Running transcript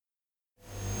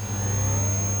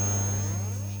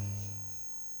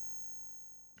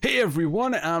Hey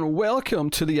everyone, and welcome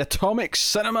to the Atomic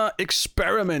Cinema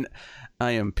Experiment.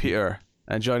 I am Peter,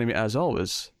 and joining me as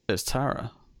always is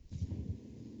Tara.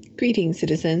 Greetings,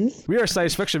 citizens. We are a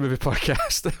science fiction movie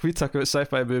podcast. We talk about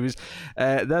sci-fi movies.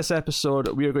 This episode,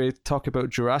 we are going to talk about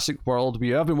Jurassic World. We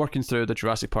have been working through the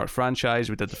Jurassic Park franchise.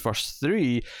 We did the first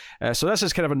three. So this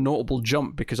is kind of a notable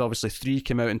jump because obviously 3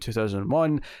 came out in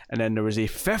 2001, and then there was a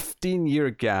 15-year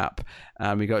gap.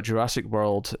 And we got Jurassic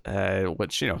World,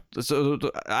 which, so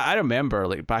I remember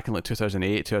like back in like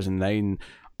 2008, 2009,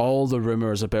 all the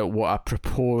rumors about what a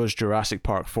proposed Jurassic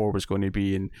Park 4 was going to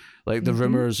be, and like the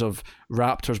rumors of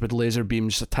raptors with laser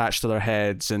beams attached to their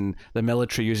heads and the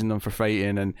military using them for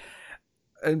fighting. And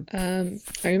I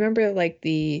remember like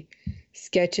the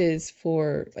sketches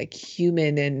for like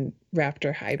human and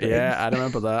raptor hybrids. Yeah, I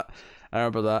remember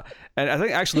that. And I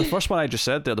think actually the first one I just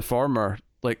said there, the former,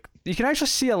 like you can actually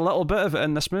see a little bit of it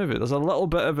in this movie. There's a little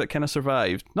bit of it kind of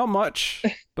survived. Not much,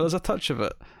 but there's a touch of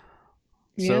it.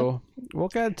 So we'll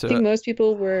get into it. I think most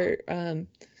people were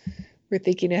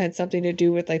thinking it had something to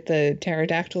do with like the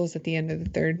pterodactyls at the end of the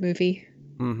third movie.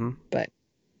 But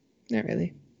not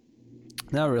really.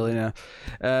 Not really, no.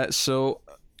 So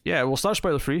yeah, we'll start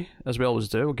spoiler free as we always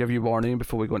do. We'll give you warning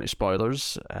before we go into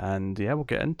spoilers, and yeah, we'll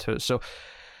get into it. So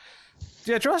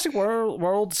yeah, Jurassic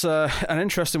World's an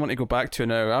interesting one to go back to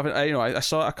now. I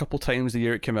saw it a couple times the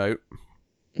year it came out,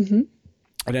 and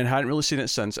then hadn't really seen it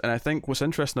since. And I think what's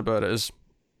interesting about it is,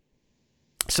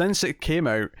 since it came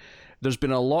out, there's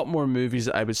been a lot more movies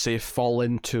that I would say fall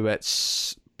into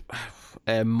its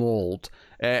mold,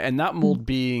 and that mold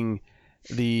being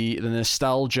the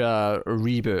nostalgia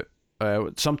reboot.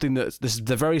 Something that this is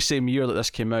the very same year that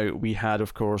this came out, we had,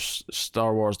 of course,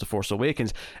 Star Wars: The Force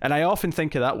Awakens, and I often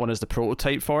think of that one as the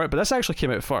prototype for it. But this actually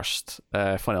came out first.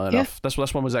 Funnily enough, this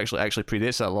one was actually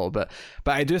predates that a little bit.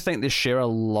 But I do think they share a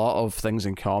lot of things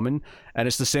in common, and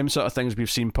it's the same sort of things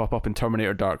we've seen pop up in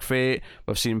Terminator: Dark Fate.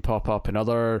 We've seen pop up in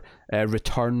other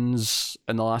returns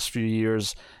in the last few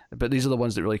years. But these are the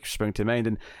ones that really spring to mind.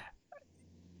 And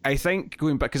I think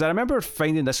going back, because I remember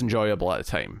finding this enjoyable at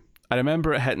the time. I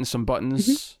remember it hitting some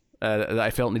buttons that I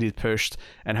felt needed pushed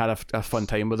and had a fun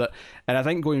time with it. And I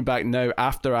think going back now,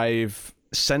 after I've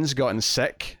since gotten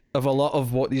sick of a lot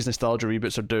of what these nostalgia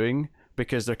reboots are doing,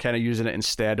 because they're kind of using it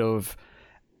instead of,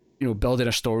 building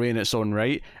a story in its own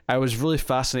right, I was really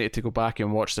fascinated to go back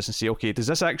and watch this and see, okay, does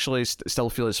this actually still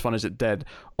feel as fun as it did?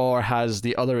 Or has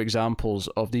the other examples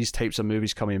of these types of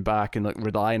movies coming back and like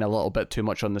relying a little bit too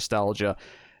much on nostalgia,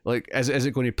 like, is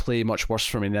it going to play much worse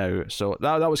for me now? So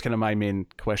that was kind of my main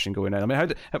question going in. I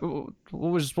mean,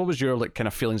 what was your like kind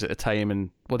of feelings at the time, and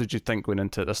what did you think going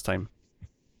into it this time?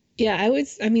 Yeah, I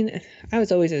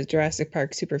was always a Jurassic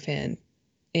Park super fan,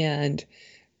 and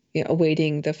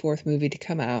awaiting the fourth movie to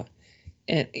come out.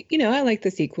 And I like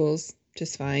the sequels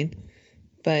just fine,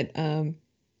 but I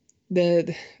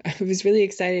was really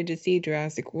excited to see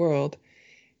Jurassic World,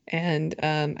 and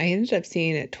I ended up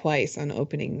seeing it twice on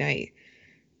opening night.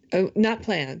 Oh, not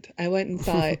planned. I went and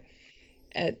saw it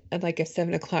at like a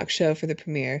 7:00 show for the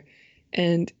premiere,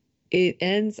 and it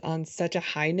ends on such a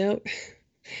high note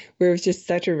where it was just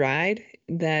such a ride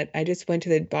that I just went to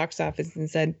the box office and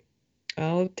said,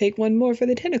 I'll take one more for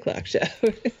the 10:00 show.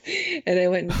 And I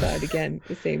went and saw it again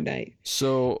the same night.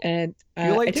 So and I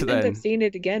didn't end up seeing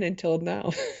it again until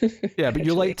now. Yeah, but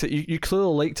you liked it. You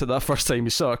clearly liked it that first time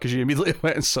you saw it because you immediately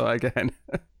went and saw it again.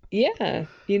 Yeah,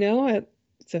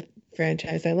 it's a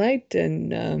franchise I liked,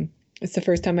 and it's the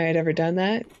first time I had ever done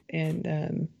that,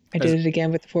 and I did it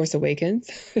again with The Force Awakens.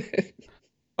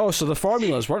 Oh, so the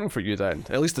formula is working for you then.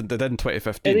 At least it did in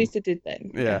 2015. At least it did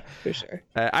then. Yeah, for sure.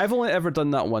 I've only ever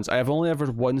done that once. I have only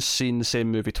ever once seen the same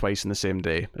movie twice in the same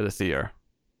day at the theater.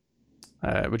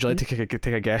 Would you like to take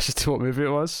a guess as to what movie it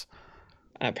was?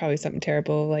 Probably something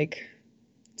terrible like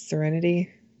Serenity.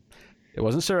 It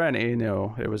wasn't Serenity,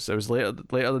 no. It was later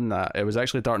than that. It was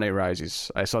actually Dark Knight Rises.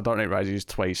 I saw Dark Knight Rises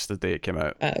twice the day it came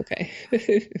out. Okay.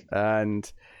 And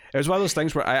it was one of those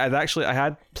things where I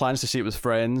had plans to see it with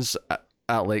friends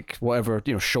at like whatever,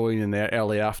 showing in the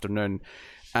early afternoon.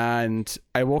 And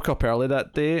I woke up early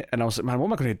that day and I was like, man, what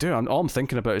am I going to do? All I'm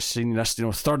thinking about is seeing this,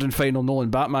 third and final Nolan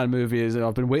Batman movie.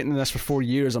 I've been waiting on this for 4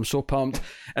 years. I'm so pumped.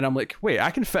 And I'm like, wait, I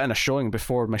can fit in a showing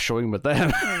before my showing with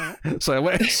them. So I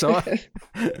went and saw it.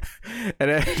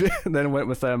 and then went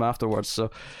with them afterwards.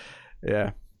 So,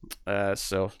 yeah.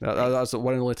 So that's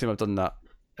one of the only time I've done that.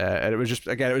 And it was just,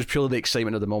 again, it was purely the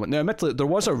excitement of the moment. Now, admittedly, there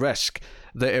was a risk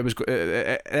that it was,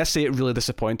 let's say it really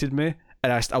disappointed me,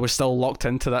 and I was still locked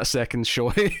into that second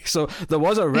showing. So there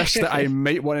was a risk that I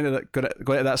might want to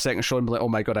go into that second show and be like, oh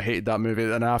my god, I hated that movie,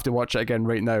 and I have to watch it again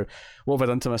right now. What have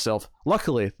I done to myself?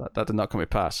 Luckily, that did not come to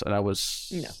pass, and I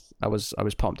was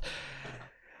pumped.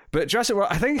 But Jurassic World,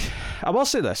 I think, I will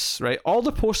say this, right? All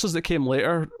the posters that came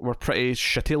later were pretty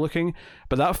shitty looking,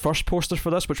 but that first poster for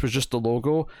this, which was just the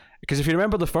logo, because if you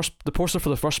remember the poster for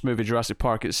the first movie, Jurassic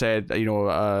Park, it said,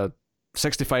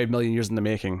 65 million years in the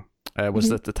making was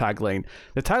the tagline.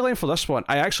 The tagline for this one,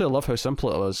 I actually love how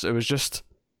simple it was. It was just,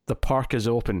 the park is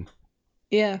open.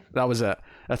 Yeah. That was it.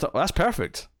 I thought, well, that's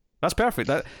perfect. That's perfect.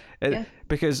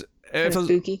 Because if there's,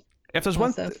 spooky. If there's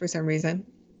also, one... for some reason.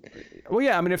 Well,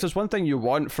 yeah, I mean, if there's one thing you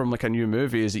want from like a new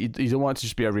movie is that you don't want it to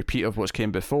just be a repeat of what's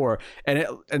came before, and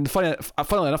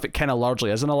funnily enough, it kind of largely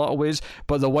is in a lot of ways.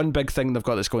 But the one big thing they've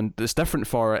got that's different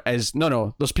for it is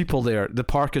no, there's people there. The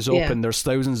park is open. Yeah. There's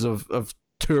thousands of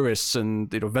tourists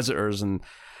and visitors, and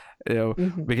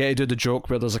we get to do the joke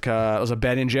where there's a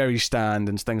Ben and Jerry's stand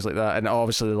and things like that, and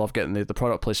obviously they love getting the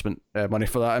product placement money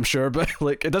for that, I'm sure, but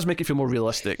like it does make it feel more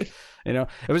realistic. It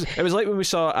was like when we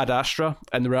saw Ad Astra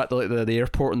and they were at the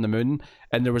airport on the moon,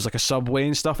 and there was like a subway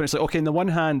and stuff, and it's like, okay, on the one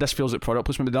hand this feels like product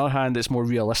placement, but on the other hand it's more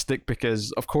realistic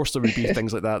because of course there would be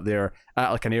things like that there at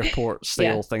like an airport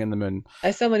style thing in the moon.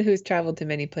 As someone who's traveled to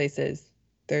many places,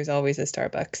 there's always a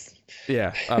Starbucks.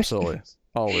 Yeah, absolutely.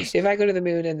 Always. If I go to the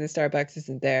moon and the Starbucks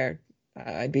isn't there,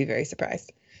 I'd be very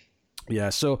surprised. Yeah,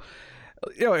 so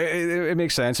it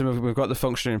makes sense. I mean, we've got the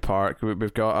functioning park.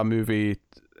 We've got a movie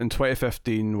in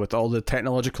 2015 with all the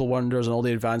technological wonders and all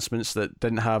the advancements that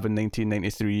didn't have in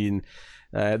 1993, and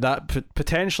that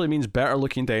potentially means better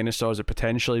looking dinosaurs. It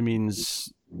potentially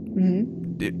means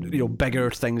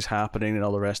bigger things happening and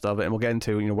all the rest of it. And we'll get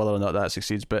into whether or not that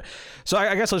succeeds. But so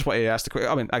I guess I just want to ask the question.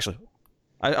 I mean, actually,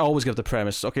 I always give the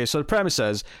premise. Okay, so the premise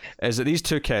is that these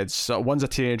two kids, so one's a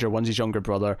teenager, one's his younger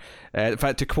brother. In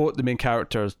fact, to quote the main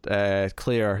character,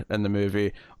 Claire, in the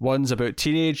movie, one's about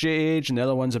teenage age and the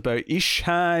other one's about ish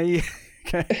high.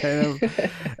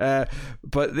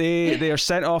 But they are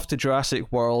sent off to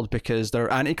Jurassic World because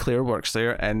their Auntie Claire works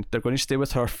there, and they're going to stay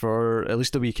with her for at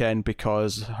least a weekend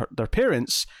because their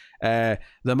parents, the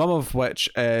mum of which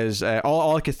is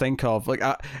all I could think of, like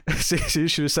she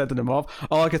should have said to them off.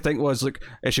 All I could think was, like,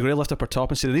 is she going to lift up her top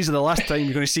and say, "These are the last time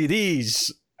you're going to see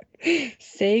these."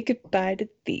 Say goodbye to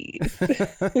these.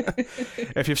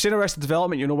 If you've seen Arrested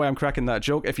Development, you know why I'm cracking that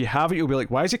joke. If you haven't, you'll be like,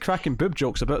 why is he cracking boob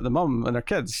jokes about the mum and her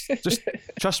kids? Just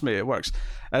trust me, it works.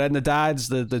 And then the dad's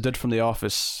the dude from The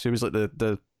Office, who was like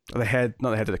the head, not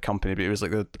the head of the company, but he was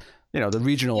like the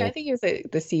regional. Yeah, I think he was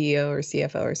like the CEO or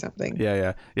CFO or something.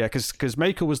 Yeah. Because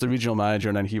Michael was the regional manager,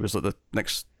 and then he was like the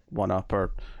next one up,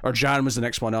 or Jan was the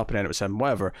next one up, and then it was him.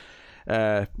 Whatever.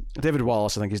 David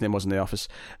Wallace, I think his name was in The Office.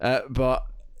 But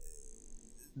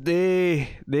so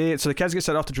the kids get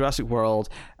sent off to Jurassic World,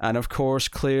 and of course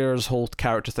Claire's whole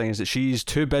character thing is that she's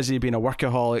too busy being a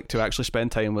workaholic to actually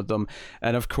spend time with them.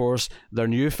 And of course their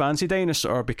new fancy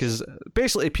dinosaur, because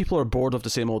basically people are bored of the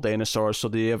same old dinosaurs, so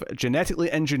they have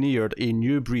genetically engineered a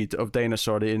new breed of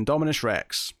dinosaur, the Indominus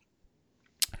Rex,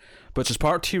 which is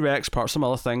part T-Rex, part some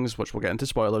other things, which we'll get into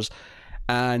spoilers.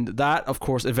 And that of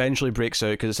course eventually breaks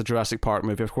out because it's a Jurassic Park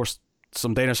movie. Of course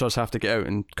some dinosaurs have to get out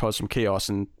and cause some chaos,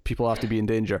 and people have to be in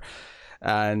danger,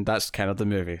 and that's kind of the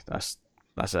movie. That's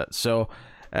it. So,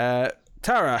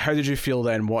 Tara, how did you feel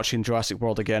then watching Jurassic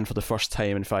World again for the first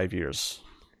time in 5 years?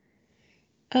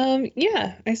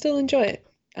 Yeah, I still enjoy it.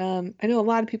 I know a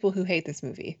lot of people who hate this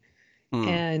movie,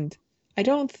 and I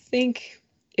don't think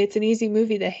it's an easy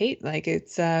movie to hate. Like I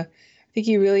think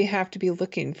you really have to be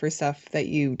looking for stuff that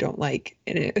you don't like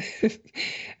in it.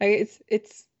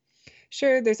 It's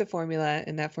sure, there's a formula,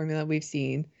 and that formula we've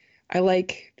seen. I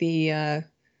like the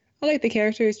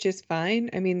characters just fine.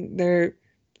 I mean, they're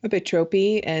a bit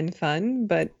tropey and fun,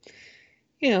 but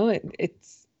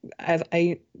it's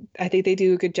I think they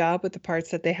do a good job with the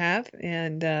parts that they have,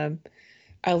 and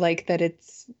I like that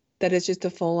it's just a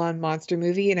full-on monster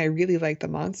movie, and I really like the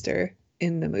monster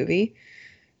in the movie.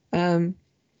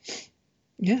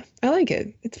 Yeah, I like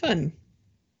it. It's fun.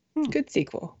 Good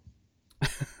sequel.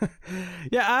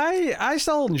 Yeah, I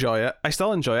still enjoy it. I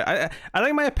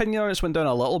think my opinion on it's went down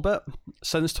a little bit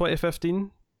since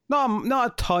 2015.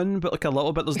 Not a ton, but like a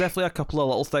little bit. There's definitely a couple of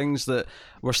little things that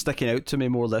were sticking out to me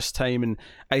more this time, and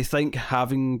I think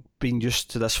having been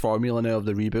used to this formula now of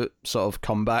the reboot sort of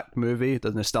comeback movie,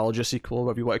 the nostalgia sequel,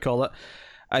 whatever you want to call it,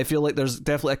 I feel like there's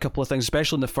definitely a couple of things,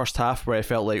 especially in the first half, where I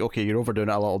felt like, okay, you're overdoing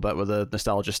it a little bit with the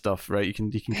nostalgia stuff, right? You can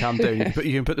calm down, you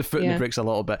can put the foot in the brakes a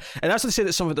little bit. And that's not to say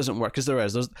that some of it doesn't work, because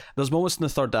there's moments in the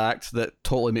third act that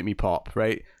totally make me pop,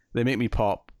 right? They make me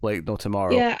pop like no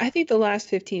tomorrow. Yeah, I think the last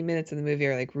 15 minutes of the movie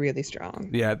are like really strong.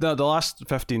 Yeah, the last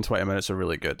 15, 20 minutes are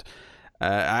really good.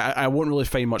 I won't really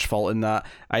find much fault in that.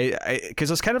 Because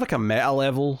there's kind of like a meta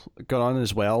level going on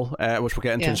as well, which we'll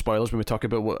get into in spoilers when we talk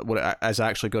about what is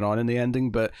actually going on in the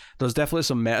ending. But there's definitely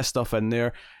some meta stuff in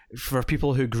there for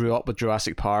people who grew up with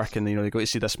Jurassic Park, and they go to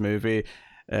see this movie.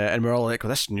 And we're all like, well,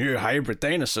 this new hybrid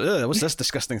dinosaur, what's this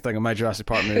disgusting thing in my Jurassic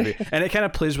Park movie? And it kind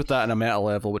of plays with that on a meta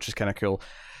level, which is kind of cool.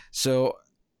 So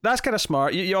that's kind of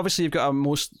smart. You obviously you've got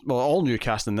all new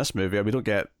cast in this movie. We don't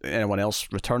get anyone else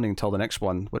returning till the next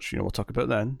one, which we'll talk about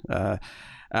then.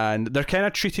 And they're kind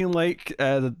of treating like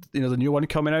the new one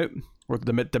coming out, or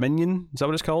the Dominion. Is that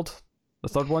what it's called? The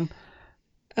third one.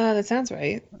 That sounds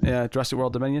right. Yeah, Jurassic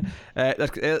World Dominion.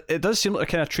 It does seem like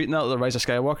they're kind of treating that like the Rise of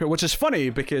Skywalker, which is funny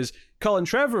because Colin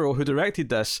Trevorrow, who directed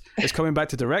this, is coming back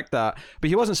to direct that, but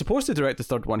he wasn't supposed to direct the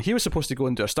third one. He was supposed to go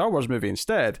and do a Star Wars movie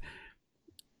instead.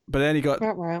 But then he got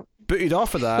booted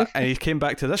off of that, and he came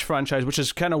back to this franchise, which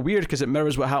is kind of weird because it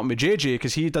mirrors what happened with JJ,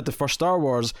 because he did the first Star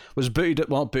Wars, was booted,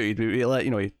 well, not booted, but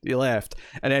he left,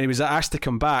 and then he was asked to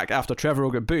come back after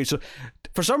Trevorrow got booted. So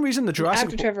for some reason, the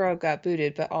Jurassic... After Trevorrow got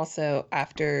booted, but also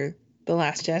after The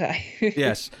Last Jedi.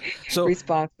 Yes. So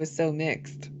response was so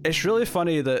mixed. It's really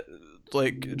funny that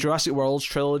like Jurassic World's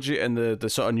trilogy and the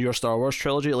sort of newer Star Wars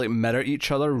trilogy like mirror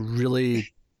each other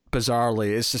really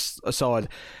bizarrely. It's just solid.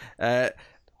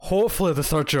 Hopefully the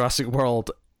third Jurassic World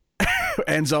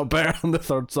ends up better than the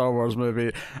third Star Wars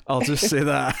movie. I'll just say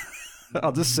that.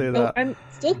 I'm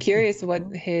still curious what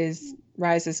his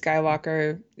Rise of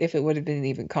Skywalker, if it would have been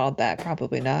even called that,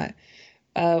 probably not,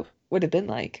 would have been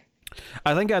like.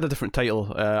 I think I had a different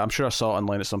title. I'm sure I saw it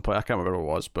online at some point. I can't remember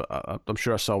what it was, but I'm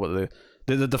sure I saw what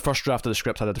the first draft of the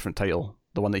script had a different title,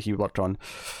 the one that he worked on.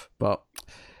 But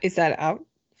is that out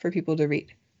for people to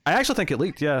read? I actually think it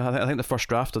leaked, yeah. I think the first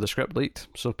draft of the script leaked,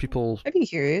 so people... I'd be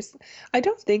curious. I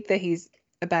don't think that he's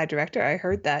a bad director. I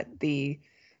heard that the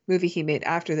movie he made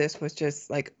after this was just,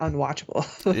 like, unwatchable.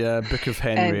 Yeah, Book of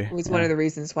Henry. And it was one of the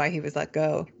reasons why he was let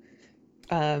go.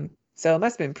 So it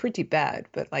must have been pretty bad,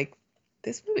 but, like,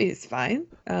 this movie is fine.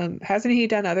 Hasn't he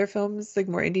done other films, like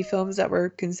more indie films that were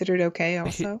considered okay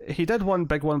also? He did one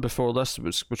big one before this,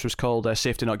 which was called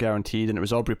Safety Not Guaranteed, and it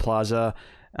was Aubrey Plaza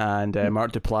and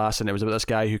Mark Duplass, and it was about this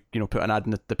guy who put an ad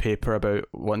in the paper about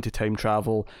wanting to time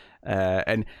travel.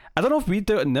 And I don't know if we'd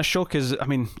do it in this show, because I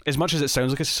mean, as much as it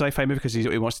sounds like it's a sci-fi movie because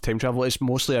he wants to time travel, it's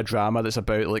mostly a drama that's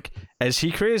about like, is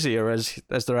he crazy, or has he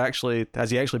actually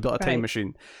built a time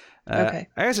machine? Okay.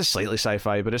 I guess it's slightly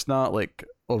sci-fi, but it's not like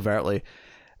overtly.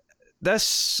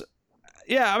 This,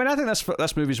 yeah, I mean, I think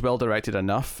this movie's well directed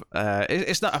enough.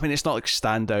 It's not. I mean, it's not like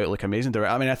standout, like amazing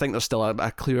director. I mean, I think there's still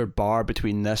a clear bar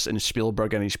between this and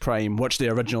Spielberg in his prime, which the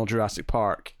original Jurassic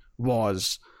Park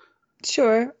was.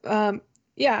 Sure.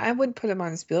 Yeah, I wouldn't put him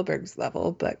on Spielberg's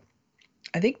level, but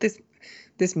I think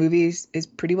this movie is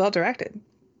pretty well directed.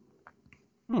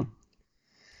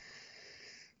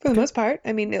 For the most part.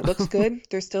 I mean, it looks good.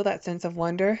 There's still that sense of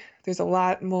wonder. There's a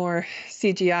lot more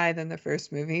CGI than the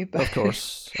first movie, but of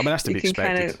course, I mean, that's to be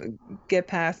expected. You can kind of get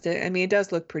past it. I mean, it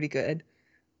does look pretty good.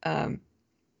 I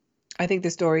think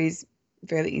the story's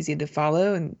fairly easy to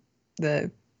follow, and the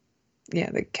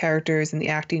characters and the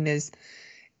acting is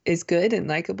good and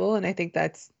likable, and I think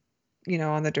that's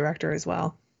on the director as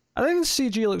well. I think the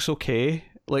CG looks okay.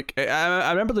 Like, I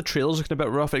remember the trailers looking a bit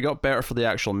rough. It got better for the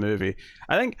actual movie.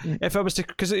 I think if I was to...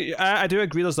 Because I do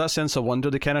agree there's that sense of wonder.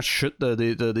 They kind of shoot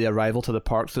the arrival to the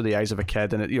park through the eyes of a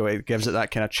kid, and it gives it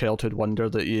that kind of childhood wonder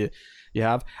that you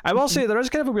have. I will say there is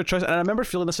kind of a weird choice, and I remember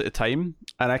feeling this at the time,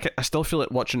 and I still feel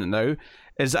it watching it now,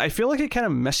 is that I feel like it kind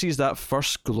of misses that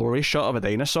first glory shot of a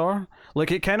dinosaur.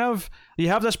 Like, it kind of... You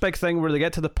have this big thing where they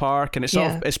get to the park, and it's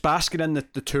it's basking in the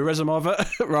tourism of it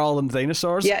rather than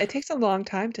dinosaurs. Yeah, it takes a long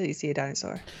time till you see a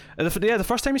dinosaur. And the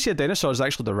first time you see a dinosaur is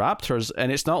actually the raptors,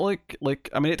 and it's not like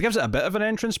I mean, it gives it a bit of an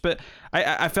entrance, but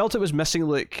I felt it was missing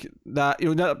like that.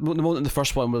 The moment in the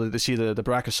first one where they see the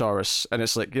Brachiosaurus, and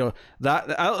it's like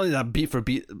that. I don't mean that beat for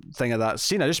beat thing of that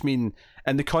scene. I just mean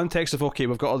in the context of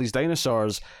we've got all these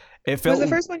dinosaurs. It felt was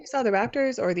the first one you saw the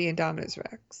raptors or the Indominus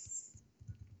Rex?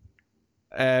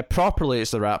 Properly,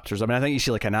 it's the raptors. I mean, I think you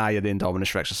see like an eye of the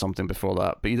Indominus Rex or something before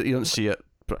that, but you don't see it.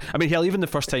 I mean, hell, even the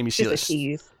first time you see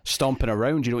it stomping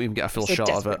around, you don't even get a full shot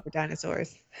of it. For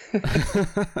dinosaurs.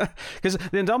 Because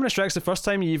the Indominus Rex, the first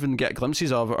time you even get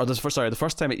glimpses of it, or the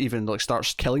first time it even like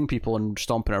starts killing people and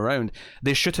stomping around,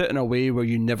 they shoot it in a way where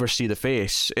you never see the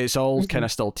face. It's all kind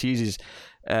of still teases,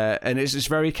 and it's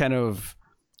very kind of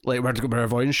like we're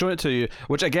avoiding showing it to you,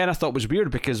 which again I thought was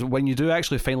weird, because when you do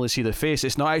actually finally see the face,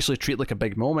 it's not actually treated like a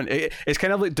big moment. It's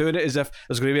kind of like doing it as if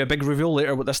there's going to be a big reveal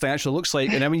later what this thing actually looks like,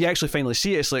 and then when you actually finally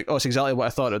see it, it's like, oh, it's exactly what I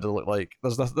thought it would look like.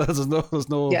 There's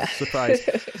no surprise.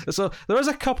 So there is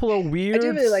a couple of weird. I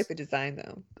do really like the design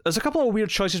though. There's a couple of weird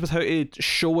choices with how to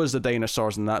show us the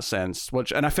dinosaurs in that sense,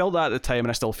 and I felt that at the time, and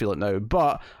I still feel it now,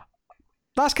 but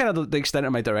that's kind of the extent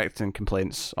of my directing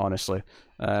complaints, honestly.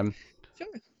 Sure.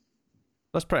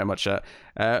 That's pretty much it.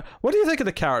 What do you think of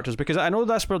the characters? Because I know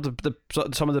that's where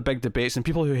some of the big debates, and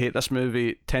people who hate this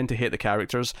movie tend to hate the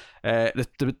characters.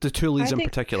 The two leads in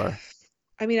particular.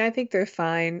 I mean, I think they're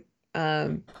fine.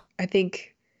 I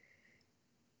think,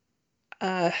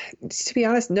 to be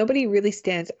honest, nobody really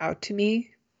stands out to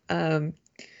me,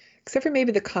 except for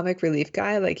maybe the comic relief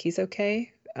guy. Like, he's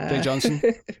okay. Jake Johnson.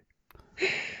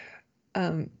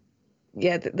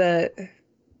 Yeah,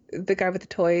 the guy with the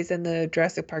toys and the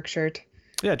Jurassic Park shirt.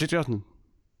 Yeah, Jake Johnson.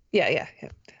 Yeah.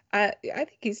 I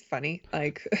think he's funny.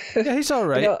 Like, yeah, he's all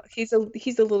right. He's a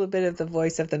little bit of the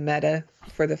voice of the meta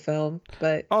for the film,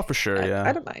 but oh, for sure, yeah.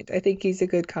 I don't mind. I think he's a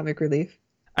good comic relief.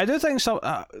 I do think some.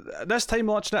 This time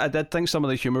watching it, I did think some of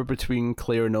the humor between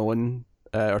Claire and Owen,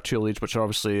 our two leads, which are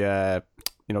obviously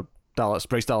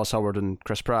Bryce Dallas Howard and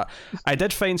Chris Pratt. I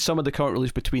did find some of the comic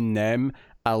relief between them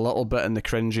a little bit in the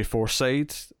cringy Force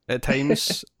side at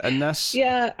times in this.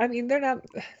 Yeah, I mean, they're not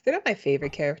my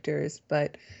favorite characters,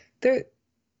 but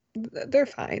they're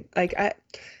fine. Like,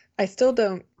 I still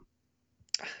don't.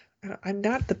 I'm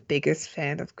not the biggest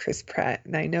fan of Chris Pratt,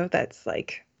 and I know that's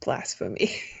like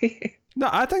blasphemy. No,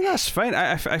 I think that's fine.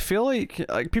 I feel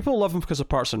like people love him because of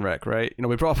Parks and Rec, right? You know,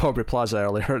 we brought up Aubrey Plaza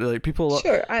earlier. Like, people.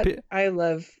 Sure, I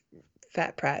love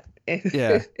Fat Pratt in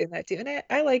that too, and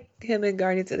I like him in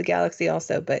Guardians of the Galaxy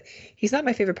also, but he's not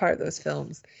my favorite part of those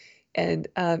films, and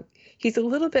he's a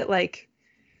little bit like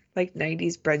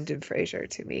 90s Brendan Fraser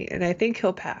to me, and I think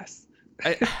he'll pass.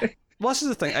 Well, this is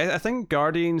the thing. I think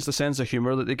Guardians, the sense of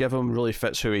humor that they give him really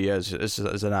fits who he is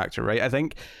as an actor, right? I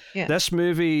think this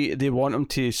movie, they want him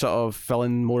to sort of fill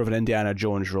in more of an Indiana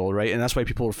Jones role, right? And that's why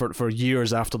people for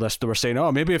years after this, they were saying,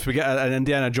 oh, maybe if we get an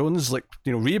Indiana Jones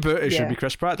reboot, it should be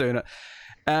Chris Pratt doing it.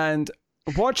 And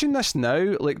watching this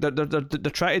now, like they're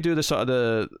trying to do the sort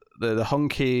of the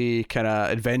hunky kind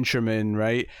of adventureman,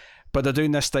 right? But they're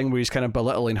doing this thing where he's kind of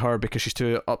belittling her because she's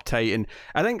too uptight, and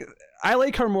I think I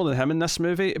like her more than him in this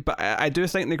movie, but I do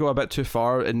think they go a bit too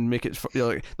far and make it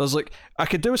there's I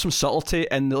could do with some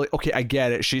subtlety, and okay, I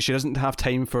get it. She doesn't have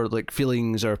time for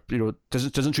feelings, or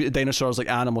doesn't treat the dinosaurs like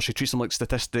animals. She treats them like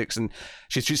statistics, and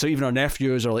she treats even her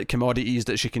nephews or like commodities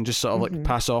that she can just sort of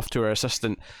pass off to her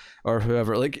assistant or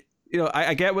whoever.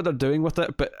 I get what they're doing with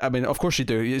it, but I mean, of course you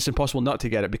do. It's impossible not to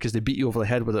get it because they beat you over the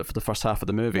head with it for the first half of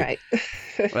the movie. Right.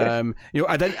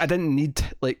 I didn't need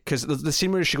because the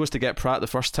scene where she goes to get Pratt the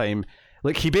first time,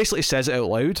 he basically says it out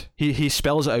loud. He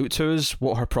spells it out to us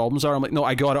what her problems are. I'm like, no,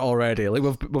 I got it already.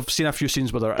 We've seen a few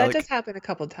scenes with her. That does happen a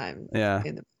couple times. Yeah.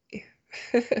 In the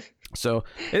movie. So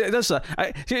it does.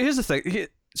 Here's the thing.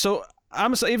 So.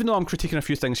 Even though I'm critiquing a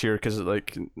few things here, because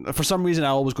for some reason I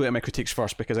always go to my critiques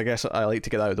first, because I guess I like to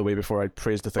get out of the way before I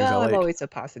praise the things I like. I'm always so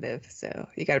positive, so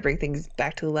you got to bring things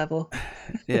back to the level.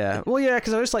 Yeah, well, yeah,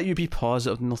 because I just like you be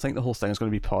positive, and they'll think the whole thing is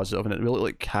going to be positive, and it will look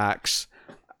like hacks.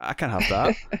 I can't have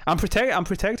that. I'm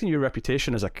protecting your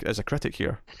reputation as a critic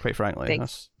here, quite frankly.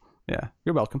 Thanks. Yeah,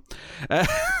 you're welcome.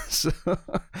 So,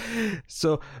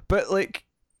 but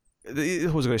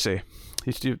what was I going to say? I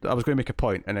was going to make a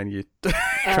point, and then you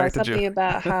corrected something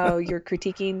about how you're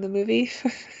critiquing the movie.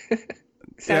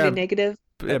 Sounded negative,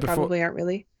 but probably aren't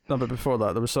really. No, but before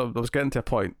that, I was getting to a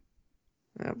point.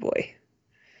 Oh boy.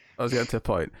 I was getting to a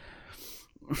point.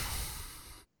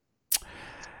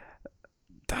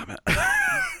 Damn it.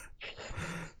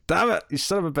 Damn it, you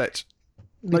son of a bitch.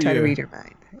 Let me try to read your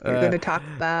mind. You're going to talk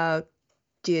about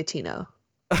Giacchino.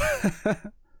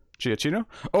 Giacchino?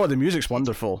 Oh, the music's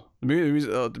wonderful. The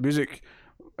music,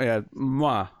 yeah,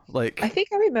 mwah. I think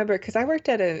I remember because I worked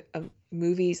at a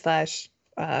movie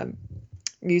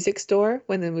 / music store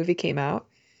when the movie came out.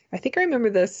 I think I remember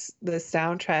the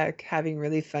soundtrack having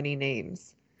really funny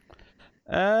names.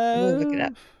 We'll look it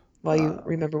up while you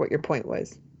remember what your point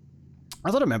was. I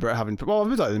don't remember it having. Well, I've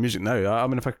moved out of the music now. I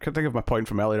mean, if I can think of my point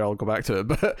from earlier, I'll go back to it.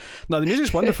 But no, the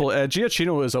music's wonderful.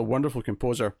 Giacchino is a wonderful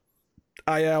composer.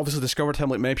 I obviously discovered him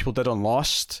like many people did on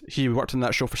Lost. He worked on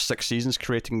that show for 6 seasons,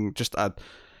 creating just a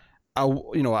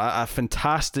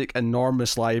fantastic,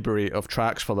 enormous library of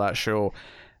tracks for that show.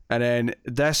 And then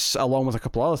this, along with a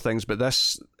couple other things, but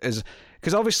this is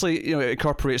because obviously, you know, it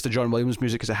incorporates the John Williams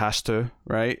music because it has to,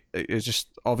 right? It's just,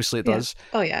 obviously it does.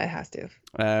 Oh yeah, it has to.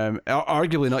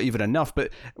 Arguably not even enough,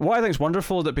 but what I think is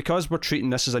wonderful that because we're treating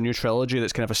this as a new trilogy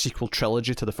that's kind of a sequel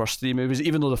trilogy to the first three movies,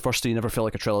 even though the first three never felt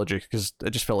like a trilogy because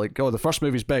it just felt like, oh, the first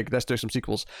movie's big, let's do some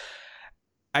sequels.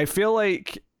 I feel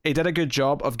like it did a good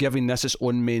job of giving this its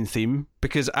own main theme,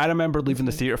 because I remember leaving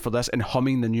the theatre for this and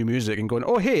humming the new music and going,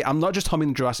 oh hey, I'm not just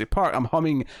humming Jurassic Park, I'm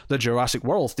humming the Jurassic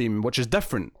World theme, which is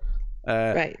different,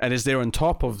 right, and is there on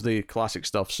top of the classic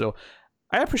stuff. So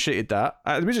I appreciated that.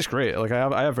 The music's great. Like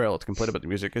I have very little to complain about the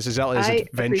music. It's exactly as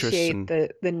adventurous. I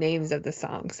appreciate the names of the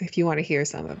songs if you want to hear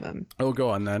some of them. Oh, go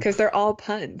on then. Because they're all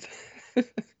puns.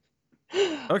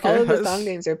 Okay, all of the song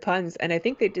names are puns, and I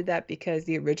think they did that because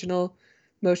the original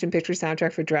motion picture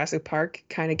soundtrack for Jurassic Park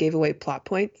kind of gave away plot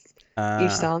points.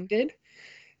 Each song did.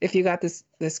 If you got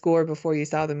the score before you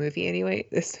saw the movie anyway,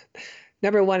 this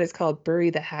number 1 is called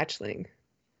Bury the Hatchling.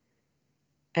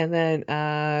 And then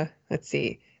let's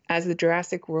see. As the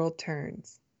Jurassic World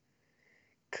turns.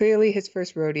 Clearly his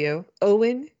first rodeo.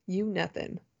 Owen, you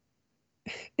nothing.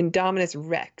 Indominus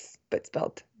Rex, but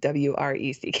spelled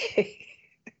W-R-E-C-K.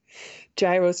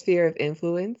 Gyrosphere of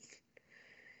influence.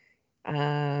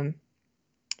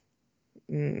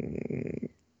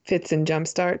 Fits and jump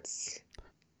starts.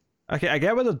 Okay, I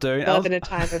get what they're doing. Love in a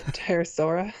time of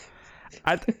Pterosaura.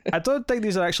 I don't think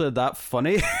these are actually that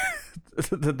funny.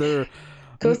 They're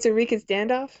Costa Rican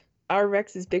standoff. Our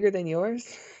Rex is bigger than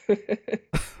yours.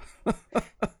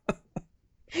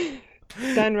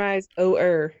 Sunrise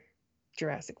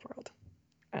Jurassic World.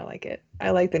 I like it.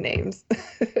 I like the names.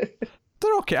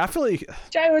 They're okay. I feel like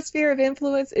Gyrosphere of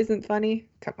influence isn't funny.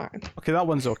 Come on. Okay, that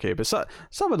one's okay, but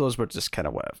some of those were just kind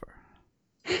of whatever.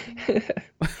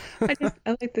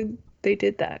 I like that they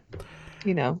did that.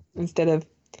 You know, instead of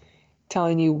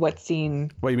telling you what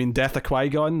scene. What, you mean Death of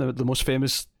Qui-Gon, the most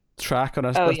famous track on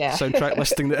a soundtrack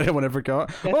listing that anyone ever got?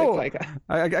 Death of Qui-Gon.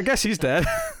 I guess he's dead.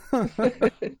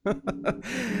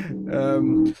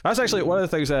 That's actually one of the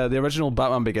things, the original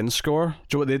Batman Begins score,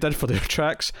 do you know what they did for their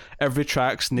tracks? Every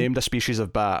track's named a species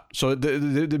of bat, so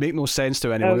they make no sense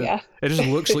to anyone. Oh, yeah. It just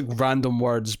looks like random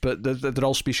words, but they're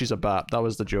all species of bat. That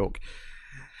was the joke.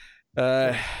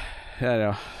 I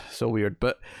know, so weird,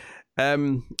 but yeah,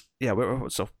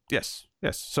 so yes,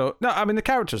 so no, I mean the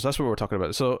characters, that's what we're talking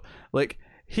about. So like,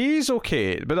 he's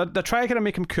okay, but they're trying to kind of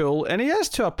make him cool, and he is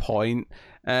to a point.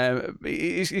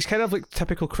 He's kind of like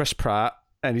typical Chris Pratt,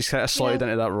 and he's kind of slotted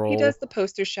into that role. He does the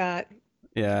poster shot.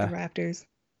 Yeah. The Raptors.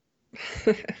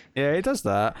 Yeah, he does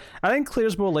that. I think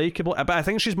Claire's more likable, but I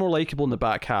think she's more likable in the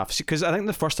back half, because I think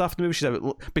the first half of the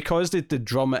movie, because they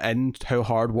drum it in how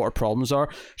hard what her problems are,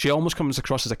 she almost comes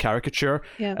across as a caricature.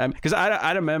 Yeah. Because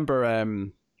I remember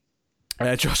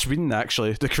Joss Whedon,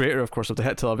 actually, the creator, of course, of the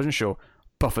hit television show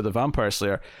Buffy the Vampire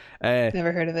Slayer.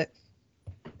 Never heard of it.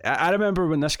 I remember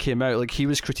when this came out, like, he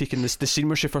was critiquing the scene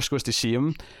where she first goes to see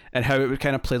him, and how it would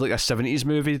kind of play like a 70s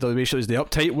movie. The way she was the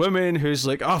uptight woman who's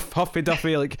like, oh, Huffy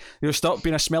Duffy, like, you know, stop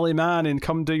being a smelly man and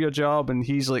come do your job. And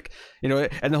he's like, you know,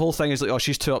 and the whole thing is like, oh,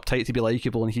 she's too uptight to be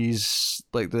likable, and he's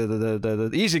like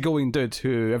the easygoing dude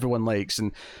who everyone likes,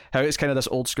 and how it's kind of this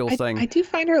old school thing. I do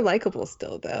find her likable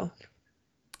still, though.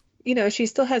 You know, she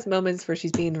still has moments where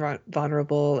she's being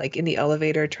vulnerable, like in the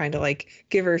elevator, trying to like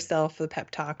give herself a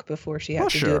pep talk before she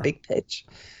has to do a big pitch.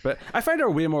 But I find her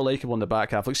way more likable in the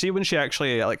back half. Like, see when she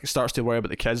actually like starts to worry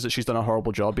about the kids, that she's done a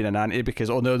horrible job being an auntie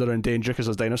because, oh, now they're in danger because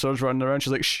there's dinosaurs running around.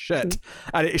 She's like, shit,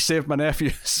 I need to save my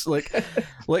nephews.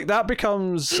 like that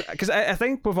becomes, because I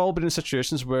think we've all been in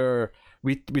situations where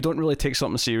we don't really take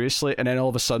something seriously, and then all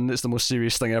of a sudden it's the most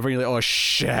serious thing ever. You're like, oh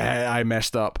shit, I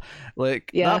messed up. Like,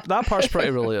 that part's pretty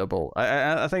relatable.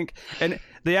 I think, and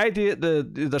the idea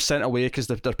that they're sent away because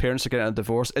their parents are getting a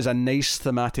divorce is a nice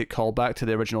thematic callback to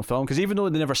the original film, because even though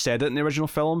they never said it in the original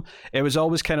film, it was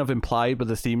always kind of implied with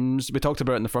the themes. We talked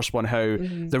about in the first one how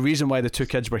the reason why the two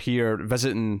kids were here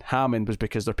visiting Hammond was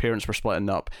because their parents were splitting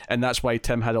up, and that's why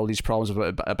Tim had all these problems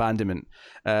with abandonment.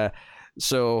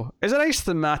 So it's a nice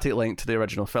thematic link to the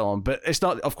original film, but it's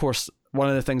not, of course, one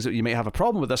of the things that you might have a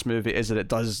problem with this movie is that it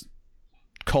does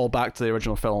call back to the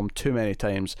original film too many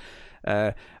times.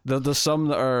 There's some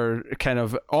that are kind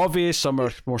of obvious, some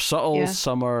are more subtle,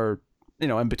 some are, you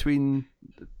know, in between.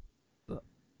 And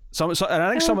I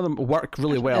think some of them work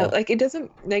really well. Like, it doesn't,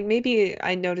 like, maybe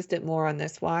I noticed it more on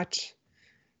this watch.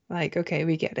 Like, okay,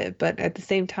 we get it. But at the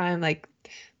same time, like,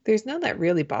 there's none that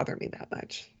really bother me that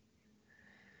much.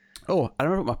 Oh, I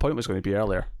remember what my point was going to be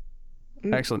earlier.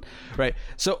 Excellent. Right,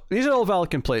 so these are all valid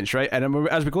complaints, right? And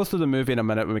as we go through the movie in a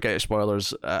minute, when we get to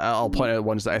spoilers, I'll point out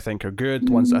ones that I think are good,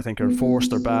 ones that I think are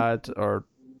forced or bad or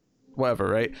whatever,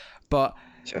 right? But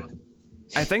sure.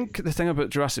 I think the thing about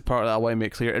Jurassic Park that I want to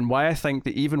make clear, and why I think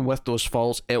that even with those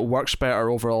faults, it works better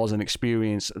overall as an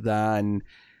experience than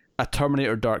a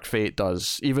Terminator Dark Fate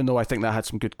does, even though I think that had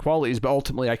some good qualities, but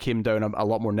ultimately I came down a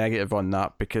lot more negative on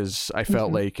that because I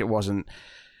felt like it wasn't,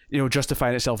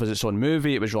 justifying itself as its own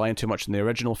movie. It was relying too much on the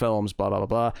original films, blah, blah, blah,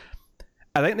 blah.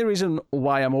 I think the reason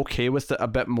why I'm okay with it a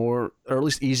bit more, or at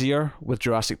least easier, with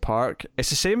Jurassic Park, it's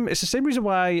the same reason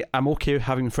why I'm okay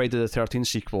having Friday the 13th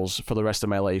sequels for the rest of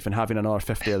my life and having another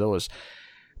 50 of those.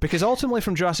 Because ultimately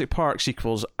from Jurassic Park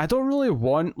sequels, I don't really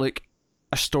want, like,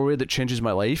 a story that changes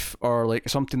my life, or like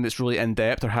something that's really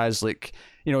in-depth, or has like,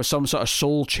 some sort of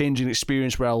soul-changing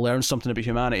experience where I learn something about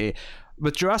humanity.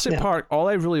 With Jurassic Park, all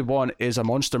I really want is a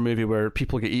monster movie where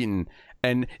people get eaten.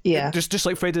 And just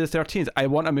like Friday the 13th, I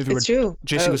want a movie where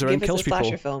Jason goes around and kills people.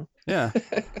 Slasher film. Yeah.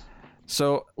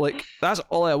 So, like, that's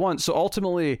all I want. So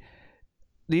ultimately,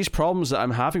 these problems that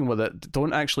I'm having with it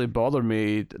don't actually bother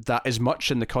me that as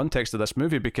much in the context of this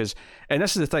movie, because, and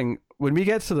this is the thing, when we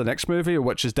get to the next movie,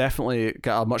 which has definitely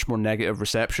got a much more negative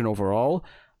reception overall,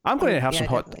 I'm going to have some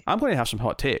hot takes. I'm going to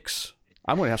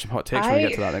have some hot takes when we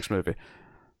get to that next movie.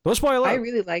 Don't spoil it. I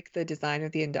really like the design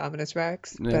of the Indominus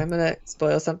Rex, but I'm going to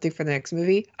spoil something for the next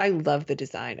movie. I love the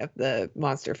design of the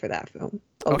monster for that film.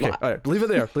 Okay, all right, leave it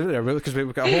there, because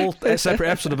we've got a whole separate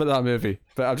episode about that movie.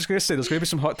 But I'm just going to say there's going to be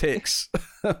some hot takes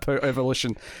about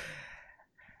evolution.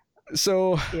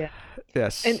 So,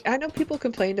 yes. And I know people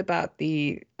complained about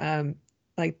the,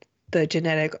 the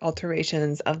genetic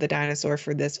alterations of the dinosaur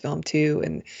for this film too,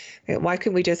 and why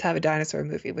couldn't we just have a dinosaur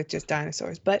movie with just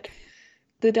dinosaurs? But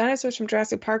the dinosaurs from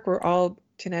Jurassic Park were all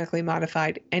genetically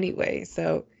modified anyway,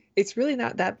 so it's really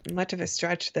not that much of a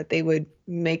stretch that they would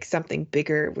make something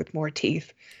bigger with more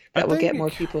teeth that will get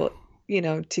more people,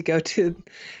 to go to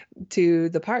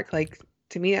the park. Like,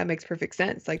 to me, that makes perfect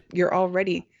sense. Like, you're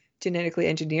already genetically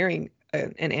engineering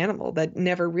an animal that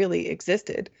never really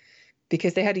existed,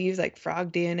 because they had to use like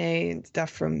frog DNA and stuff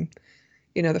from,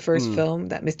 the first film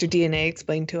that Mr. DNA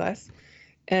explained to us.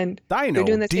 And they're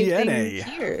doing the same thing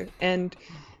here. And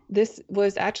this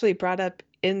was actually brought up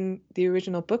in the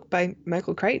original book by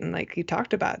Michael Crichton. Like, he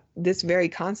talked about this very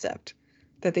concept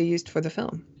that they used for the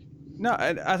film. No,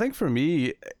 I think for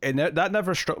me, that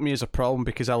never struck me as a problem,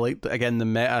 because I like, again, the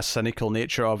meta-cynical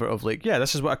nature of it, of like, yeah,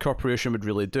 this is what a corporation would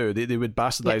really do. They would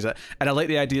bastardize it. And I like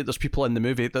the idea that there's people in the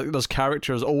movie, there's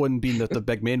characters, Owen being the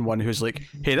big main one, who's like,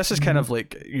 hey, this is kind of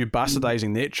like you bastardizing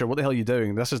nature. What the hell are you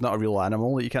doing? This is not a real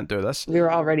animal. You can't do this. We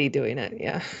were already doing it,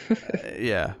 yeah.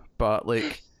 Yeah, but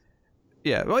like...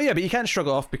 Yeah, well, yeah, but you can't shrug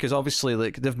off, because obviously,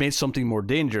 like, they've made something more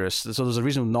dangerous, so there's a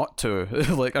reason not to.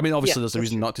 Like, I mean, obviously, there's a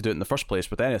reason not to do it in the first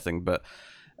place with anything, but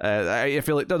I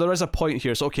feel like there is a point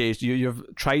here. So, okay,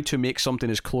 you've tried to make something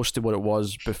as close to what it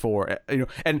was before,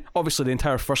 and obviously, the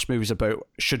entire first movie is about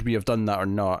should we have done that or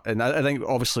not, and I think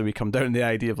obviously we come down to the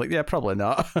idea of like, yeah, probably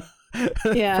not.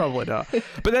 Yeah, probably not.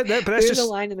 But that's there's just a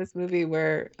line in this movie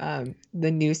where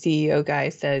the new CEO guy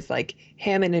says, like,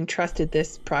 Hammond entrusted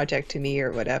this project to me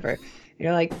or whatever.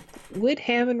 You're like, would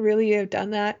Hammond really have done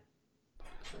that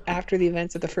after the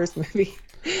events of the first movie?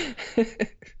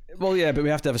 Well, yeah, but we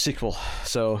have to have a sequel,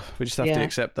 so we just have to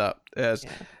accept that.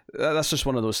 That's just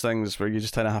one of those things where you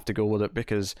just kind of have to go with it,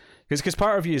 because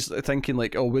part of you is thinking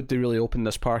like, oh, would they really open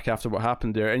this park after what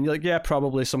happened there? And you're like, yeah,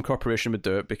 probably some corporation would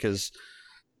do it because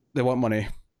they want money.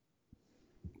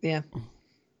 Yeah.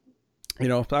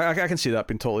 I can see that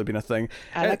totally being a thing.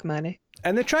 I like money.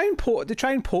 And they try and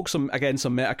poke some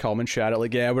meta commentary at it.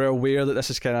 Like, yeah, we're aware that this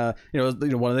is kind of,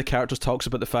 one of the characters talks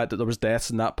about the fact that there was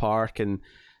deaths in that park, and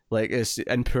like it's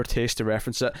in poor taste to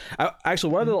reference it.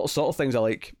 Actually, one of the little subtle things I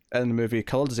like in the movie,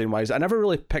 color design wise, I never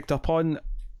really picked up on,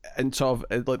 and sort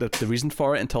of like the reason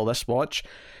for it until this watch,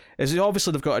 is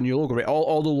obviously they've got a new logo, right?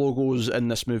 All the logos in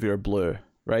this movie are blue,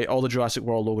 right? All the Jurassic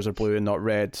World logos are blue and not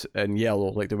red and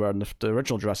yellow like they were in the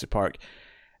original Jurassic Park,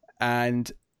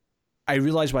 and I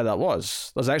realised why that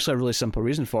was. There's actually a really simple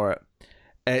reason for it.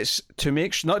 It's to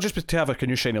make not just to have a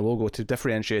new shiny logo to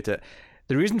differentiate it.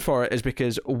 The reason for it is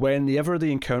because whenever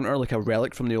they encounter like a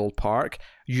relic from the old park,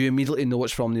 you immediately know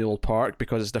it's from the old park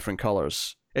because it's different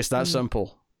colours. It's that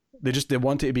simple. They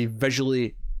want it to be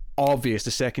visually obvious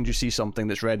the second you see something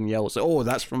that's red and yellow. It's like, oh,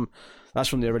 that's from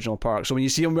the original park. So when you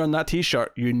see them wearing that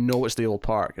T-shirt, you know it's the old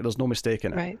park. There's no mistake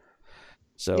in it. Right.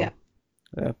 So. Yeah.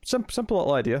 Simple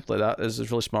little idea like that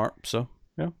is really smart. So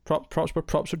yeah, props where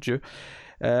props are due.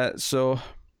 So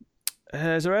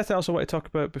is there anything else I want to talk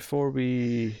about before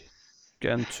we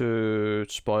get into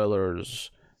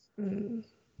spoilers?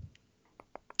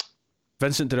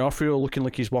 Vincent D'Onofrio looking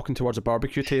like he's walking towards a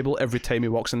barbecue table every time he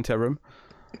walks into a room.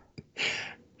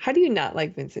 How do you not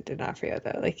like Vincent D'Onofrio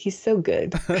though? Like he's so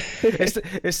good.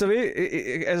 It's the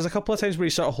way. There's a couple of times where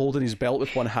he's sort of holding his belt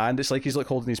with one hand. It's like he's like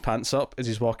holding his pants up as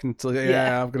he's walking to.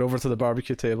 Yeah, I'm going over to the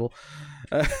barbecue table.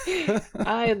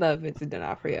 I love Vincent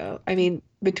D'Onofrio. I mean,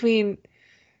 between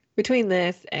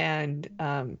this and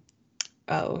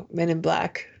Men in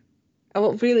Black. Oh,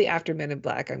 well, really, after Men in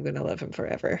Black, I'm gonna love him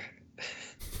forever.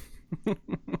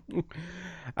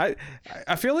 I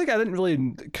I feel like I didn't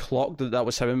really clock that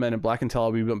was him in Men in Black until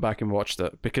we went back and watched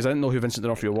it, because I didn't know who Vincent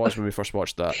D'Onofrio was when we first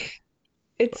watched that.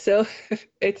 It's so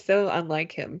it's so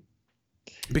unlike him.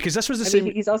 Because this was the I same.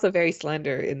 mean, he's also very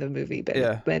slender in the movie, but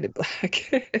Yeah. Men in Black.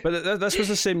 But this was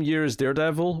the same year as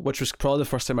Daredevil, which was probably the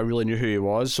first time I really knew who he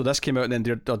was. So this came out, and then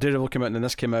Daredevil came out, and then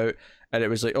this came out, and it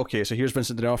was like, okay, so here's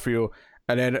Vincent D'Onofrio,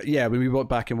 and then when we went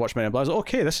back and watched Men in Black, I was like,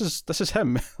 okay, this is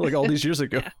him, like all these years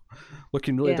ago, Yeah.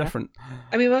 looking really Yeah. different.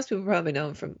 I mean, most people probably know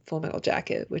him from Full Metal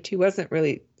Jacket, which he wasn't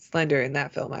really slender in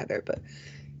that film either. But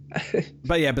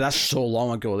But that's so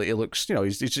long ago that he looks,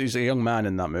 he's a young man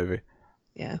in that movie.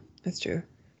 yeah, that's true.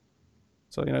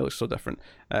 So, he looks so different.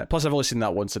 Plus, I've only seen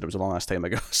that once, and it was a long ass time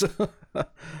ago, so I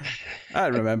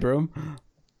don't remember him.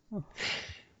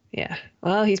 Yeah.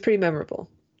 Well, he's pretty memorable.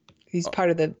 He's part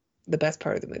of the best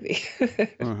part of the movie.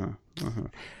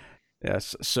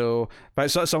 Yes. So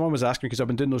someone was asking, because I've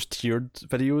been doing those tiered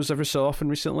videos every so often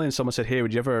recently, and someone said, "Hey,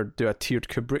 would you ever do a tiered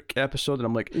Kubrick episode?" And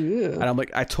I'm like, Ooh,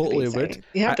 I totally would. exciting.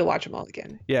 You have to watch them all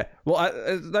again. Yeah. Well,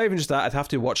 not even just that. I'd have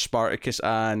to watch Spartacus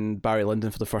and Barry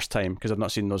Lyndon for the first time, because I've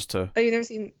not seen those two. Oh, you've never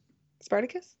seen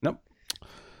Spartacus? Nope.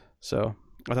 So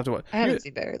I'd have to watch. I haven't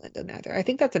seen Barry Lyndon either. I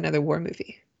think that's another war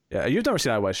movie. Yeah, you've never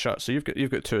seen Eyes Shut, so you've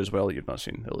got two as well that you've not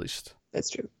seen, at least.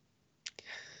 That's true.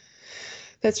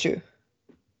 That's true.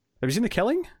 Have you seen The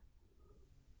Killing?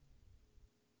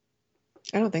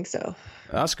 I don't think so.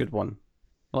 That's a good one.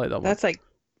 I like that one. That's like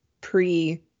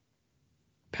pre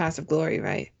Passive Glory,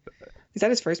 right? Is that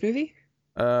his first movie?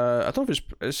 I don't know if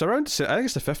it's around. I think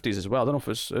it's the 50s as well. I don't know if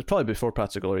it's probably before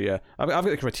Patsy Glory. Yeah, I've got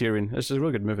the Criterion. It's a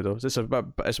really good movie though. It's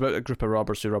about a group of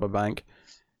robbers who rob a bank.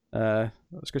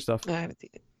 That's good stuff. No, I haven't seen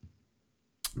it.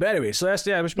 But anyway, so that's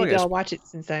we should Maybe probably I'll watch it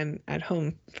since I'm at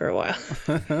home for a while.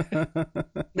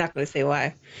 Not going to say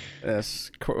why.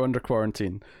 Yes, under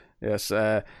quarantine. Yes,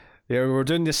 we're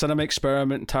doing the cinema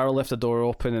experiment, and Tara left the door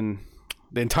open, and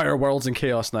the entire world's in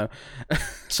chaos now.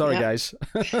 Sorry, guys.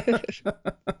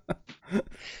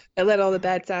 I let all the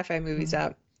bad sci-fi movies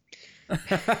out.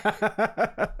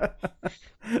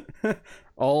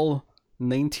 All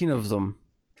 19 of them.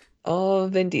 Oh,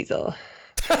 Vin Diesel.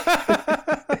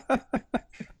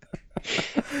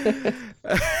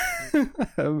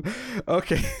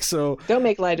 Okay, so don't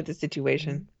make light of the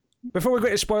situation. Before we go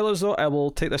into spoilers, though, I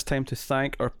will take this time to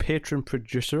thank our patron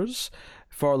producers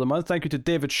for the month. Thank you to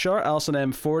David Short, Alison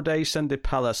M. Fordyce, Cindy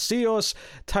Palacios,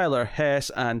 Tyler Hess,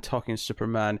 and Talking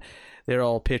Superman. They're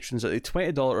all patrons at the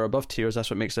 $20 or above tiers. That's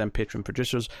what makes them patron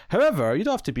producers. However, you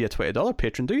don't have to be a $20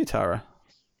 patron, do you, Tara?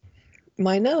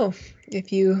 Why no?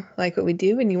 If you like what we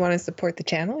do and you want to support the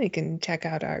channel, you can check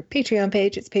out our Patreon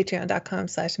page. It's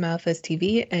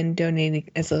patreon.com/MyOfficeTV, and donating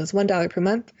as low as $1 per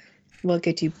month will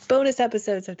get you bonus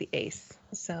episodes of The Ace.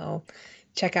 So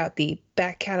check out the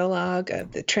back catalog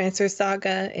of the Transfer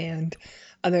Saga and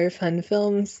other fun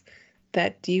films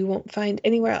that you won't find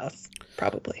anywhere else,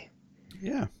 probably.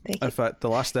 Yeah. Thank you. In fact, the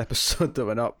last episode that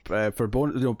went up for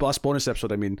last bonus episode,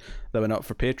 that went up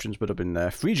for patrons would have been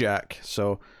Free Jack.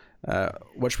 So,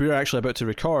 which we were actually about to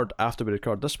record after we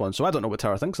record this one. So I don't know what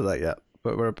Tara thinks of that yet,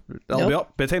 but that'll be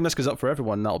up by the time this goes up for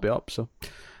everyone. That'll be up. So,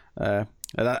 and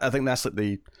I think that's like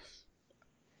the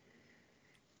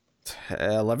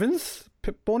 11th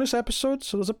bonus episode.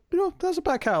 So there's a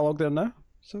back catalogue there now.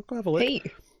 So go have a look. Hey,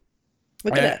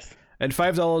 look at us. And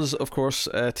 $5, of course,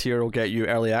 tier will get you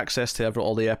early access to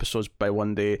all the episodes by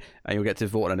one day, and you'll get to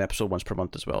vote on an episode once per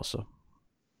month as well. So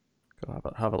go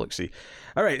have a look see.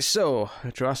 All right, so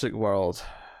Jurassic World.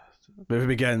 The movie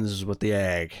begins with the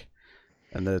egg,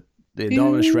 and the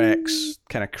enormous Rex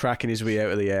kind of cracking his way out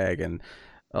of the egg, and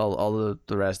all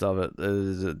the rest of it.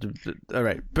 All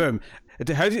right, boom.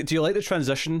 Do you like the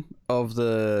transition of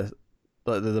the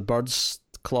bird's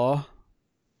claw?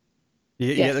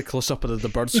 You get the close up of the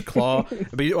bird's claw,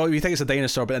 but you think it's a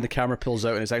dinosaur, but then the camera pulls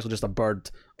out and it's actually just a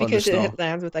bird because on the it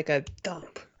lands with like a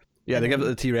thump. Yeah, they give it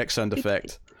the T-Rex sound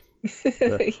effect.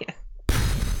 Yeah.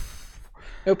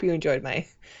 Hope you enjoyed my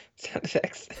sound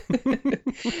effects.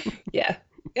 Yeah,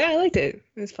 I liked it.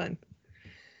 It was fun.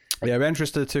 Yeah, we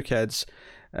introduced the two kids,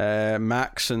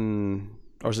 Max and,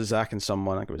 or is it Zach and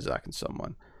someone? I think it was Zach and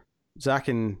someone. Zach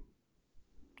and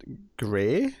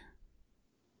Gray.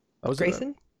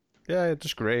 Grayson. Yeah,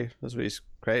 just Gray. That's what he's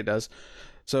credited as.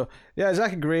 So yeah,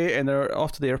 Zach and Gray, and they're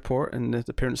off to the airport, and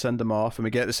the parents send them off, and we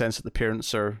get the sense that the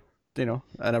parents are, in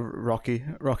a rocky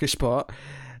spot.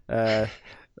 Uh,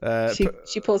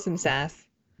 she pulls some sass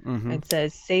and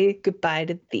says, "Say goodbye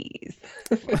to these."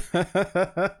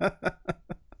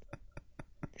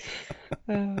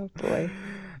 Oh boy.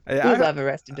 I love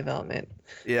Arrested Development.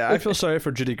 Yeah, I feel sorry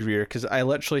for Judy Greer because I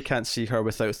literally can't see her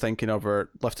without thinking of her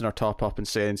lifting her top up and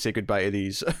saying, "Say goodbye to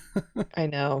these." I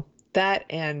know. That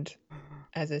and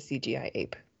as a CGI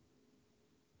ape.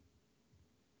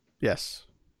 Yes.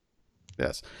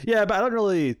 Yeah, but I don't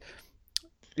really...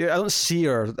 Yeah, I don't see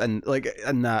her in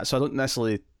that, so I don't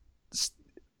necessarily...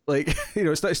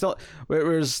 it's not...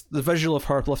 Whereas the visual of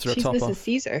her lifting her top up... She's Mrs.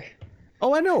 Caesar.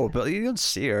 Oh, I know, but you don't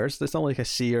see her. It's not like I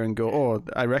see her and go, "Oh,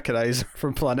 I recognize her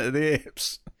from Planet of the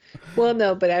Apes." Well,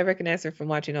 no, but I recognize her from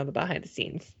watching all the behind the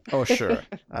scenes. Oh, sure.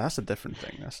 That's a different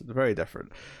thing. That's very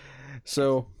different.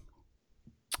 So,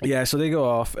 yeah, so they go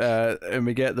off, and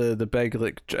we get the big,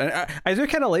 I do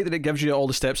kind of like that it gives you all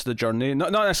the steps of the journey.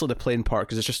 Not necessarily the plane part,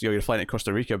 because it's just, you're flying to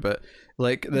Costa Rica, but,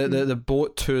 the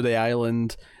boat to the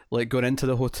island, going into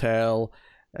the hotel,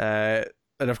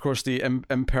 and of course the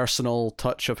impersonal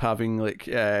touch of having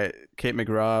Kate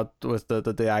McGrath with the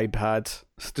iPad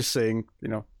just saying,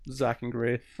 Zach and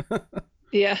Gray.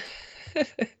 Yeah.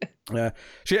 Yeah,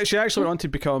 she actually went on to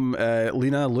become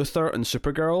Lena Luthor in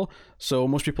Supergirl, so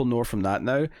most people know her from that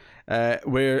now.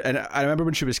 And I remember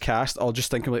when she was cast, I'll just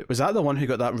think was that the one who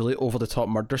got that really over the top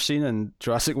murder scene in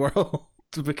Jurassic World?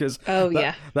 Because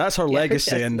that's her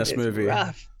legacy in this movie.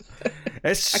 Rough.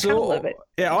 It's I love it.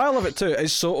 Yeah, I love it too.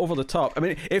 It's so over the top. I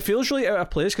mean, it feels really out of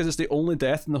place because it's the only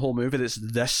death in the whole movie that's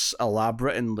this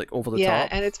elaborate and over the top. Yeah,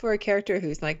 and it's for a character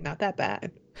who's not that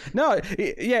bad. No,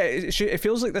 it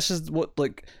feels like this is what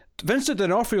Vincent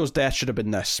D'Onofrio's death should have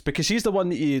been this, because he's the one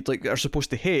that you are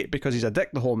supposed to hate because he's a dick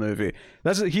the whole movie.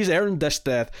 He's earned this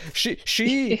death. She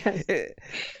yes.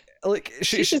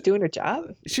 She's just doing her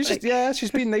job. She's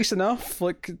she's been nice enough.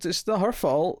 It's not her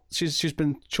fault. She's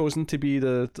been chosen to be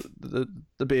the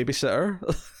babysitter.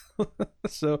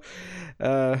 So,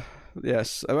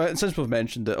 yes. Since we've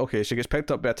mentioned it, okay, she gets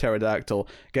picked up by a pterodactyl,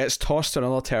 gets tossed to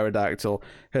another pterodactyl,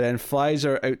 who then flies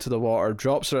her out to the water,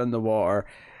 drops her in the water,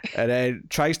 and then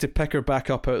tries to pick her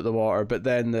back up out of the water, but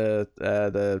then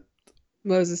the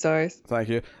Mosasaurus. Thank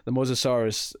you. The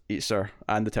Mosasaurus eats her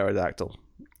and the pterodactyl.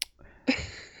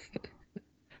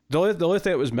 The only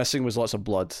thing that was missing was lots of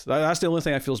blood. That's the only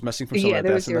thing I feel is missing from some of the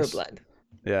there was zero blood.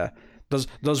 Yeah.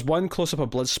 There's one close-up of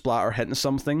blood splatter hitting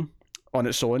something on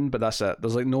its own, but that's it.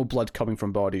 There's no blood coming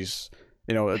from bodies.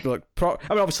 Obviously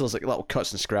there's little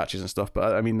cuts and scratches and stuff,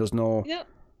 but I mean there's no...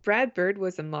 Brad Bird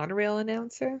was a monorail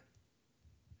announcer.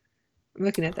 I'm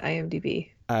looking at the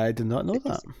IMDb. I did not know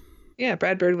that. Yeah,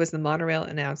 Brad Bird was the monorail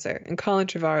announcer, and Colin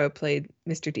Trevorrow played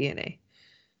Mr. DNA.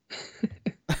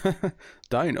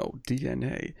 Dino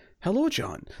DNA. Hello,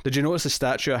 John. Did you notice the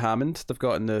statue of Hammond they've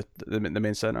got in the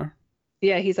main center?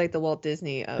 Yeah, he's like the Walt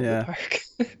Disney of the park,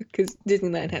 because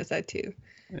Disneyland has that too.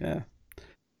 Yeah,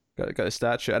 got a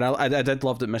statue, and I did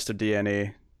love that Mr.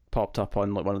 DNA popped up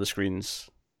on one of the screens.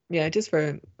 Yeah, just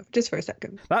for a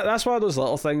second. That's one of those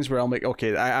little things where I'm like,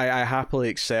 okay, I happily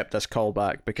accept this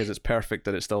callback because it's perfect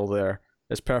that it's still there.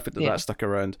 It's perfect that that stuck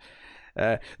around.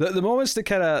 The moments that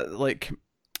kind of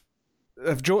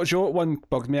if Joe one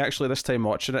bugged me actually this time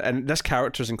watching it, and this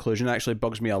character's inclusion actually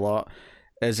bugs me a lot,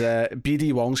 is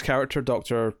B.D. Wong's character,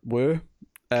 Dr. Wu.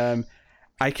 I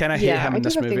kind of hate him in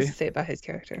this movie. I do have things to say about his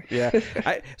character. Yeah.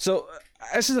 So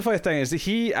this is the funny thing, is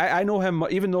that I know him,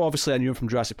 even though obviously I knew him from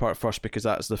Jurassic Park first because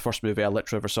that's the first movie I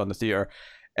literally ever saw in the theatre.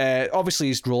 Obviously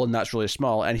his role in that's really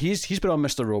small, and he's been on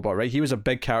Mr. Robot, right? He was a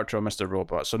big character on Mr.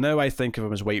 Robot, so now I think of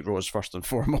him as White Rose first and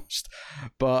foremost.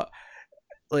 But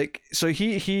so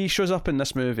he shows up in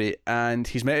this movie, and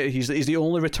he's the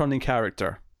only returning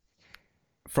character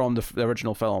from the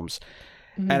original films.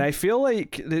 Mm-hmm. And I feel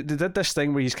like they did this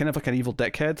thing where he's kind of like an evil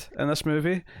dickhead in this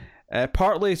movie,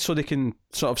 partly so they can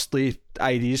sort of lay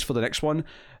ideas for the next one,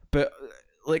 but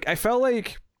I felt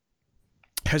like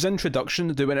his introduction,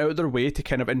 they went out of their way to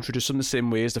kind of introduce him the same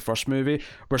way as the first movie,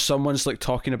 where someone's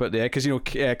talking about the egg,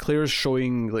 because Claire's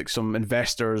showing some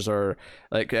investors or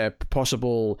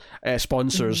possible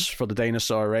sponsors for the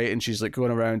dinosaur, right? And she's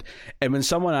going around, and when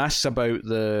someone asks about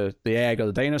the egg or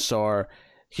the dinosaur,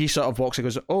 he sort of walks and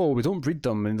goes, "Oh, we don't breed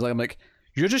them," and I'm like,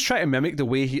 you're just trying to mimic the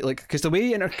way he because the way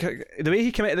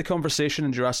he came into the conversation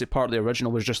in Jurassic Park, the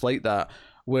original, was just like that,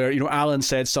 where Alan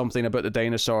said something about the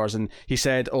dinosaurs and he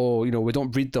said, "Oh, we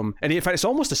don't breed them," and in fact it's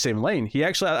almost the same line. He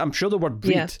actually, I'm sure the word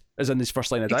breed is in his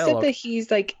first line of dialogue, except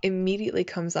that he's immediately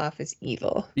comes off as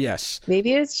evil. Yes,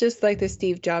 maybe it's just the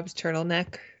Steve Jobs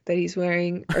turtleneck that he's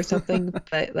wearing or something,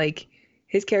 but like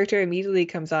his character immediately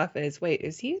comes off as, wait,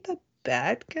 is he the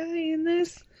bad guy in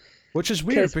this? Which is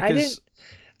weird Because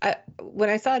because when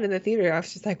I saw it in the theater, I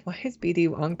was just like, why is BD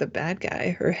Wong the bad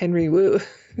guy or Henry Wu?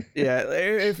 yeah,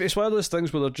 it's one of those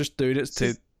things where they're just doing it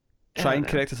to try and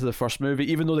connect it to the first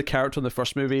movie, even though the character in the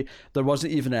first movie, there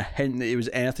wasn't even a hint that he was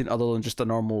anything other than just a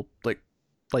normal, like,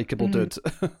 likable dude.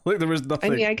 Like, there was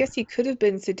nothing. I mean, I guess he could have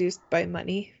been seduced by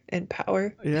money and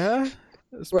power. Yeah,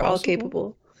 we're all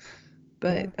capable,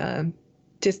 but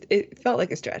just it felt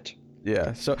like a stretch.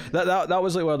 Yeah, so that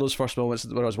was like one of those first moments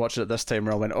when I was watching it this time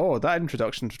where I went, oh, that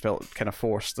introduction felt kind of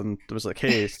forced, and it was like,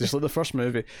 hey, it's just like the first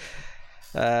movie.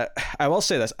 I will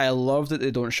say this: I love that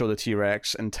they don't show the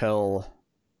T-Rex until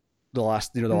the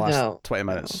last 20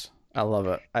 minutes. I love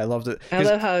it. I loved it. I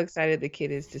love how excited the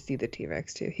kid is to see the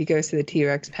T-Rex too. He goes to the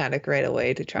T-Rex paddock right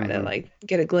away to try to like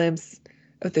get a glimpse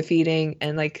of the feeding,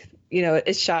 and like, you know,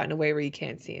 it's shot in a way where you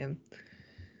can't see him.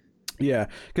 Yeah,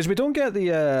 because we don't get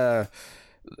the.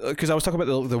 Because I was talking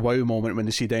about the wow moment when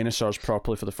they see dinosaurs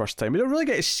properly for the first time. We don't really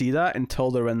get to see that until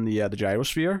they're in the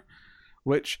gyrosphere,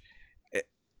 which,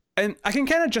 and I can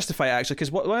kind of justify it actually,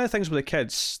 because one of the things with the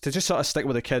kids, to just sort of stick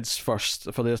with the kids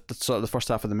first for the sort of the first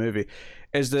half of the movie,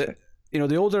 is that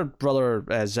the older brother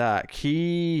Zach,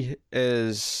 he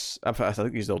is, I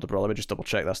think he's the older brother. Let me just double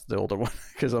check that's the older one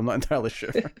because I'm not entirely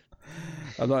sure.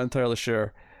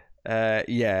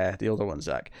 Yeah, the older one,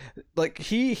 Zach. Like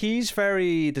he's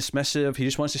very dismissive. He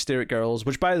just wants to stare at girls.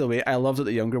 Which, by the way, I love that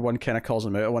the younger one kind of calls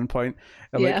him out at one point.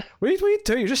 I'm like, what are you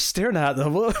doing? You're just staring at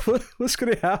them. What's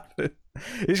going to happen?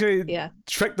 He's going to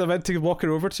trick them into walking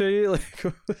over to you. Like,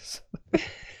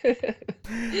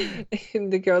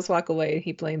 and the girls walk away, and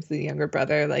he blames the younger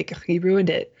brother. Like, he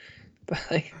ruined it. But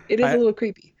like, it is a little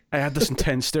creepy. I had this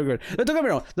intense stare going. Now, don't get me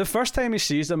wrong. The first time he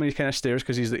sees them and he kind of stares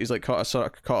because he's like caught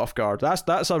off guard. That's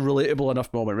a relatable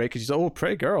enough moment, right? Because he's like, oh,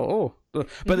 pretty girl, oh.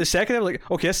 But the second time,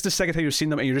 like, okay, this is the second time you've seen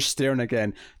them and you're just staring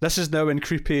again. This is now in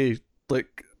creepy,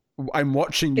 like, I'm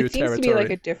watching you territory. It seems to be like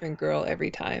a different girl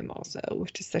every time, also,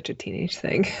 which is such a teenage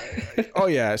thing. Oh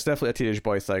yeah, it's definitely a teenage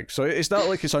boy thing. So it's not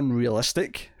like it's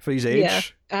unrealistic for his age. Yeah,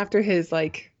 after his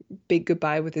like big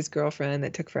goodbye with his girlfriend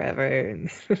that took forever, and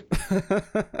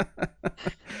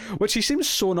which he seems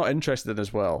so not interested in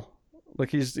as well. Like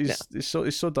he's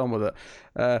so done with it.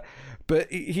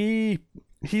 But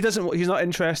he's not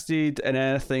interested in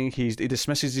anything. He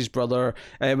dismisses his brother.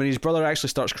 When his brother actually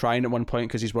starts crying at one point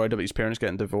because he's worried about his parents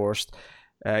getting divorced,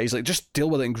 he's like, just deal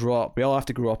with it and grow up. We all have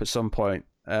to grow up at some point.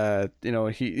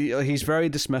 He's very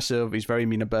dismissive. He's very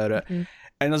mean about it. And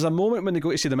there's a moment when they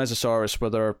go to see the Mesosaurus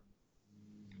where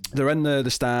they're in the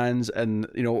stands, and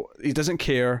he doesn't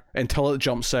care until it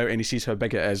jumps out and he sees how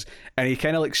big it is, and he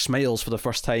kind of like smiles for the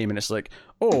first time, and it's like,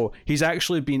 oh, he's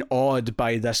actually been awed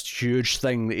by this huge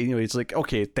thing that he's like,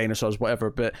 okay, dinosaurs, whatever,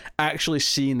 but actually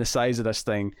seeing the size of this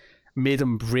thing made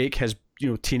him break his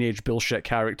teenage bullshit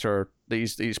character that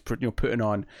he's putting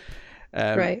on,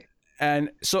 right. And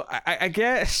so I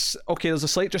guess, okay, there's a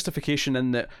slight justification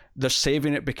in that they're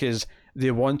saving it because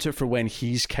they want it for when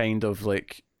he's kind of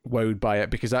like wowed by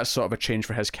it, because that's sort of a change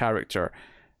for his character.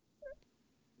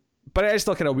 But it is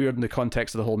still kind of weird in the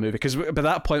context of the whole movie, because by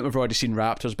that point we've already seen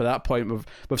raptors. By that point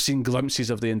we've seen glimpses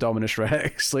of the Indominus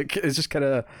Rex. Like, it's just kind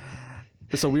of,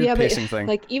 it's a weird pacing thing.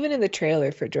 Like, even in the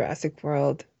trailer for Jurassic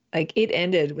World, like, it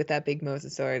ended with that big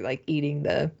mosasaur like eating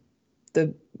the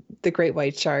great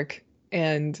white shark,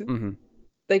 and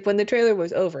like when the trailer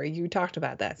was over, you talked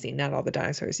about that scene, not all the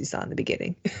dinosaurs you saw in the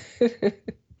beginning.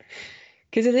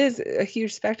 Because it is a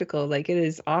huge spectacle. Like, it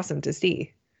is awesome to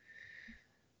see.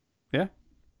 Yeah.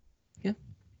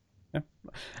 So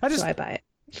I buy it.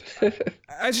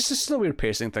 It's a weird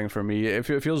pacing thing for me. It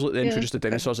feels like they introduced the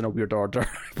dinosaurs in a weird order.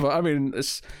 But I mean,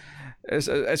 it's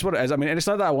what it is. I mean, and it's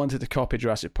not that I wanted to copy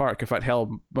Jurassic Park. In fact,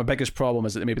 hell, my biggest problem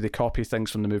is that maybe they copy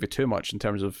things from the movie too much in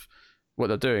terms of what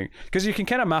they're doing, because you can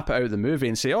kind of map it out of the movie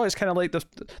and say, oh, it's kind of like the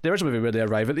original movie where they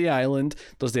arrive at the island,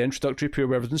 there's the introductory period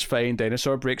where everything's fine,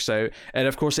 dinosaur breaks out, and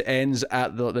of course it ends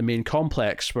at the main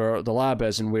complex where the lab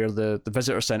is and where the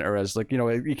visitor center is. Like,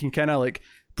 you can kind of like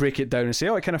break it down and say,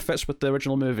 oh, it kind of fits with the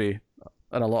original movie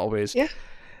in a lot of ways.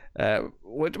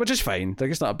 Which is fine. Like,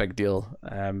 it's not a big deal.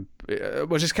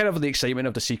 Which is kind of the excitement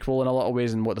of the sequel in a lot of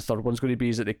ways, and what the third one's going to be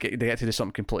is that they get to do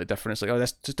something completely different. It's like, oh,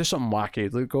 let's just do something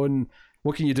wacky. Like, go and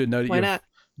what can you do now that you've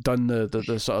done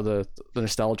the sort of the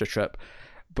nostalgia trip?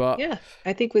 But yeah,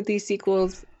 I think with these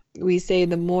sequels, we say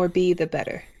the more B, the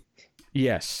better.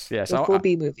 Yes. A full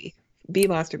B movie, B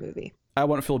monster movie. I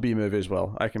want a full B movie as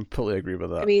well. I completely agree with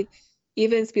that. I mean,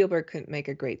 even Spielberg couldn't make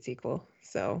a great sequel,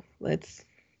 so let's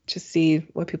just see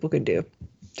what people can do.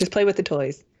 Just play with the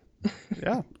toys.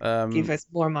 Yeah. Give us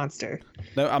more monster.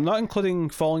 Now, I'm not including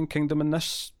Fallen Kingdom in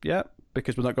this yet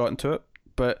because we've not gotten to it,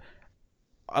 but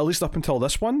at least up until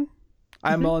this one,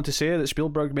 I'm willing to say that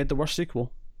Spielberg made the worst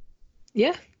sequel.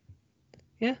 Yeah.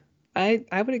 Yeah. I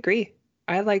would agree.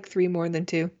 I like 3 more than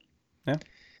 2. Yeah.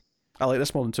 I like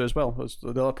this more than 2 as well. That's the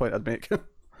other point I'd make.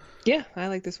 Yeah, I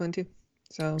like this one too.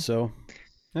 So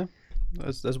yeah,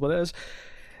 that's what it is.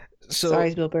 So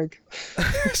sorry, Spielberg.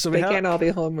 So they can't all be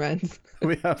home runs.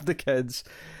 We have the kids,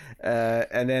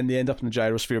 and then they end up in the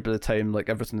gyrosphere by the time like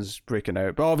everything's breaking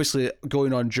out. But obviously,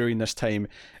 going on during this time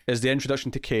is the introduction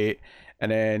to Kate,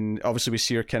 and then obviously we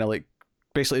see her kind of like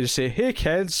basically just say, "Hey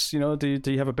kids, do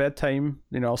you have a bedtime?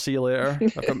 I'll see you later.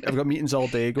 I've got meetings all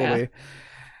day. Go away."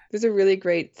 There's a really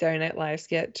great Saturday Night Live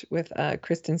sketch with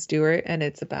Kristen Stewart, and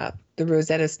it's about the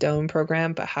Rosetta Stone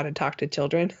program, but how to talk to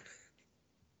children.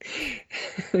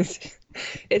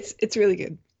 It's really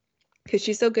good because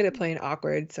she's so good at playing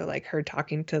awkward. So like her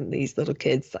talking to these little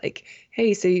kids, like,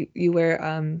 "Hey, so you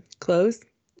wear clothes?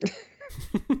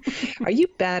 Are you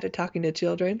bad at talking to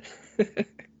children?"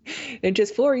 And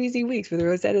just 4 easy weeks for the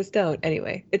Rosetta Stone.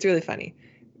 Anyway, it's really funny,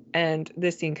 and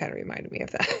this scene kind of reminded me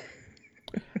of that.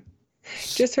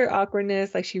 Just her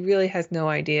awkwardness, like she really has no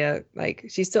idea, like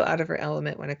she's still out of her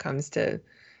element when it comes to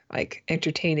like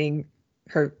entertaining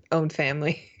her own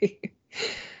family.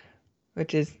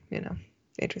 Which is,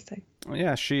 interesting.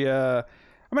 Yeah, she I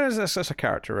mean that's a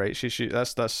character, right? She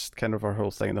that's kind of her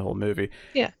whole thing in the whole movie.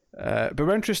 Yeah. But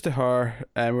we're interested in her,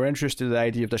 and we're interested in the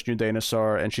idea of this new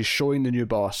dinosaur, and she's showing the new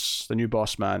boss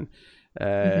man,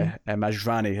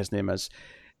 Majvani, his name is,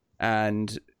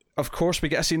 and of course we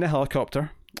get a scene in the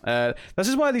helicopter. This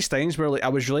is one of these things where like I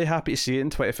was really happy to see it in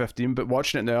 2015, but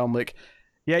watching it now I'm like,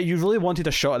 yeah, you really wanted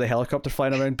a shot of the helicopter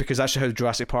flying around, because that's how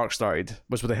Jurassic Park started,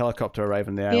 was with the helicopter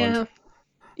arriving the island. Yeah,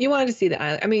 you wanted to see the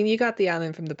island. I mean, you got the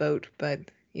island from the boat, but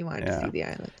you wanted to see the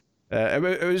island. It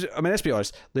was. I mean, let's be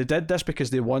honest. They did this because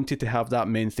they wanted to have that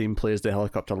main theme play as the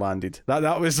helicopter landed.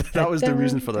 That was the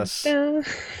reason for this.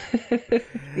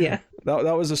 Yeah.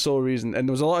 That was the sole reason, and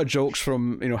there was a lot of jokes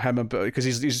from him about, because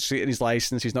he's getting his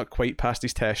license. He's not quite passed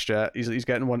his test yet. He's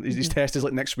getting one. His test is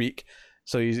like next week,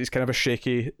 so he's kind of a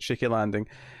shaky landing.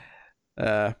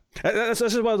 This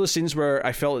is one of those scenes where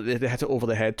I felt they hit it over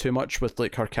the head too much with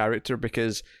like her character,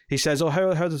 because he says, "Oh,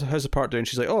 how's the part doing?"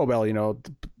 She's like, "Oh well,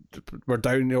 we're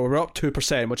down, we're up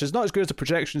 2%, which is not as good as the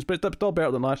projections, but it's still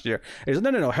better than last year." He's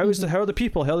like, no, how are the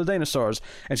people, how are the dinosaurs?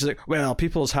 And she's like, well,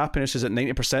 people's happiness is at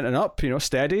 90% and up,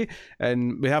 steady,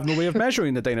 and we have no way of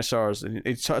measuring the dinosaurs. And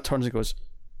he sort of turns and goes,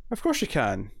 of course you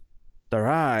can, their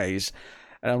eyes.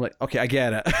 And I'm like, okay, I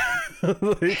get it.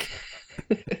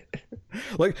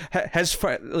 like his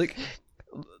like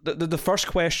the first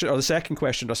question, or the second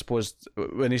question, I suppose,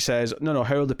 when he says, no,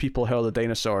 how are the people, how are the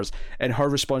dinosaurs? And her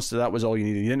response to that was all you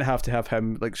needed. You didn't have to have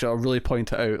him like sort of really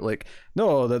point it out, like,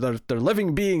 no, they're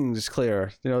living beings,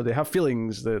 Claire. They have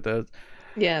feelings. Yeah.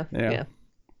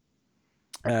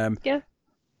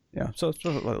 So it's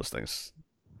one of those things.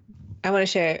 I want to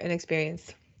share an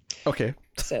experience. Okay.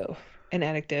 So, an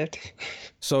anecdote.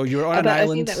 So you're on an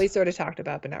island. A scene that we sort of talked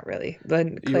about, but not really.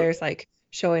 When Claire's like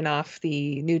showing off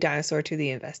the new dinosaur to the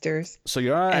investors. So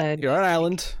you're on an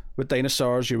island with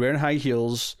dinosaurs. You're wearing high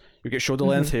heels. You get shoulder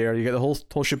length hair. You get the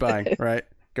whole shebang, right?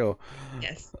 Go.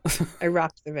 Yes, I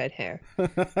rocked the red hair.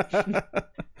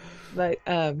 But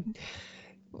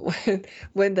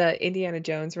when the Indiana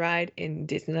Jones ride in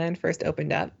Disneyland first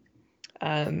opened up,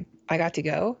 I got to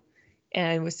go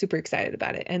and was super excited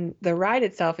about it. And the ride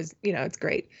itself is, it's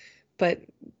great, but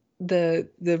the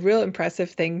real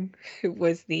impressive thing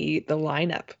was the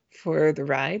lineup for the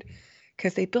ride,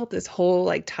 because they built this whole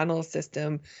like tunnel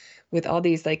system with all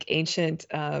these like ancient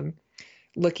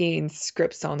looking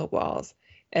scripts on the walls.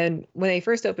 And when they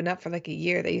first opened up for like a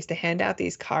year, they used to hand out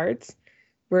these cards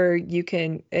where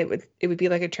it would be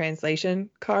like a translation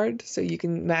card, so you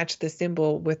can match the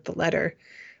symbol with the letter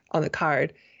on the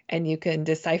card, and you can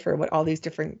decipher what all these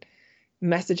different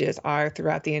messages are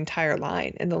throughout the entire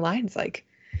line. And the line's like,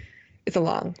 it's a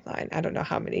long line. I don't know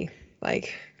how many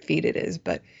like feet it is,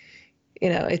 but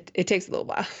it takes a little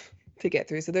while to get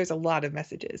through. So there's a lot of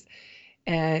messages,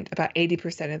 and about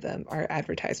 80% of them are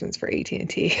advertisements for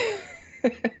AT&T.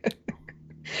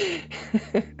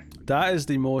 That is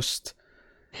the most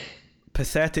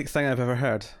pathetic thing I've ever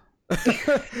heard.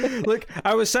 Like,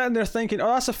 I was sitting there thinking, oh,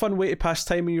 that's a fun way to pass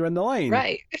time when you're in the line,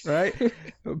 right?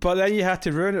 But then you had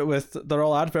to ruin it with they're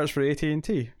all adverts for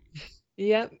AT&T.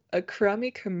 Yep, a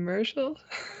crummy commercial.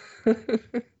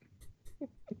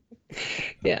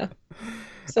 Yeah.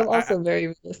 So also very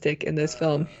realistic in this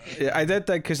film. Yeah, I did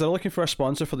think because they're looking for a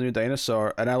sponsor for the new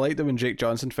dinosaur, and I liked it when Jake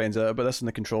Johnson finds out about this in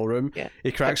the control room. Yeah,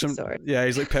 He cracks him. Pepsi. Yeah,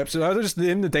 he's like Pepsi. Why don't just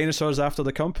name the dinosaurs after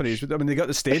the companies? I mean, they got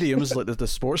the stadiums, like the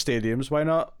sports stadiums. Why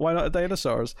not? Why not the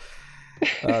dinosaurs?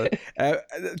 Uh, uh,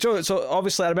 Joe, so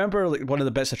obviously I remember like one of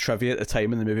the bits of trivia at the time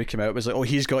when the movie came out was like, oh,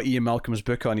 he's got Ian Malcolm's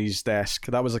book on his desk.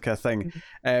 That was like a thing.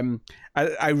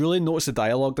 I really noticed the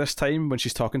dialogue this time when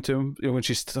she's talking to him, when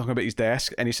she's talking about his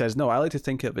desk, and he says, no, I like to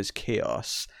think of it as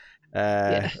chaos.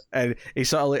 And he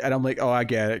sort of like, and I'm like, oh, I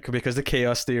get it, because the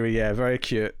chaos theory, yeah, very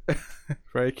cute.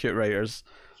 Very cute writers.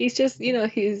 He's just,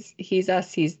 he's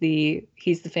us. He's the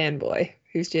fanboy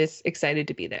who's just excited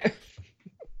to be there.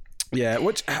 Yeah,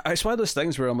 which it's one of those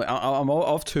things where I'm like, I'm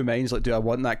of two minds. Like, do I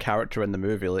want that character in the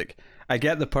movie? Like, I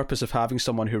get the purpose of having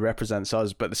someone who represents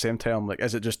us, but at the same time, like,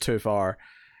 is it just too far?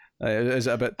 Is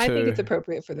it a bit too... I think it's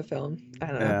appropriate for the film. I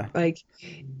don't know. Like,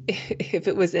 if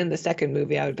it was in the second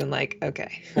movie, I would have been like,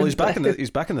 okay. Well, he's back in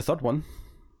the third one.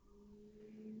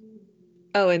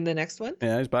 Oh, in the next one?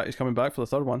 Yeah, he's back. He's coming back for the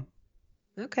third one.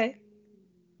 Okay.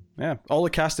 Yeah, all the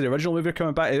cast of the original movie are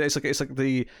coming back. It's like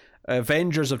the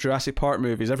Avengers of Jurassic Park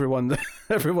movies.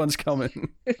 Everyone's coming.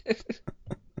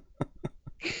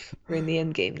 We're in the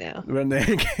end game now. We're in the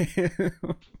end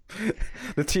game.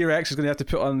 The T-Rex is going to have to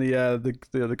put on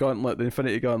the gauntlet, the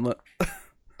Infinity Gauntlet,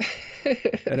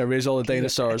 and erase all the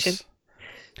dinosaurs.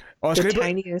 Oh, it's the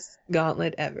tiniest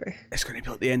gauntlet ever. It's going to be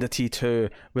like the end of T2,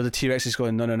 where the T-Rex is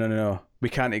going, no, we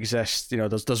can't exist.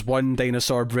 There's one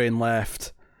dinosaur brain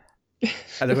left, and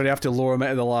they're going to have to lower him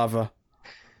into the lava.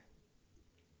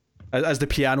 As the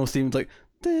piano theme, like.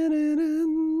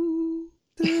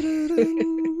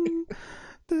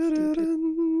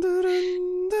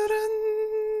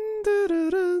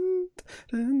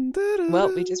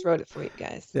 Well, we just wrote it for you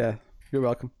guys. Yeah, you're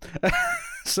welcome.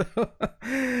 So,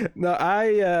 no,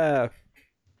 I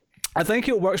think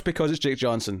it works because it's Jake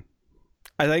Johnson.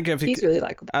 I think he's really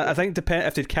likable. I think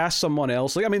if they'd cast someone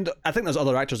else, like, I mean, I think there's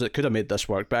other actors that could have made this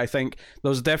work, but I think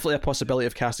there's definitely a possibility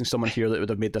of casting someone here that would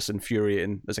have made this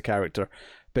infuriating as a character.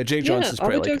 But Jake Johnson's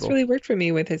pretty likable. All the jokes really worked for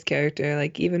me with his character.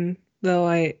 Like, even though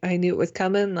I knew it was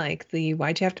coming, like the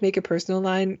 "why'd you have to make a personal"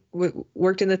 line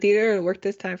worked in the theater. It worked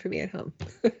this time for me at home.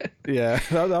 Yeah,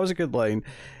 that was a good line.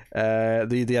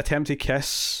 The attempted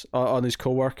kiss on his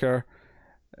coworker,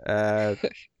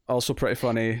 also pretty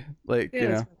funny. Like,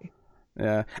 funny.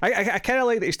 Yeah, I kind of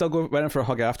like that he still went in for a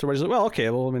hug afterwards. He's like, well, okay,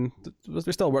 well, I mean, we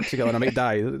still work together and I might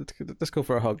die. Let's go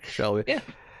for a hug, shall we? Yeah.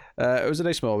 It was a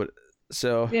nice moment.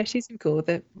 So yeah, she seemed cool with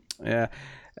it. Yeah.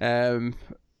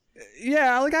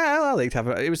 Yeah, I liked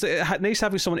having it. Was nice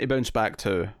having someone to bounce back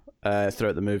to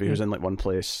throughout the movie who's in like one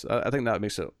place. I think that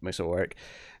makes it work.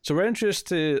 So we're introduced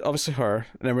to obviously her,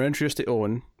 and then we're introduced to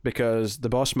Owen because the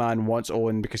boss man wants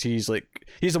Owen because he's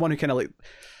the one who kind of like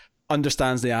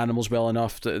understands the animals well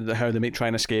enough to how they might try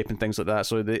and escape and things like that.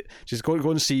 So she's going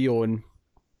to see Owen.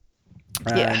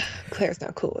 Yeah, Claire's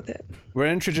not cool with it. We're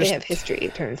introduced. They have history,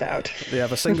 it turns out. They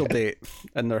have a single date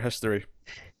in their history.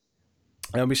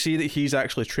 And we see that he's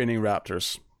actually training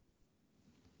raptors.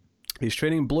 He's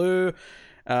training Blue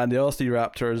and the other three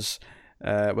raptors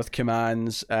with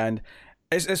commands. And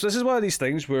this is one of these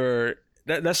things where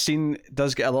this scene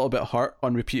does get a little bit hurt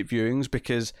on repeat viewings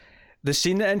because the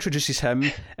scene that introduces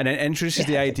him and then introduces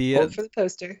the idea... Hold for the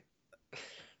poster.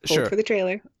 Hold for the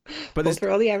trailer. But hold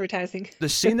for all the advertising. The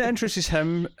scene that introduces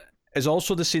him is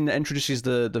also the scene that introduces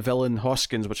the villain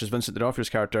Hoskins, which is Vincent D'Onofrio's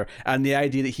character, and the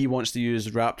idea that he wants to use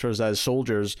raptors as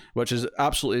soldiers, which is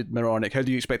absolutely moronic. How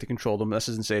do you expect to control them? This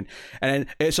is insane. And then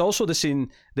it's also the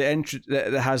scene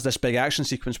that has this big action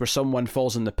sequence where someone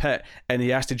falls in the pit and he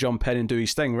has to jump in and do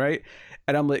his thing, right?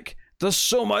 And I'm like, there's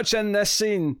so much in this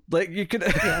scene. Like, you could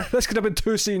this could have been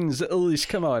 2 scenes at least.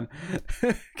 Come on.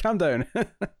 Calm down.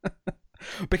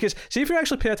 Because, see, if you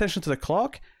actually pay attention to the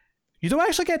clock, you don't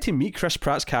actually get to meet Chris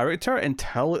Pratt's character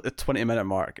until at the 20-minute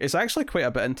mark. It's actually quite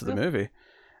a bit into the movie.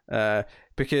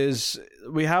 Because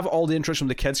we have all the introduction from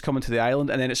the kids coming to the island,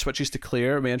 and then it switches to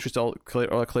Claire, and we introduce all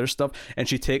Claire stuff, and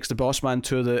she takes the boss man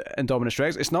to the Indominus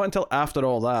Rex. It's not until after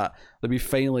all that we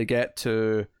finally get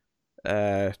to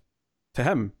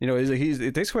him. You know,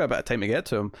 it takes quite a bit of time to get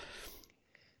to him.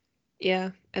 Yeah,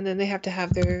 and then they have to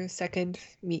have their second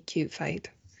meet cute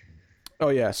fight. Oh,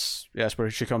 yes,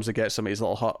 where she comes to get some of his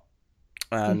little hut,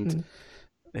 and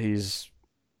he's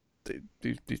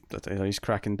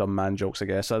cracking dumb man jokes, I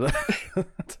guess.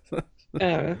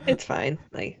 It's fine.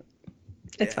 Like,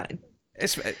 it's fine.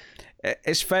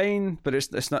 It's fine, but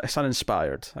it's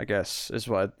uninspired, I guess, is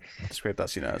what I'd describe that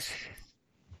scene as.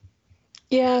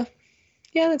 Yeah,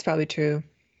 that's probably true.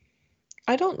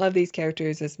 I don't love these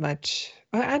characters as much.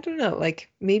 I don't know. Like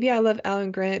maybe I love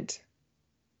Alan Grant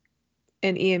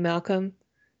and Ian Malcolm,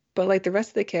 but like the rest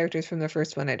of the characters from the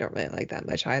first one, I don't really like that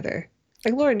much either.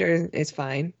 Like Lauren Dern is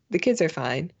fine. The kids are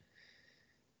fine.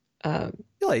 You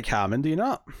like Hammond, do you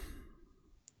not?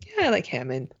 Yeah, I like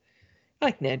Hammond. I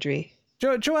like Nedry.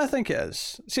 Joe, I think it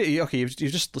is. See, okay, you've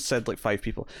just said like 5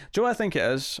 people. Joe, I think it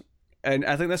is. And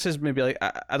I think this is maybe like,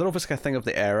 I don't know if it's like a thing of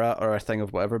the era or a thing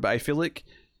of whatever, but I feel like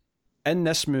in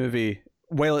this movie,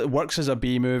 while it works as a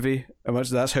B movie, and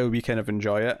that's how we kind of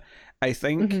enjoy it, I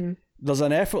think there's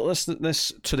an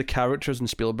effortlessness to the characters in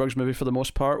Spielberg's movie for the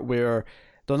most part, where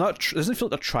they're not. It doesn't feel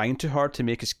like they're trying too hard to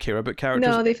make us care about characters.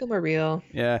 No, they feel more real.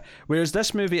 Yeah. Whereas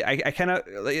this movie, I kind of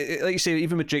like you say,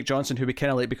 even with Jake Johnson, who we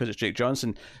kind of like because it's Jake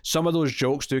Johnson. Some of those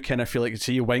jokes do kind of feel like,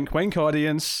 see, wink, wink,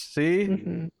 audience. See,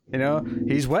 you know,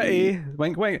 he's witty,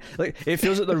 wink, wink. Like it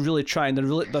feels like they're really trying.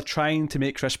 They're trying to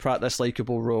make Chris Pratt this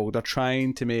likable rogue. They're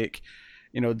trying to make,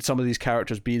 you know, some of these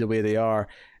characters be the way they are.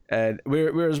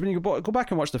 Whereas when you go back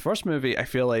and watch the first movie, I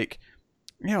feel like,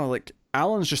 you know, like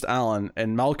Alan's just Alan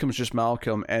and Malcolm's just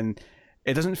Malcolm, and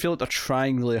it doesn't feel like they're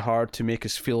trying really hard to make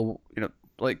us feel, you know,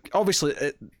 like obviously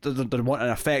they want an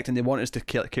effect and they want us to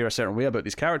care a certain way about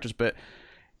these characters, but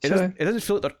it doesn't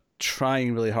feel like they're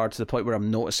trying really hard to the point where I'm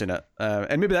noticing it.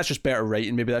 And maybe that's just better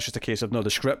writing. Maybe that's just a case of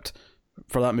the script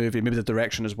for that movie, maybe the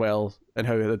direction as well, and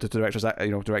how the director's,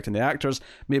 you know, directing the actors.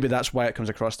 Maybe that's why it comes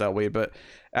across that way. But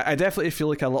I definitely feel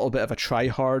like a little bit of a try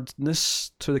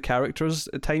hardness to the characters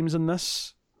at times in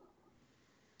this.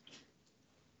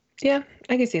 Yeah,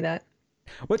 I can see that.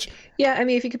 Which, yeah, I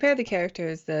mean, if you compare the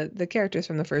characters, the characters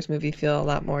from the first movie feel a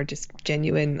lot more just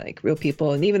genuine, like real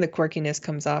people, and even the quirkiness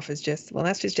comes off as just, well,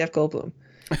 that's just Jeff Goldblum.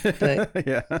 But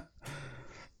yeah.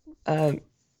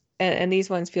 And these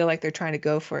ones feel like they're trying to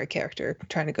go for a character,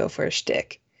 trying to go for a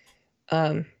shtick.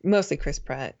 Mostly Chris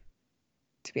Pratt,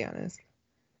 to be honest.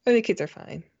 I think kids are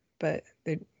fine, but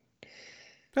they're...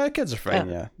 kids are fine,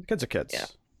 yeah. Kids are kids. Yeah.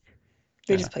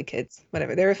 They just play kids.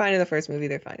 Whatever. They were fine in the first movie,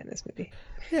 they're fine in this movie.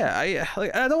 Yeah,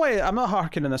 I don't way, I'm not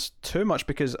harking on this too much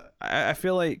because I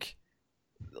feel like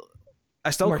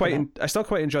I still quite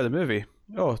enjoy the movie.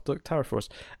 Oh, look, Tower Force.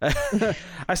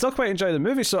 I still quite enjoy the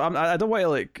movie, so I don't want to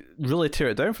like really tear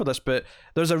it down for this, but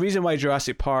there's a reason why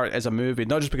Jurassic Park is a movie,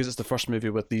 not just because it's the first movie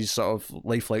with these sort of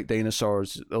lifelike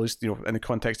dinosaurs, at least, you know, in the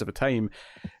context of the time.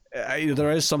 You know,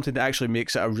 there is something that actually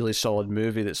makes it a really solid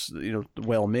movie that's, you know,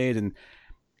 well made, and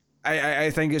I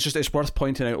think it's worth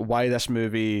pointing out why this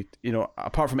movie, you know,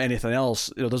 apart from anything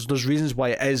else, you know, there's reasons why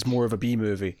it is more of a B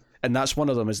movie, and that's one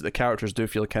of them, is that the characters do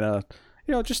feel kind of,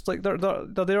 you know, just like they're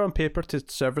there on paper to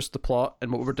service the plot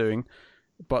and what we're doing,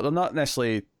 but they're not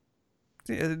necessarily,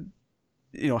 you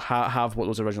know, have what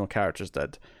those original characters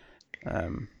did.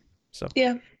 So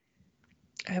yeah,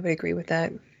 I would agree with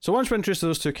that. So once we're introduced to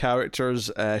those two characters,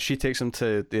 she takes them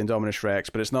to the Indominus Rex,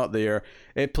 but it's not there.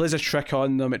 It plays a trick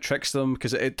on them. It tricks them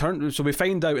because so we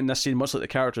find out in this scene, much like the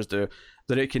characters do,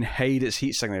 that it can hide its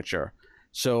heat signature.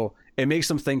 So it makes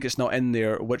them think it's not in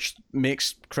there, which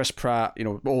makes Chris Pratt, you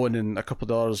know, Owen and a couple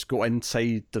of others go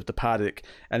inside the paddock,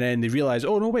 and then they realise,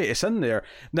 oh no, wait, it's in there.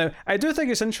 Now, I do think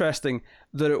it's interesting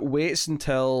that it waits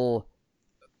until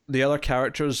the other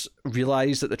characters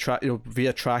realise that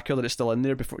via tracker that it's still in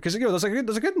there before, because, you know, there's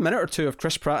a good minute or two of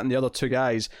Chris Pratt and the other two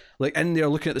guys like in there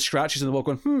looking at the scratches in the wall,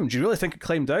 going, do you really think it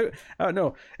climbed out? I don't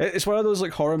know. It's one of those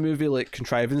like horror movie like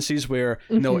contrivances where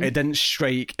no, it didn't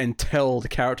strike until the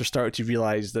character started to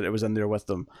realise that it was in there with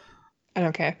them. I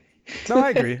don't care. No, I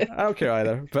agree. I don't care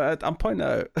either, but I'm pointing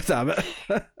it out. Damn it.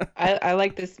 I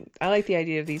like this. I like the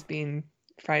idea of these being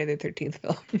Friday the 13th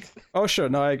films. Oh sure,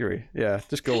 no, I agree. Yeah,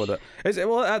 just go with it.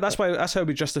 That's how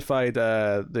we justified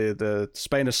the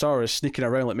Spinosaurus sneaking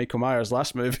around like Michael Myers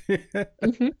last movie.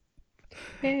 Even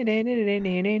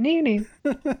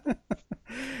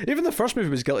the first movie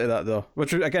was guilty of that though,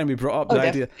 which again we brought up the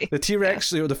idea the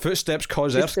T-Rex, you know, the footsteps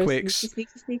cause earthquakes,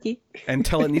 sneaky.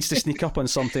 until it needs to sneak up on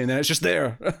something, and then it's just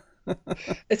there.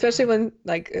 Especially when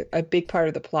like a big part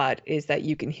of the plot is that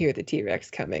you can hear the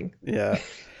T-Rex coming. Yeah.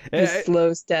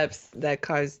 Slow steps that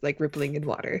cause like rippling in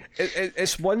water.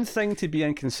 It's one thing to be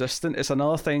inconsistent. It's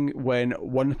another thing when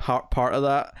one part of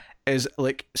that is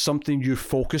like something you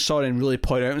focus on and really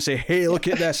point out and say, hey, look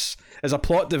at this as a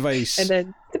plot device. And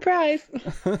then, surprise.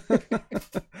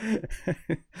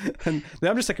 And then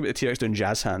I'm just thinking about the T-Rex doing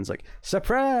jazz hands, like,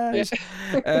 surprise.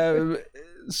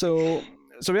 So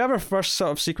we have our first sort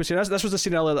of sequence here. This was the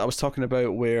scene earlier that I was talking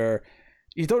about where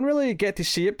you don't really get to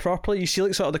see it properly. You see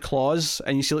like sort of the claws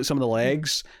and you see like some of the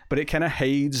legs, but it kind of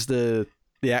hides the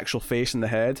actual face and the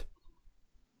head.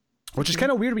 Which is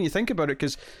kind of weird when you think about it,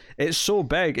 because it's so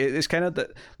big. It's kind of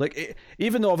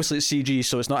even though obviously it's CG,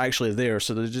 so it's not actually there,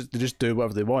 so they just do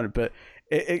whatever they want. But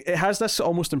it has this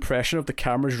almost impression of the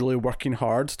camera's really working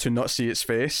hard to not see its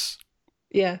face.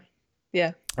 Yeah,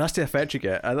 yeah. That's the effect you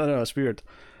get. I don't know. It's weird.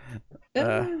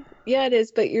 Yeah, it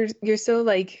is. But you're so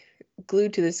like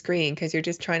glued to the screen because you're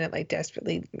just trying to like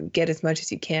desperately get as much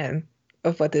as you can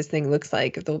of what this thing looks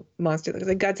like. If the monster looks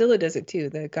like Godzilla does it too.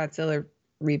 The Godzilla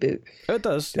reboot. It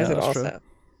does. Does yeah, it that's also? true.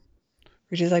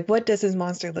 Which is like, what does this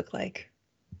monster look like?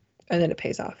 And then it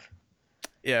pays off.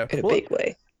 Yeah, In a big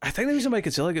way. I think the reason why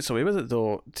Godzilla gets away with it,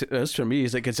 though, is for me,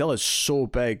 is that Godzilla is so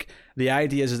big. The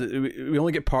idea is that we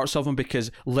only get parts of him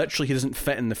because literally he doesn't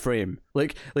fit in the frame.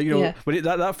 Like you know, when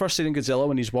that first scene in Godzilla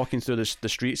when he's walking through the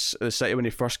streets of the city when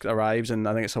he first arrives, and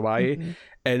I think it's Hawaii,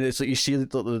 and it's like you see like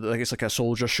it's like a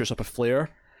soldier shoots up a flare,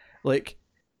 like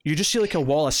you just see like a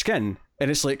wall of skin,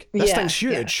 and it's like this thing's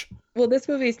huge. Yeah. Well, this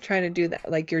movie's trying to do that.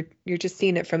 Like you're just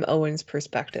seeing it from Owen's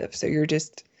perspective, so you're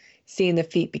just seeing the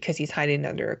feet because he's hiding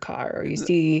under a car, or you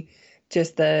see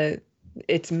just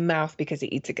its mouth because he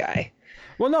eats a guy.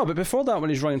 Well, no, but before that, when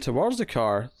he's running towards the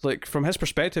car, like from his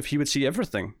perspective, he would see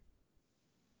everything.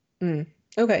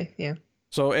 Okay, yeah.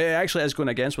 So it actually is going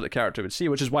against what the character would see,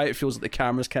 which is why it feels like the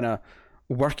camera's kind of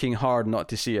working hard not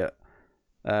to see it.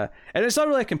 And it's not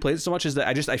really a complaint so much as that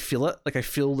I feel it. Like I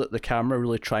feel that the camera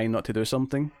really trying not to do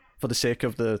something for the sake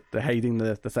of the hiding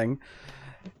the thing.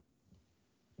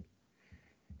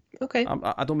 Okay.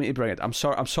 I don't mean to bring it. I'm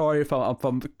sorry if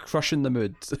I'm crushing the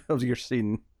mood of your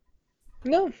scene.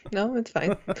 No, it's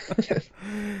fine.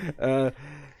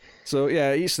 So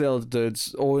yeah, eats the other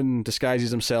dudes. Owen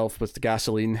disguises himself with the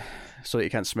gasoline so that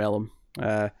you can't smell him.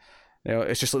 You know,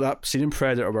 it's just like that scene in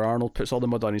Predator where Arnold puts all the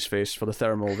mud on his face for the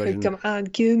thermal vision. Come on,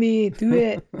 kill me, do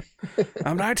it.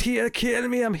 I'm right here, kill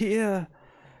me, I'm here.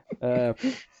 But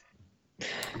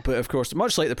of course,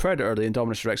 much like the Predator, the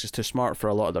Indominus Rex is too smart for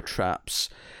a lot of their traps.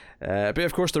 But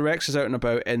of course, the Rex is out and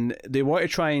about, and they want to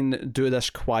try and do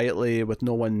this quietly with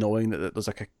no one knowing that there's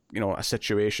like a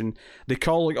situation. They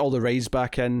call like all the rides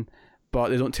back in, but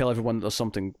they don't tell everyone that there's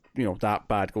something that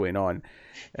bad going on.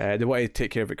 They want to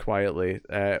take care of it quietly,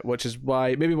 which is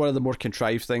why maybe one of the more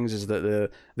contrived things is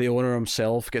that the owner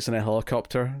himself gets in a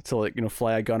helicopter to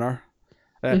fly a gunner.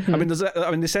 I mean,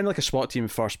 they send like a SWAT team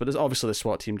first, but obviously the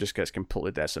SWAT team just gets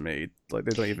completely decimated. Like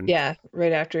they don't even. Yeah,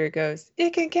 right after it goes,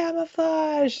 it can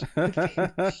camouflage.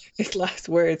 His last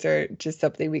words are just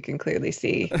something we can clearly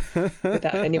see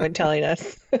without anyone telling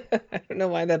us. I don't know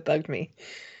why that bugged me.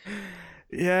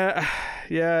 Yeah,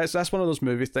 that's one of those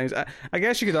movie things. I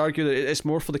guess you could argue that it's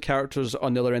more for the characters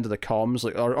on the other end of the comms,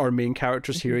 like our main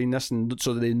characters hearing this, and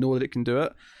so that they know that it can do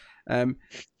it.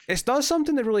 It does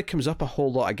something that really comes up a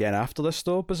whole lot again after this,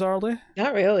 though, bizarrely.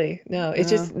 Not really. No,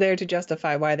 it's just there to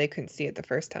justify why they couldn't see it the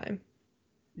first time.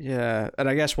 Yeah, and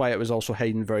I guess why it was also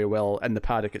hiding very well in the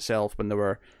paddock itself when they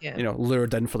were,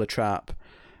 lured in for the trap.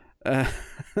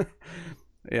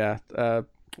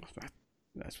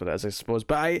 That's what it is, I suppose.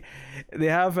 But they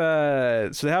have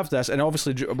this, and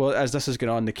obviously, as this is going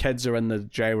on, the kids are in the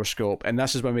gyroscope, and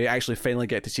this is when we actually finally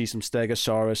get to see some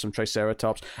Stegosaurus, some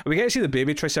Triceratops. We get to see the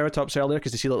baby Triceratops earlier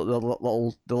because they see the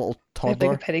little toddler,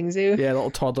 like a petting zoo. Yeah,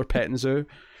 little toddler petting zoo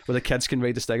where the kids can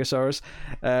ride the Stegosaurus.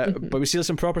 But we see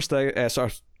some proper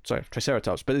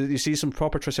Triceratops, but you see some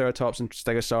proper Triceratops and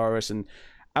Stegosaurus, and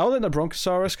I don't think they're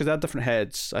Bronchosaurus because they had different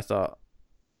heads, I thought.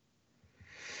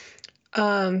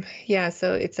 Yeah,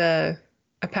 so it's a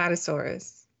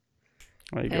Apatosaurus.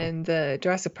 There you go. And the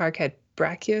Jurassic Park had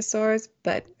Brachiosaurus,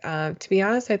 but to be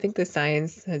honest, I think the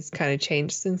science has kind of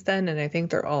changed since then, and I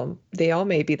think they all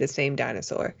may be the same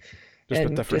dinosaur. Just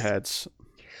with different heads.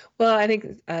 Well, I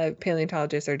think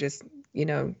paleontologists are just,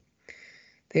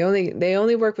 they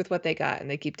only work with what they got, and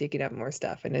they keep digging up more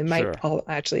stuff, and it might all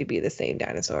actually be the same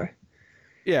dinosaur.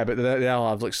 Yeah, but they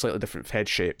all have like slightly different head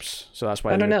shapes, so that's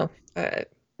why. I don't know.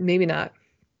 Maybe not.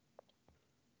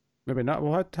 Maybe not.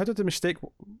 Well, how did the mistake?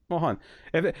 Well, hon,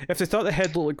 if they thought the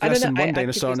head looked like this in one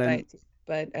dinosaur, then.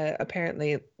 But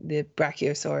apparently the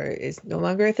Brachiosaur is no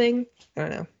longer a thing. I don't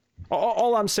know.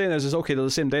 All I'm saying is okay, they're the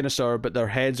same dinosaur, but their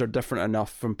heads are different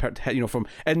enough from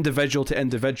individual to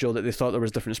individual that they thought there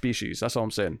was different species. That's all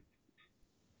I'm saying.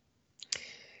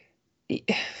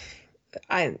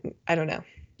 I don't know.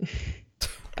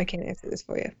 I can't answer this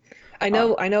for you. I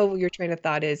know what your train of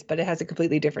thought is, but it has a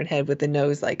completely different head with the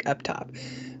nose like up top.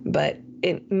 But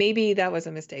maybe that was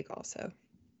a mistake also.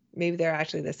 Maybe they're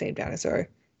actually the same dinosaur,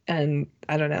 and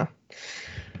I don't know.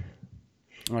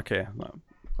 Okay,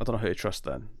 I don't know who to trust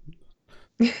then.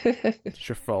 It's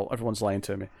your fault. Everyone's lying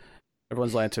to me.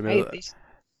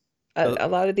 Uh, A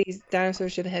lot of these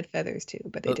dinosaurs should have had feathers too,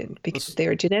 but they uh, didn't because there's, they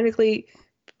were genetically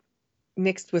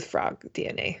mixed with frog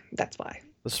DNA. That's why.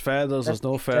 there's feathers. That's There's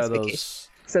no the justification. feathers.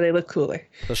 So they look cooler.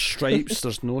 There's stripes.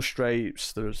 There's no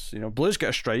stripes. Blue's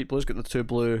got a stripe. Blue's got the two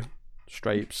blue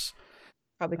stripes.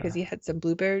 Probably because he had some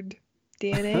bluebird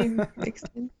DNA mixed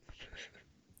in.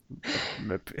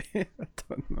 Maybe. I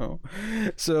don't know.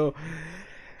 So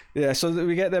yeah, so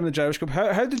we get them in the gyroscope.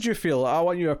 How did you feel? I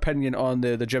want your opinion on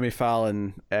the Jimmy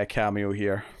Fallon cameo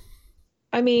here.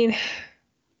 I mean,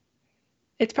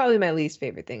 it's probably my least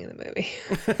favorite thing in the movie.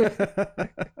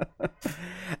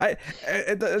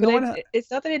 It's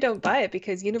not that I don't buy it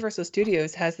because Universal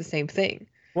Studios has the same thing.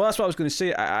 Well, that's what I was going to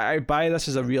say. I buy this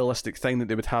as a realistic thing that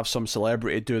they would have some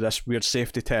celebrity do this weird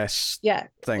safety test Yeah,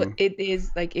 thing. it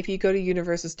is like if you go to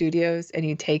Universal Studios and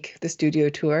you take the studio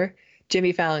tour,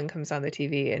 Jimmy Fallon comes on the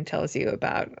TV and tells you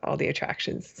about all the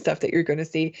attractions, stuff that you're going to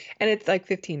see, and it's like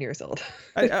 15 years old.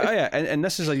 Yeah, and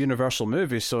this is a Universal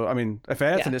movie, so I mean, if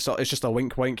anything, Yeah. it's just a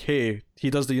wink, wink. Hey, he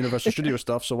does the Universal Studio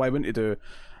stuff, so why wouldn't he do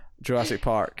Jurassic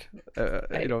Park?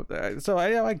 Right. So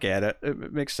I get it.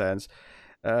 It makes sense.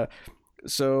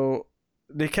 So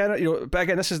they kind of, but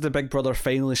again, this is the big brother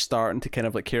finally starting to kind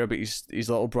of like care about his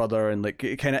little brother and like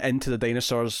kind of into the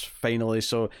dinosaurs finally.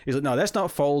 So he's like, no, let's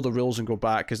not follow the rules and go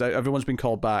back because everyone's been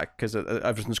called back because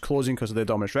everything's closing because of the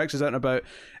Dominus Rex is out and about.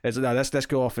 It's like, no, let's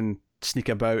go off and sneak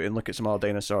about and look at some other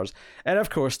dinosaurs. And of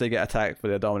course, they get attacked by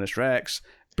the Dominus Rex,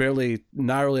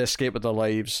 narrowly escape with their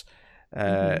lives,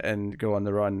 and go on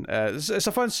the run. It's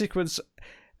a fun sequence.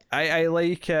 I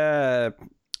like.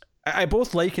 I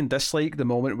both like and dislike the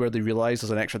moment where they realize there's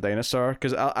an extra dinosaur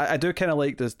because I do kind of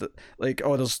like this, like,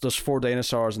 oh, there's 4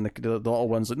 dinosaurs and the little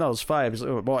one's like, no, there's 5. He's like,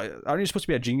 oh, well, aren't you supposed to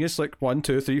be a genius? Like 1,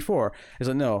 2, 3, 4. He's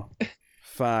like, no,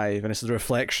 5, and it's the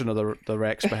reflection of the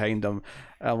Rex behind him.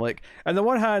 I'm like, on the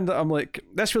one hand, I'm like,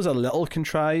 this feels a little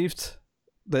contrived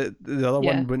that the other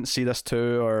one wouldn't see this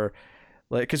too, or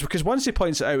like because once he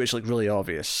points it out, it's like really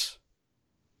obvious.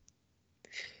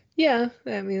 Yeah,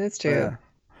 I mean that's true. Yeah.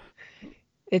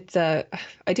 It's I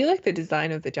do like the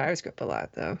design of the gyroscope a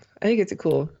lot though. I think it's a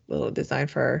cool little design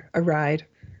for a ride.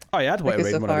 Oh yeah, I'd Like want a to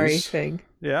ride one of safari these. thing.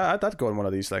 Yeah, I'd go on one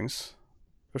of these things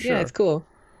for sure. Yeah, it's cool.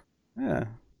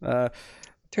 Yeah.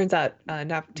 Turns out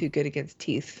not too good against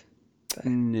teeth. But...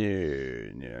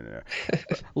 No.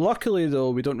 Luckily, though,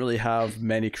 we don't really have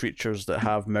many creatures that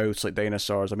have mouths like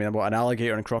dinosaurs. I mean, an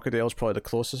alligator and crocodile is probably the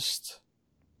closest.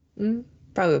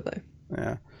 Probably.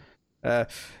 Yeah.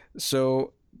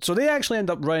 So they actually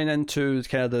end up running into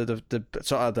kind of the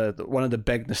sort of the one of the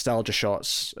big nostalgia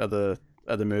shots of the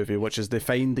movie, which is they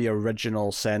find the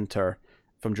original center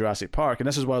from Jurassic Park, and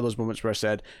this is one of those moments where I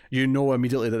said, you know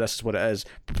immediately that this is what it is,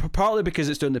 partly because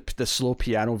it's doing the slow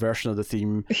piano version of the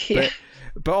theme, Yeah.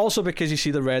 but also because you see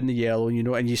the red and the yellow,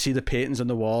 and you see the paintings on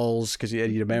the walls because you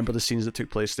remember the scenes that took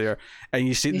place there, and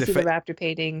you see the raptor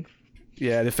painting.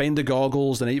 Yeah, they find the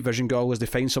goggles, the night vision goggles. They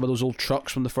find some of those old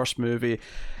trucks from the first movie.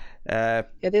 Yeah,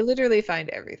 they literally find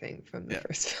everything from the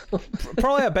first film.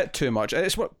 Probably a bit too much.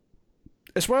 It's one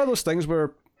of those things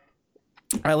where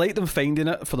I like them finding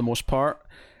it for the most part.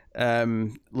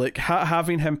 Like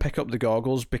having him pick up the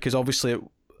goggles, because obviously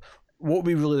what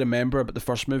we really remember about the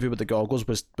first movie with the goggles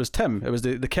was Tim. It was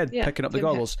the kid picking up the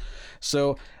goggles. Yeah.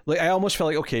 So like I almost feel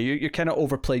like, okay, you're kind of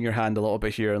overplaying your hand a little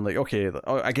bit here, and like, okay,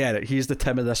 I get it. He's the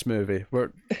Tim of this movie.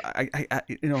 Where I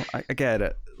get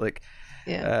it. Like,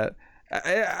 yeah.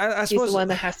 I suppose he's the one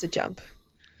that has to jump.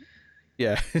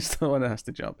 Yeah, he's the one that has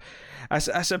to jump. I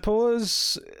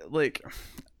suppose, like,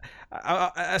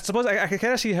 I suppose I can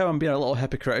kind of see how I'm being a little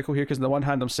hypocritical here, because on the one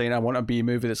hand I'm saying I want a B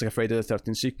movie that's like a Friday the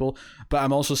 13th sequel, but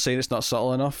I'm also saying it's not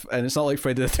subtle enough, and it's not like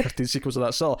Friday the 13th sequels are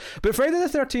that subtle. But Friday the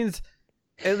 13th,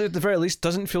 at the very least,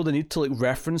 doesn't feel the need to like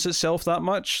reference itself that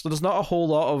much. There's not a whole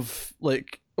lot of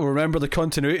like, remember the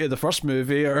continuity of the first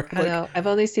movie, or like... I know. I've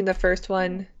only seen the first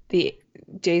one, the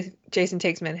Jason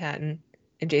Takes Manhattan,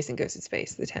 and Jason Goes to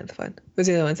Space, the 10th one. Those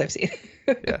are the ones I've seen.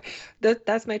 Yeah.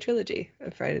 That's my trilogy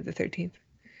of Friday the 13th.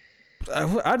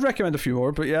 I'd recommend a few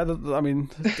more, but yeah, I mean,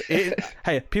 8,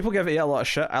 hey, people give 8 a lot of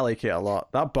shit. I like 8 a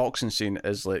lot. That boxing scene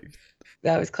is like...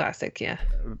 That was classic, yeah.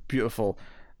 Beautiful.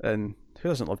 And who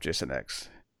doesn't love Jason X?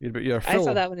 I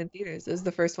saw that one in theaters. It was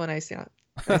the first one I saw.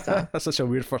 That's such a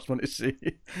weird first one to see.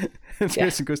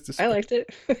 Jason Goes to Space. I liked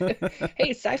it. Hey,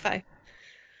 it's sci-fi.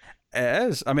 It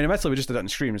is. I mean, admittedly, we just did it in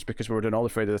Screams because we were doing all the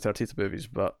Friday the 13th movies,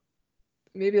 but...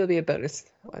 Maybe it'll be a bonus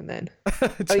one then.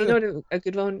 Oh, you know what a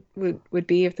good one would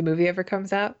be if the movie ever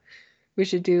comes out? We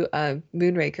should do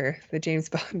Moonraker, the James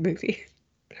Bond movie,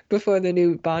 before the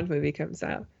new Bond movie comes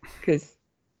out. Because,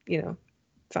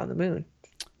 it's on the moon.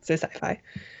 It's a sci-fi.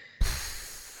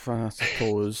 I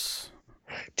suppose.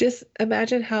 Just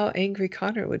imagine how angry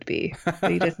Connor would be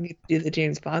that he doesn't get to do the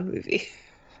James Bond movie.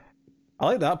 I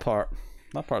like that part.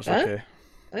 That part's Huh? okay.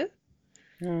 Huh?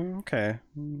 Yeah, okay.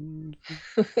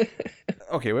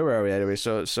 Okay, where were we anyway?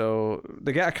 So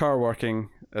they get a car working,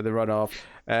 they run off.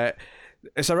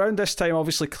 It's around this time,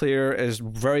 obviously, Claire is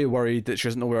very worried that she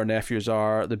doesn't know where her nephews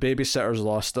are. The babysitter's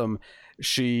lost them.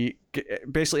 She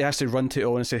basically has to run to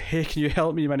Owen and say, "Hey, can you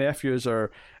help me? My nephews are,"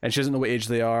 and she doesn't know what age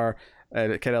they are.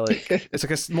 And it kind of like it's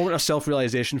like a moment of self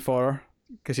realization for her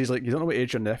because he's like, "You don't know what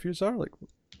age your nephews are?" Like,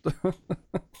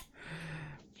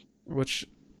 which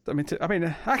I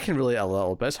mean, I can relate a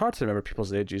little bit. It's hard to remember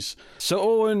people's ages. So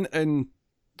Owen and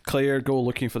Claire go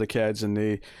looking for the kids, and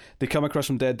they come across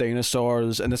some dead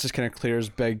dinosaurs, and this is kind of Claire's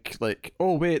big like,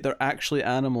 oh wait, they're actually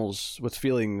animals with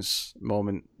feelings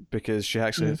moment, because she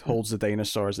actually holds the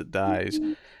dinosaur as it dies,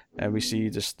 and we see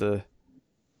just the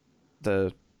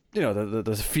the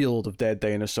field of dead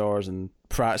dinosaurs, and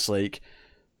Pratt's like,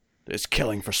 it's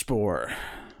killing for sport.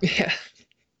 Yeah.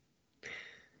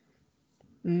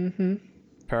 Mm-hmm.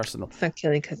 Personal. It's not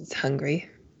killing because it's hungry.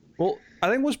 Well, I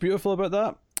think what's beautiful about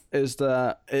that is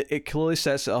that it clearly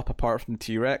sets it up apart from the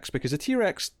T-Rex, because the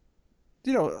T-Rex,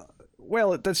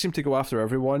 well, it did seem to go after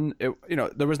everyone.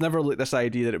 There was never like this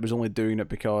idea that it was only doing it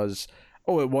because,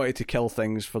 it wanted to kill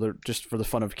things for the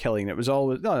fun of killing. It was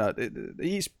always, no, it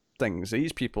eats things, it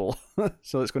eats people,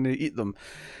 so it's going to eat them.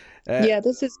 Yeah,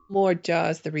 this is more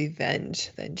Jaws the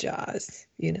Revenge than Jaws,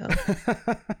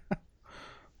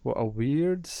 What a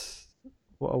weird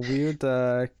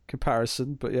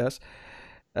comparison, but yes.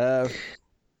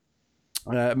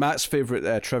 Matt's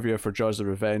favorite trivia for Jaws the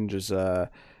Revenge is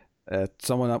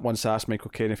someone that once asked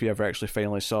Michael Caine if he ever actually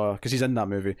finally saw, because he's in that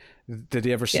movie, did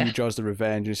he ever see Jaws the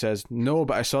Revenge? And he says, no,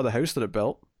 but I saw the house that it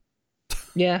built.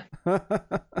 Yeah.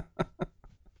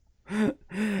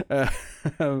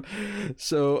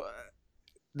 So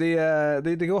they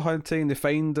go hunting, they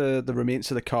find the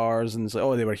remains of the cars, and it's like,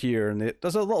 oh, they were here, and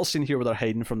there's a little scene here where they're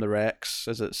hiding from the Rex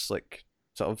as it's like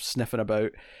sort of sniffing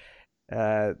about,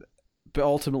 but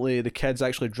ultimately the kids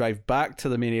actually drive back to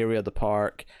the main area of the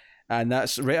park, and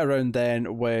that's right around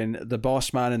then when the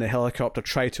boss man and the helicopter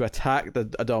try to attack the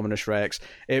Indominus Rex.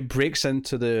 It breaks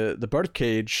into the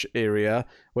birdcage area,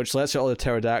 which lets out all the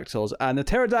pterodactyls, and the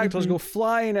pterodactyls go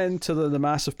flying into the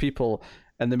mass of people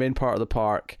in the main part of the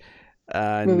park.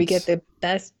 And where we get the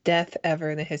best death ever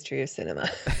in the history of cinema.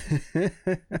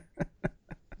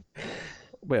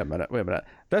 Wait a minute.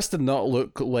 This did not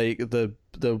look like the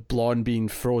blonde being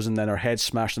frozen and her head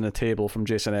smashed on the table from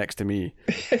Jason X to me.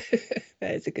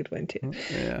 That is a good one too.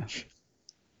 Yeah.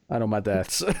 I know my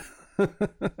deaths. This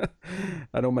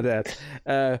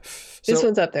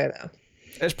one's up there though.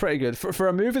 It's pretty good. For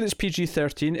a movie that's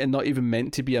PG-13 and not even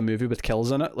meant to be a movie with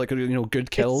kills in it, like,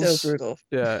 good kills. It's so brutal.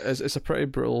 Yeah, it's a pretty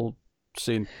brutal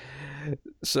scene.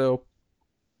 So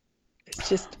it's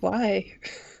just why?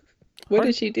 What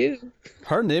did she do?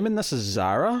 Her name in this is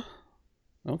Zara.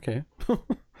 Okay.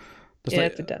 It's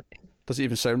a dumb name. Does it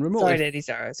even sound remotely? Sorry to any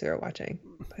Zaras who are watching,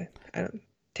 but I don't.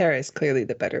 Tara is clearly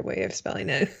the better way of spelling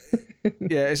it.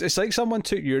 Yeah, it's like someone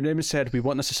took your name and said, we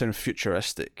want this to sound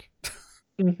futuristic.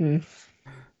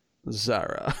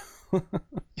 Zara.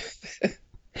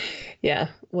 Yeah,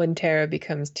 when Tara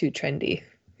becomes too trendy,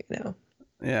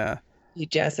 Yeah. You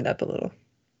jazz it up a little.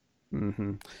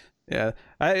 Yeah.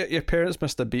 Your parents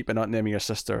must have beat by not naming your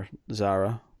sister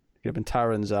Zara. You'd have been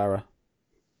Tara and Zara.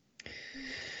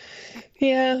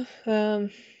 Yeah,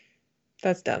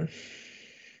 that's dumb.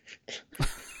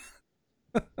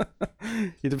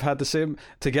 You'd have had the same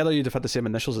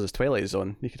initials as Twilight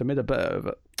Zone. You could have made a bit out of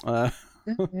it.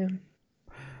 Yeah.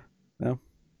 No,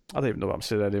 I don't even know what I'm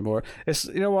saying anymore. It's,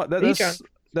 you know what,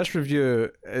 this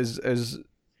review is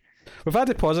we've had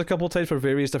to pause a couple of times for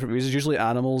various different reasons, usually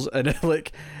animals, and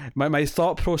like my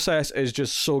thought process is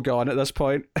just so gone at this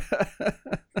point.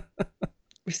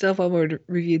 We still have one more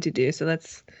review to do, so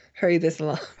let's hurry this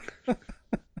along.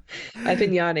 I've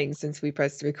been yawning since we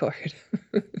pressed record.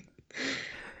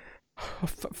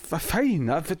 Fine.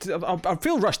 I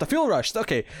feel rushed.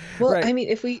 Okay. Well, right. I mean,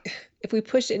 if we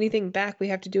push anything back, we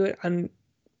have to do it on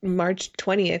March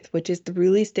 20th, which is the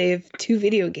release day of 2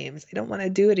 video games. I don't want to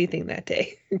do anything that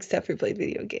day except for play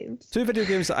video games. 2 video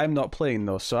games that I'm not playing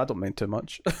though, so I don't mind too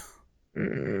much.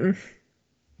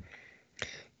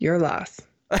 Your loss.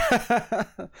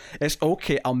 It's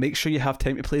okay. I'll make sure you have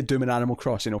time to play Doom and Animal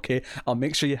Crossing. Okay, I'll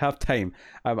make sure you have time.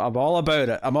 I'm all about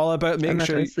it. I'm all about making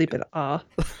sure. I'm not going to sleep at all.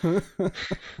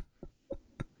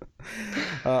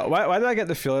 Why do I get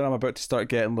the feeling I'm about to start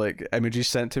getting like images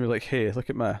sent to me like, hey, look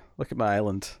at my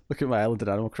island. Look at my island in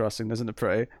Animal Crossing. Isn't it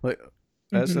pretty? Like,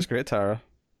 that's great, Tara.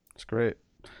 It's great.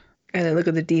 And then look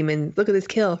at the demon. Look at this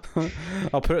kill.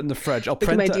 I'll put it in the fridge. I'll Look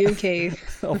at print my it. Dune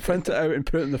cave. I'll print it out and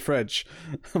put it in the fridge.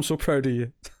 I'm so proud of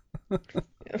you.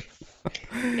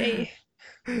 Yay.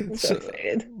 I'm so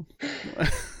excited.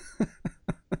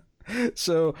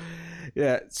 So,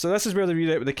 yeah, so this is where they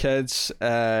reunite with the kids.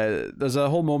 There's a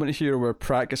whole moment here where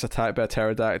Pratt gets attacked by a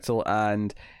pterodactyl,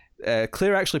 and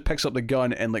Claire actually picks up the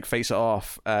gun and like fights it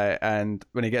off. And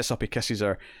when he gets up, he kisses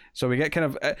her. So we get kind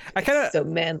of, I kind of so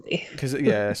manly. because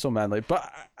yeah, so manly.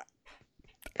 But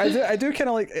I do kind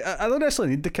of like. I don't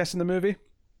necessarily need the kiss in the movie.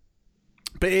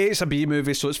 But it's a B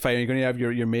movie, so it's fine. You're going to have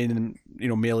your main and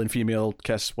male and female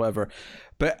kiss, whatever.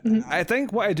 But I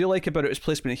think what I do like about its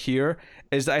placement here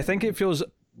is that I think it feels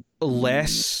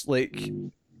less like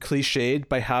cliched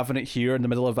by having it here in the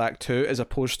middle of Act 2 as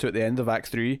opposed to at the end of Act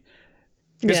 3.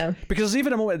 Yeah. Because there's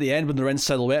even a moment at the end when they're in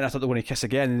silhouette and I thought they were going to kiss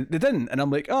again, and they didn't. And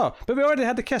I'm like, oh, but we already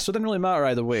had the kiss, so it didn't really matter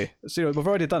either way. So we've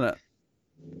already done it.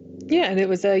 Yeah, and it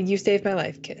was a "you saved my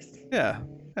life" kiss. Yeah.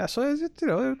 So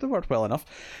it worked well enough.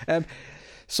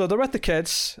 So they're with the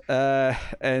kids,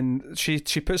 and she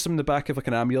puts them in the back of like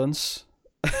an ambulance,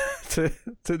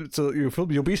 so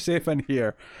you'll be safe in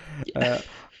here.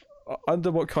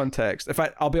 Under what context? In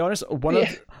fact, I'll be honest. One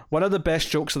of the best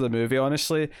jokes of the movie,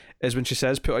 honestly, is when she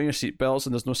says, "Put on your seatbelts,"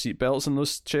 and there's no seatbelts in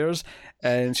those chairs,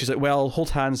 and she's like, "Well, hold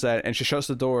hands then," and she shuts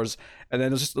the doors, and then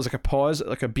there's like a pause,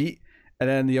 like a beat, and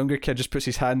then the younger kid just puts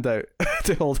his hand out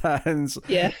to hold hands.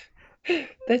 Yeah,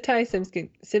 that Ty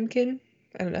Simkin.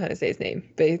 I don't know how to say his name,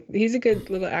 but he's a good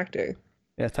little actor.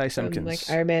 Yeah, Ty Simpkins. Like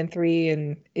Iron Man 3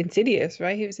 and Insidious,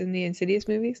 right? He was in the Insidious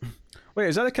movies. Wait,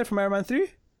 is that the kid from Iron Man 3?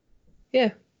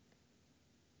 Yeah.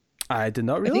 I did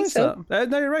not realize so. that.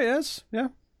 No, you're right, it is. Yeah,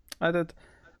 I did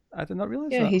not realize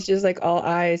that. Yeah, he's just like all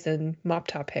eyes and mop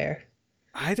top hair.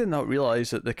 I did not realize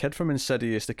that the kid from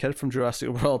Insidious, the kid from Jurassic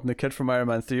World, and the kid from Iron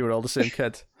Man 3 were all the same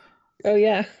kid. Oh,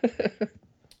 yeah.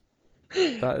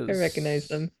 That is... I recognize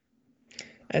them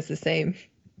as the same.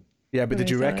 Yeah, but did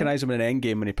you recognize him in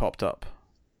Endgame when he popped up?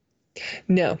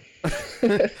 No.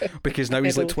 Because now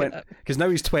he's like 20. Because now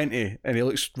he's 20 and he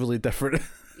looks really different.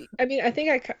 I mean, I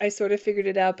think I sort of figured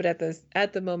it out, but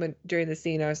at the moment during the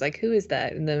scene, I was like, "Who is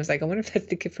that?" And then I was like, "I wonder if that's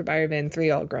the kid from Iron Man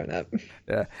 3 all grown up."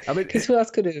 Yeah, I mean, because who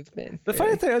else could it have been? The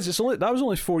funny thing is, that was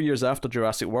only 4 years after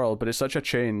Jurassic World, but it's such a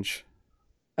change.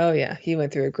 Oh yeah, he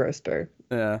went through a growth spurt.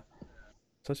 Yeah,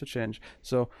 such a change.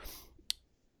 So,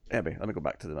 anyway, let me go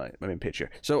back to my main page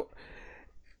here. So,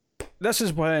 this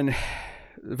is when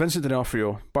Vincent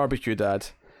D'Onofrio, Barbecue Dad,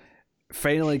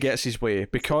 finally gets his way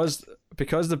because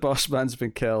the boss man's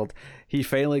been killed. He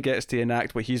finally gets to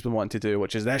enact what he's been wanting to do,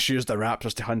 which is let's use the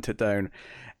raptors to hunt it down.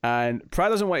 And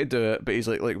Pratt doesn't want to do it, but he's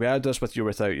like, we had this with you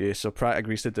without you. So Pratt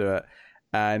agrees to do it,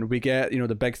 and we get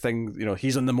the big thing.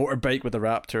 He's on the motorbike with the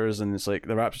raptors, and it's like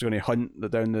the raptors are going to hunt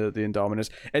down the Indominus.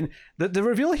 And the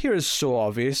reveal here is so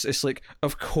obvious. It's like,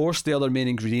 of course, the other main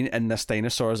ingredient in this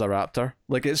dinosaur is a raptor.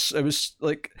 Like it was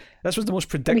like this was the most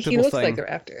predictable he looks thing. like a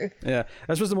raptor. Yeah,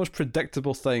 this was the most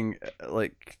predictable thing.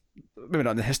 Like, maybe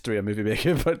not in the history of movie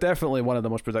making, but definitely one of the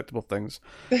most predictable things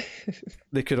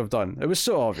they could have done. It was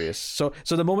so obvious. So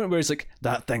the moment where he's like,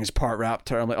 that thing's part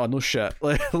raptor, I'm like, oh no shit.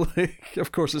 Like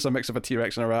of course it's a mix of a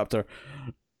T-Rex and a raptor.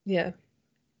 Yeah.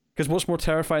 Because what's more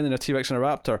terrifying than a T-Rex and a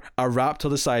raptor? A raptor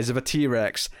the size of a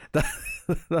T-Rex.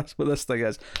 That's what this thing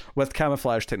is, with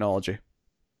camouflage technology.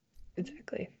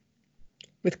 Exactly.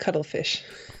 With cuttlefish.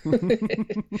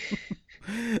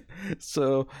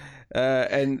 So,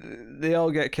 and they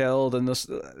all get killed, and this.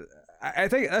 I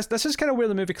think this is kind of where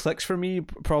the movie clicks for me,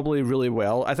 probably really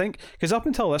well. I think because up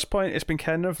until this point, it's been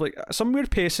kind of like some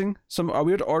weird pacing, a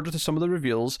weird order to some of the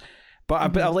reveals.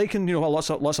 But I liken lots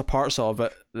of parts of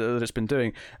it that it's been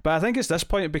doing. But I think it's this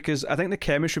point because I think the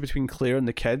chemistry between Claire and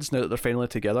the kids, now that they're finally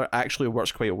together, actually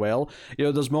works quite well.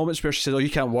 There's moments where she says, "Oh, you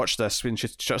can't watch this," when she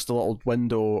shuts the little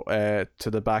window to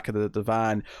the back of the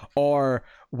van, or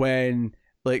when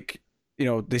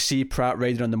they see Pratt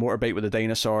riding on the motorbike with the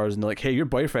dinosaurs, and they're like, "Hey, your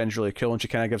boyfriend's really cool," and she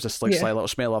kind of gives this slight little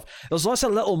smile off. There's lots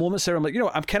of little moments there. I'm like,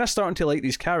 I'm kind of starting to like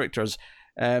these characters.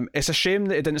 It's a shame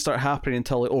that it didn't start happening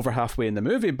until over halfway in the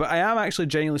movie, but I am actually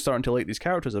genuinely starting to like these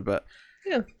characters a bit.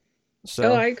 Yeah.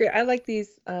 So I agree. I like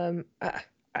these. I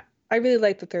really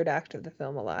like the third act of the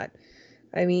film a lot.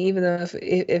 I mean, even though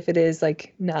if it is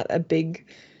like not a big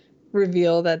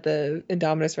reveal that the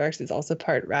Indominus Rex is also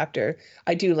part raptor,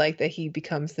 I do like that he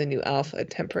becomes the new alpha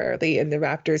temporarily, and the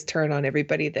raptors turn on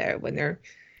everybody there when they're,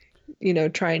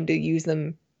 trying to use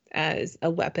them as a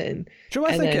weapon. Do you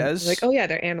know what I think it is? Like, oh yeah,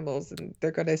 they're animals, and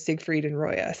they're gonna Siegfried and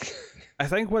Roy us. I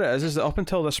think what it is that up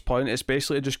until this point, it's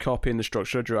basically just copying the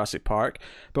structure of Jurassic Park.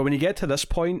 But when you get to this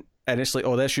point, and it's like,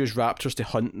 oh, let's use raptors to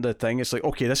hunt the thing, it's like,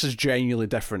 okay, this is genuinely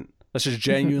different. This is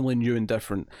genuinely new and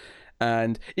different.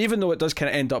 And even though it does kind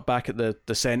of end up back at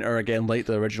the center again, like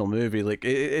the original movie, like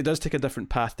it does take a different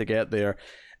path to get there.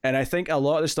 And I think a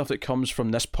lot of the stuff that comes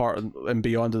from this part and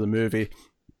beyond of the movie,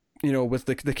 you know, with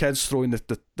the kids throwing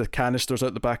the canisters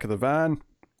out the back of the van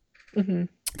to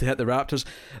hit the raptors,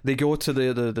 they go to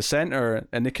the center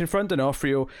and they confront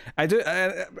D'Onofrio.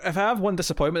 If I have one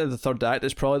disappointment in the third act,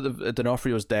 it's probably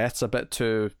D'Onofrio's death's a bit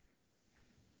too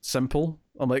simple.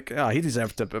 I'm like, he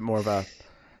deserved a bit more of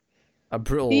a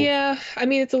brutal. Yeah, I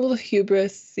mean, it's a little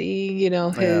hubris-y, you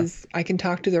know, I can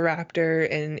talk to the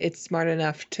raptor and it's smart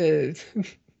enough to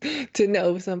to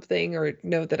know something or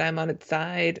know that I'm on its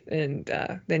side, and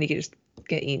then he can just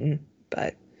get eaten.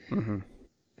 But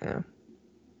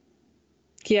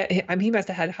yeah, I mean, he must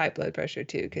have had high blood pressure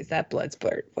too, because that blood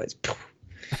spurt was.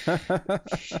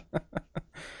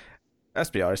 Let's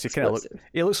be honest,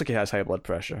 he looks like he has high blood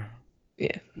pressure.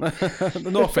 Yeah.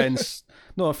 No offense,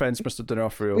 Mr.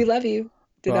 D'Onofrio. We love you,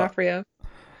 D'Onofrio.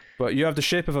 But you have the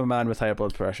shape of a man with high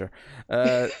blood pressure.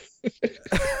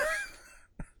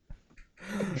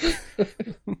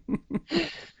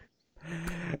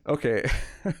 Okay.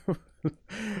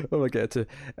 What do I get to?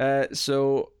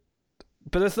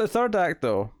 But the third act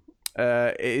though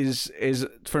is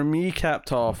for me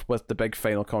capped off with the big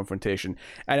final confrontation,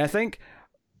 and I think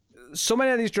so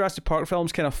many of these Jurassic Park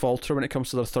films kind of falter when it comes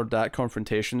to their third act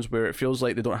confrontations, where it feels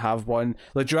like they don't have one.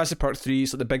 Like Jurassic Park 3,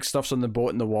 so the big stuff's on the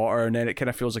boat in the water, and then it kind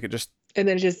of feels like it just... And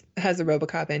then it just has a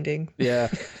RoboCop ending. Yeah.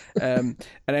 And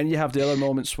then you have the other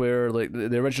moments where like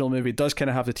the original movie does kind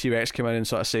of have the T-Rex come in and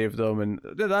sort of save them, and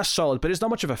that's solid, but it's not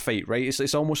much of a fight, right?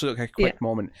 It's almost like a quick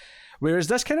moment. Whereas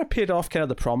this kind of paid off kind of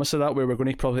the promise of that, where we're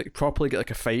going to properly get like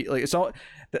a fight. Like it's all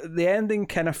the ending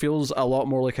kind of feels a lot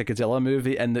more like a Godzilla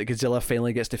movie, and that Godzilla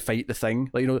finally gets to fight the thing.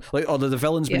 Like, you know, like the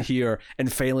villain's been here,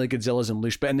 and finally Godzilla's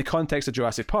unleashed. But in the context of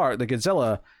Jurassic Park, the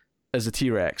Godzilla is the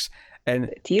T-Rex, and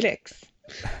the T-Rex.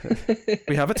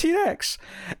 We have a T-Rex.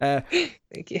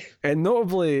 Thank you. And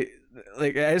notably,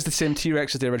 like it is the same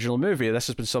T-Rex as the original movie. This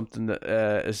has been something that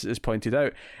is pointed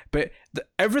out. But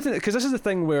everything, because this is the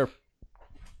thing where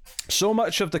so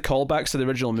much of the callbacks to the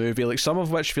original movie, like some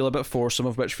of which feel a bit forced, some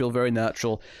of which feel very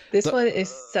natural. This one is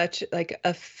such like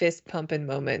a fist pumping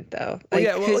moment, though. Like,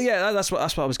 that's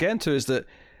what I was getting to, is that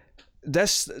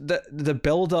the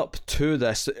build up to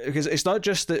this, because it's not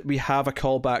just that we have a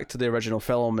callback to the original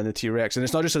film and the T-Rex, and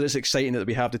it's not just that it's exciting that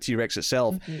we have the T-Rex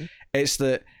itself. It's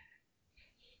that.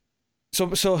 So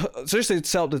just to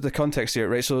set up the context here,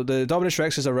 right? So the Dominus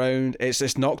Rex is around.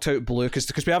 It's knocked out Blue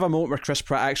because we have a moment where Chris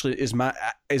Pratt actually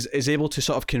is able to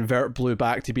sort of convert Blue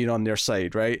back to being on their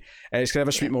side, right? And it's kind of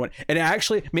a sweet moment, and it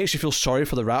actually makes you feel sorry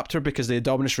for the raptor because the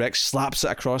Dominus Rex slaps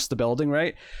it across the building,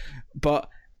 right? But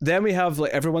then we have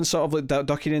like everyone sort of like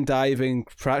ducking and diving.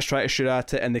 Pratt's trying to shoot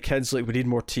at it, and the kids like, we need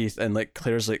more teeth, and like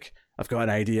Claire's like, I've got an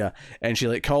idea, and she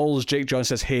like calls Jake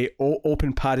Johnson, says, hey,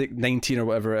 open paddock 19 or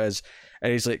whatever it is.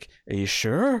 And he's like, are you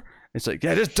sure? It's like,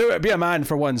 yeah, just do it. Be a man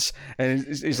for once. And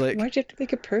he's like... Why'd you have to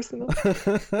make it personal?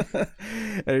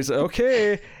 And he's like,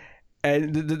 okay.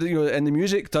 And and the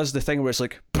music does the thing where it's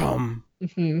like, bum,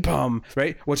 bum,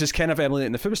 right? Which is kind of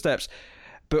emulating the footsteps.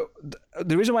 But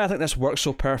the reason why I think this works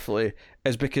so perfectly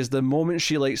is because the moment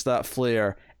she lights that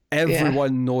flare,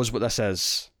 everyone knows what this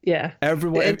is. Yeah.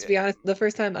 Everyone... And to be honest, the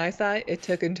first time I saw it, it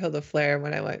took until the flare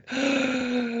when I went...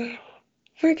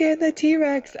 We're getting the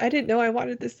T-Rex. I didn't know I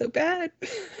wanted this so bad.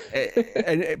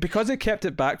 And because it kept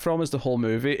it back from us the whole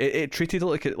movie, it treated it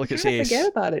like it's ace. Forget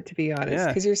about it, to be honest,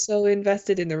 because you're so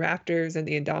invested in the Raptors and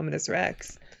the Indominus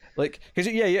Rex. Like, because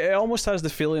it almost has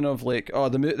the feeling of like,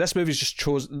 this movie's just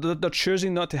they're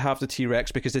choosing not to have the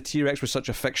T-Rex because the T-Rex was such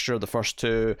a fixture of the first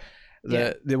two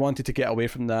that they wanted to get away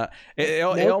from that. It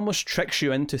almost tricks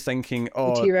you into thinking,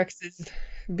 the T-Rex is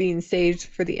being saved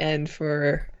for the end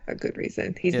for a good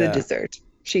reason. He's the dessert.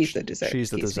 She's the dessert. She's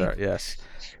the dessert, yes.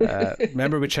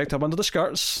 Remember, we checked up under the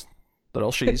skirts. They're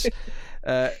all she's.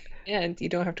 And you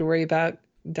don't have to worry about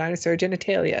dinosaur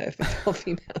genitalia if it's all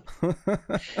female.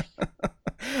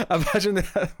 Imagine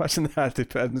they had to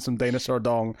put in some dinosaur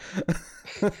dong.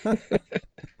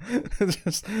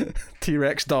 Just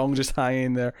T-Rex dong just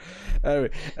hanging there. Anyway,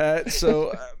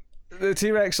 the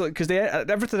T-Rex, because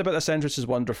everything about this entrance is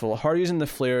wonderful. Her using the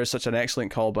flare is such an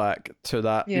excellent callback to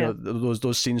that. You know,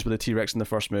 those scenes with the T-Rex in the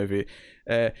first movie.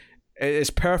 It's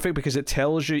perfect because it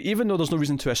tells you, even though there's no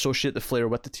reason to associate the flare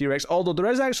with the T-Rex, although there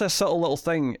is actually a subtle little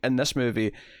thing in this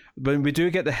movie when we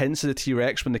do get the hints of the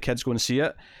T-Rex when the kids go and see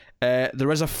it. There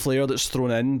is a flare that's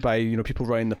thrown in by people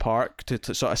around the park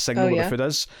to sort of signal what the food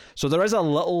is. So there is a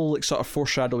little like sort of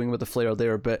foreshadowing with the flare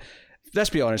there, but. Let's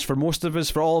be honest, for most of us,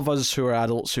 for all of us who are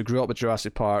adults who grew up with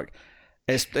Jurassic Park,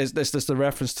 It's the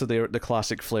reference to the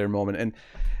classic flare moment, and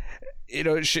you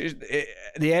know,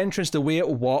 the entrance, the way it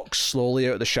walks slowly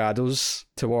out of the shadows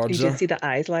towards You her. just see the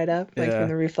eyes light up, like Yeah. from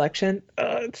the reflection.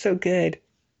 Oh, it's so good.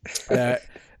 Are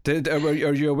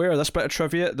you aware of this bit of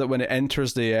trivia, that when it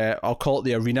enters the I'll call it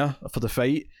the arena for the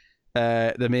fight,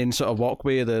 the main sort of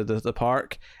walkway, the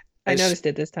park, I noticed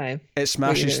it this time. it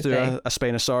smashes What through you were gonna a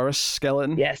Spinosaurus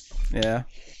skeleton. Yes. Yeah.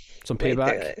 Some Right payback.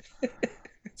 through it.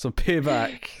 Some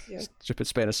payback. Yep. Stupid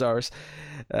Spinosaurus.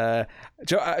 Do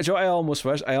you know what I almost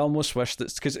wish? I almost wish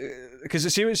that,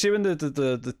 because see when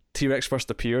the T-Rex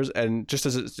first appears, and just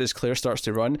as Claire starts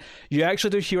to run, you actually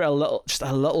do hear just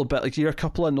a little bit, like you hear a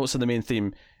couple of notes in the main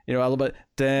theme. You know, a little bit,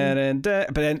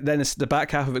 but then it's the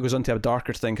back half of it goes on to a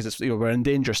darker thing, because it's, you know, we're in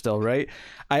danger still, right?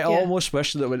 I almost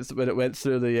wish that when it went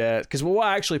through the, because what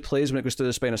actually plays when it goes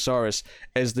through the Spinosaurus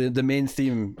is the main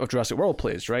theme of Jurassic World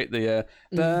plays, right? The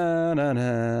na na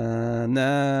na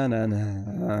na na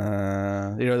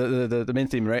na, you know, the main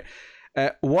theme, right?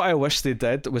 What I wish they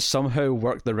did was somehow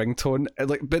work the ringtone,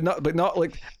 but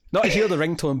not hear the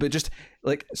ringtone, but just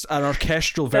like an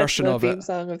orchestral version of it. That's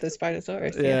the theme song of the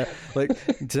Spinosaurus. Yeah, like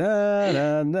da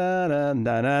na na na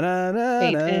na na na.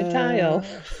 Paint and tile.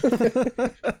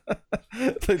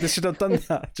 Like they should have done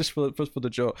that just for the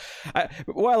joke.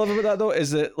 What I love about that though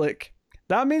is that, like,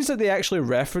 that means that they actually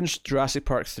referenced Jurassic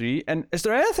Park 3. And is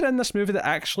there anything in this movie that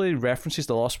actually references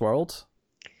The Lost World?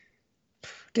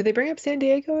 Did they bring up San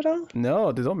Diego at all?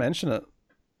 No, they don't mention it.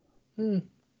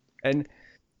 And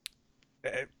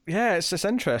yeah, it's just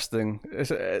interesting.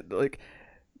 It's like,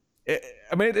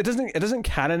 I mean, it doesn't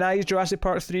canonize Jurassic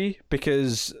Park 3,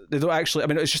 because they don't actually. I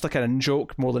mean, it's just like a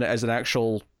joke more than it is an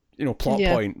actual, you know, plot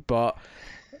point. But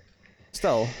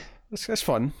still, it's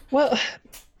fun. Well,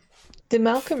 did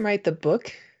Malcolm write the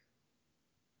book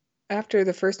after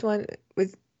the first one?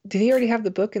 Did he already have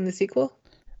the book in the sequel?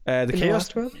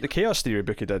 The Chaos Theory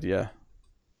book he did, yeah.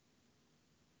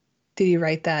 Did he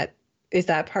write that? Is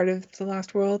that part of The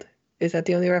Lost World? Is that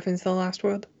the only reference to The Lost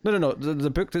World? No. The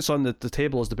book that's on the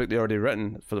table is the book they already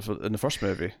written in the first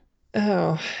movie.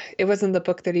 Oh, it wasn't the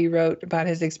book that he wrote about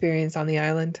his experience on the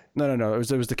island? No. It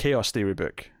was the Chaos Theory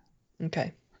book.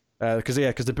 Okay. Because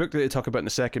the book that they talk about in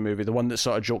the second movie, the one that's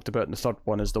sort of joked about in the third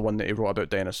one, is the one that he wrote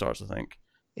about dinosaurs, I think.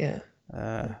 Yeah.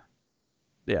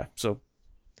 Yeah. So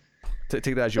take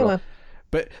that as you will.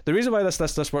 But the reason why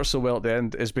this works so well at the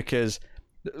end is because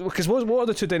what are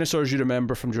the two dinosaurs you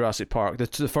remember from Jurassic Park?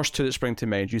 The first two that spring to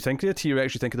mind. You think of the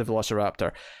T-Rex, you think of the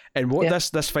Velociraptor. And what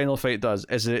this final fight does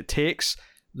is that it takes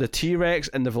the T-Rex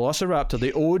and the Velociraptor,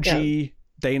 the OG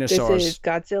dinosaurs. This is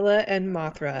Godzilla and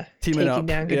Mothra teaming taking up.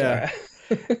 down Ghidorah.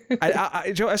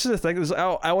 This is the thing.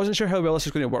 I wasn't sure how well this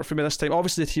was going to work for me this time.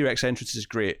 Obviously, the T-Rex entrance is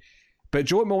great. But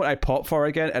Joe, at the moment I popped for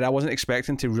again, and I wasn't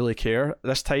expecting to really care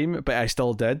this time, but I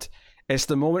still did. It's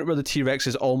the moment where the T-Rex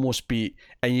is almost beat,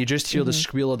 and you just hear the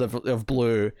squeal of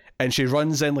Blue, and she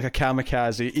runs in like a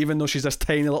kamikaze, even though she's this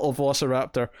tiny little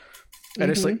Velociraptor. And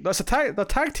it's like, they're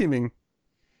tag teaming.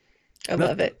 I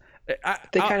love it.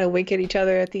 They kind of wink at each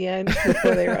other at the end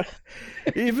before they run.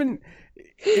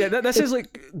 This is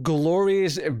like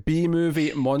glorious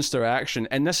B-movie monster action,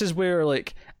 and this is where,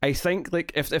 like, I think,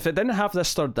 like, if it didn't have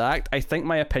this third act, I think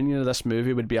my opinion of this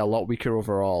movie would be a lot weaker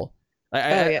overall.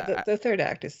 The third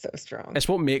act is so strong. It's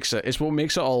what makes it. It's what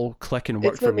makes it all click and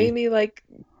work it's for what me. made me like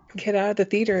get out of the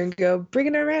theater and go, bring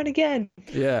it around again.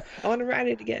 Yeah, I want to ride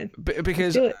it again.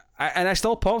 Because I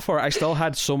still popped for it. I still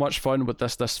had so much fun with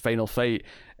this final fight,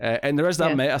 and there is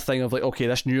that meta thing of like, okay,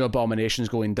 this new abomination's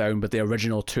going down, but the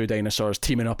original two dinosaurs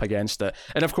teaming up against it,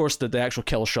 and of course the actual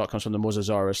kill shot comes from the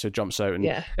Mosasaurus who jumps out and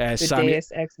the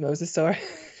Deus Ex Mosasaur.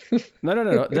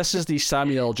 No. This is the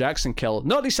Samuel L. Jackson kill.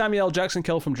 Not the Samuel L. Jackson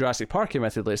kill from Jurassic Park,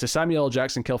 admittedly. It's the Samuel L.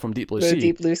 Jackson kill from Deep Blue Sea.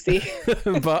 Deep Blue Sea.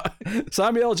 But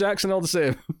Samuel L. Jackson all the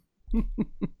same.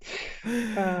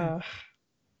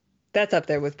 That's up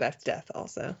there with Best Death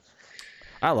also.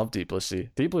 I love Deep Blue Sea.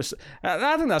 Deep Blue Sea.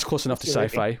 I think that's close enough to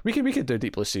sci-fi. We could do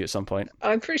Deep Blue Sea at some point.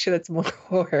 I'm pretty sure that's more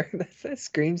horror. That's a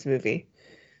Screams movie.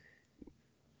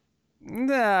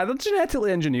 Nah, they're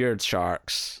genetically engineered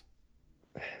sharks.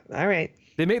 All right.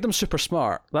 They make them super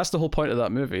smart. That's the whole point of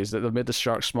that movie, is that they've made the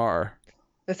sharks smarter.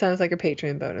 That sounds like a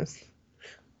Patreon bonus.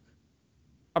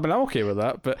 I mean, I'm okay with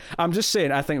that, but I'm just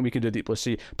saying I think we can do Deep Blue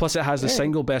Sea. Plus, it has the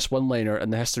single best one-liner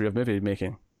in the history of movie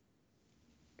making.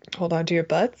 Hold on to your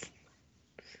butts?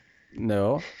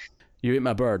 No. You ate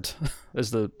my bird is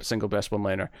the single best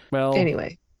one-liner. Well,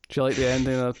 anyway. Do you like the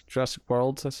ending of Jurassic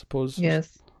World, I suppose?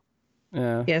 Yes.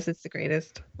 Yeah. Yes, it's the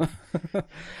greatest.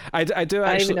 I do I don't even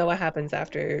actually. know what happens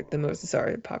after the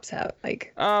mosasaur pops out.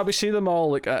 Like, We see them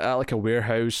all like at like a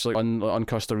warehouse, like on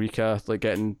Costa Rica, like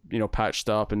getting patched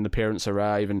up, and the parents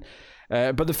arrive, and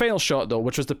but the final shot though,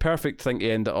 which was the perfect thing to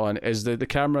end it on, is the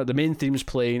camera. The main theme's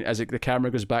playing as the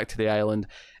camera goes back to the island,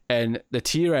 and the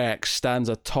T-Rex stands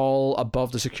a tall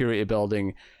above the security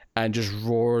building, and just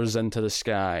roars into the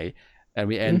sky, and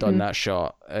we end on mm-hmm. that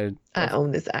shot. I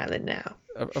own this island now.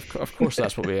 Of course,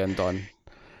 that's what we end on.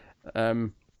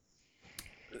 Um,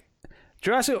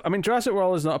 Jurassic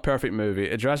World is not a perfect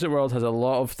movie. Jurassic World has a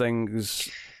lot of things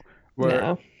where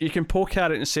No. you can poke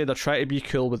at it and say they're trying to be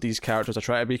cool with these characters, they're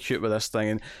trying to be cute with this thing,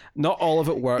 and not all of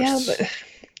it works. Yeah, but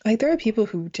like there are people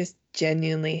who just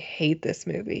genuinely hate this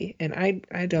movie, and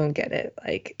I don't get it.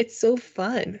 Like, it's so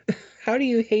fun. How do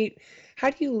you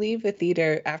leave the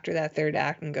theater after that third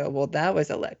act and go, well, that was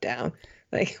a letdown?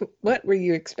 Like, what were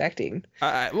you expecting?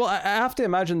 I have to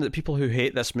imagine that people who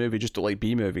hate this movie just don't like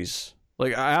B movies.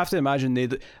 Like, I have to imagine they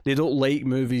don't like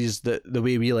movies that the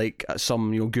way we like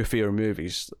some goofier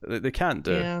movies. They can't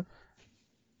do. Yeah.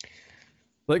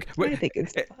 Like, I think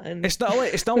it's fun. It's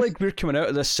not like we're coming out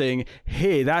of this saying,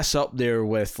 "Hey, that's up there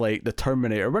with like the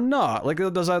Terminator." We're not. Like,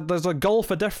 there's a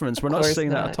gulf of difference. We're not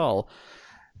saying that at all.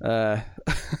 I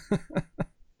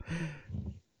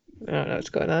don't know what's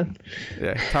going on.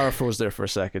 Yeah, Tara froze there for a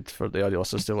second for the audio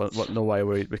listeners to know why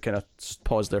we kind of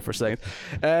paused there for a second.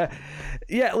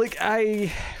 Yeah, like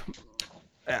I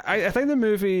think the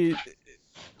movie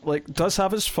like does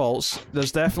have its faults.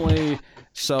 There's definitely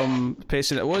some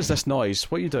pacing. What is this noise?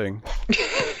 What are you doing?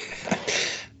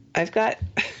 I've got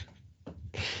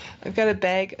a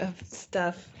bag of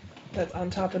stuff that's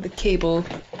on top of the cable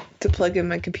to plug in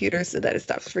my computer so that it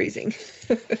stops freezing.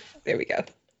 There we go.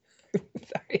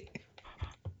 Sorry.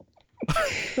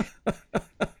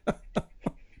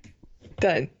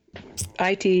 Done.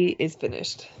 IT is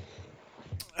finished.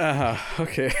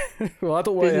 Okay. Well, I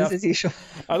don't want Business as usual.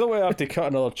 I don't want to have to cut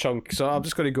another chunk, so I'm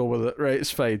just going to go with it. Right,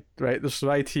 it's fine. Right, there's some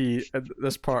IT in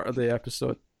this part of the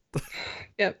episode.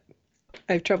 Yep.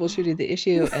 I've troubleshooted the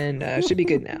issue and should be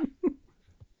good now.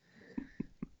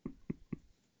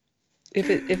 If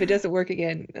it doesn't work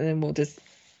again, then we'll just,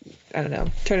 I don't know,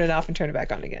 turn it off and turn it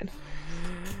back on again.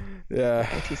 Yeah.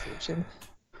 IT solution.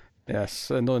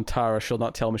 Yes, and knowing Tara, she'll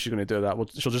not tell me she's going to do that.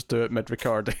 She'll just do it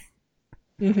mid-recording.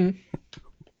 Mm-hmm.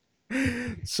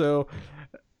 So,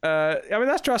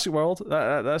 that's Jurassic World.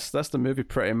 That's the movie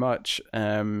pretty much.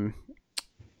 I'm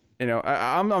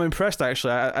impressed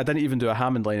actually. I didn't even do a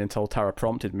Hammond line until Tara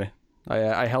prompted me.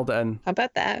 I held it in. How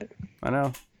about that? I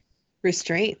know.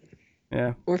 Restraint.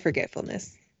 Yeah. Or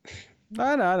forgetfulness. No.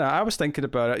 I was thinking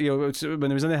about it. When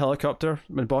he was in the helicopter,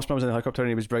 when Bossman was in the helicopter and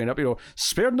he was bringing up,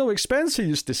 spared no expense. He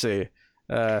used to say,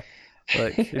 I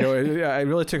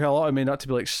really took a lot of me not to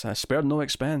be like spared no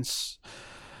expense.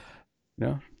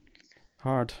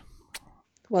 Hard.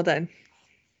 Well done.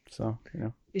 So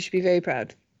you should be very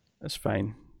proud. It's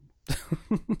fine.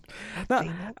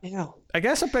 Now. I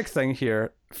guess a big thing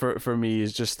here for me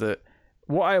is just that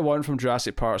what I want from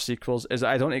Jurassic Park sequels is that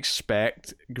I don't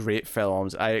expect great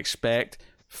films. I expect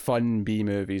fun B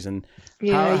movies, and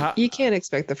you can't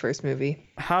expect the first movie.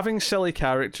 Having silly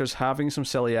characters, having some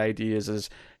silly ideas is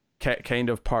kind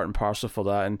of part and parcel for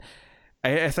that. And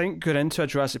I think going into a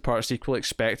Jurassic Park sequel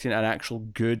expecting an actual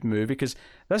good movie, because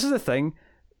this is the thing.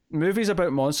 Movies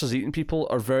about monsters eating people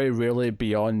are very rarely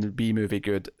beyond B movie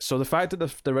good. So the fact that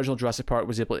the original Jurassic Park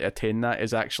was able to attain that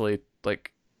is actually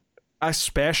like a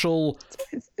special.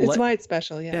 It's why it's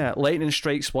special, yeah. Yeah, lightning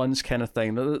strikes once kind of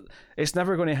thing. It's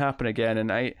never going to happen again,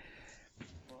 and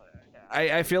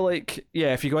I feel like,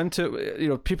 yeah, if you go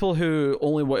into people who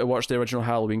only want to watch the original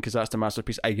Halloween because that's the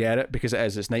masterpiece, I get it because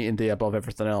it's night and day above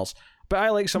everything else. But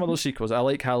I like some of those sequels. I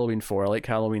like Halloween 4. I like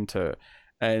Halloween 2,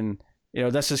 and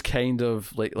this is kind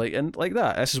of like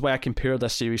that. This is why I compare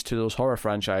this series to those horror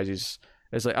franchises.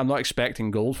 It's like I'm not expecting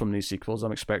gold from these sequels.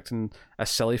 I'm expecting a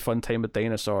silly fun time with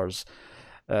dinosaurs.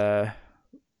 Yeah,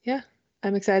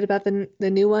 I'm excited about the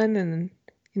new one, and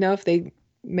if they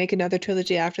make another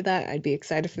trilogy after that, I'd be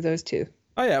excited for those too.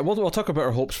 Oh yeah, we'll talk about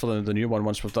our hopes for the new one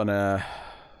once we've done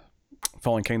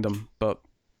Fallen Kingdom. But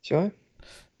sure.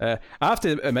 I have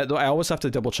to admit though, I always have to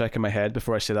double check in my head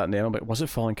before I say that name. I'm like, was it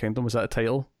Fallen Kingdom? Was that a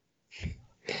title?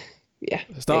 Yeah,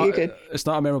 it's not. You're good. It's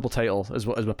not a memorable title. Is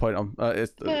my point.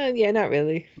 Yeah, not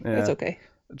really. Yeah. That's okay.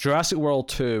 Jurassic World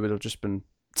 2 would have just been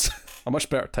a much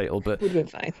better title, but would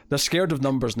have been fine. They're scared of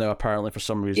numbers now, apparently, for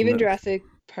some reason. Even Jurassic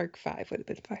Park 5 would have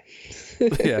been fine.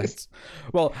 Yeah.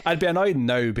 Well, I'd be annoyed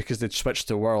now because they'd switched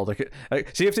to world.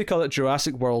 See if they call it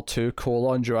Jurassic World 2 :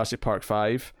 Jurassic Park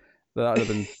 5. That'd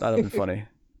have been funny.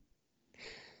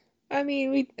 I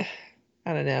mean,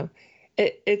 I don't know.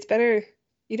 It's better.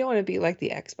 You don't want to be like the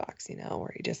Xbox,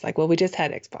 where you just like, well, we just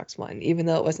had Xbox One, even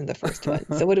though it wasn't the first one.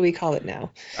 So what do we call it now?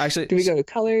 Actually, Do we go to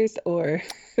Colors or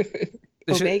they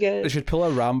Omega? should pull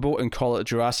a Rambo and call it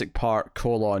Jurassic Park: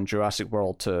 Jurassic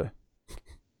World 2.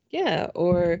 Yeah,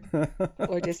 or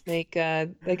just make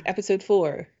like episode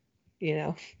 4, you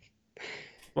know,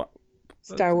 What?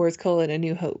 Star Wars: A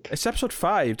New Hope. It's episode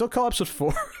 5. Don't call it episode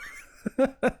 4.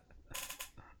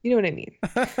 You know what I mean?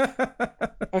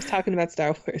 I was talking about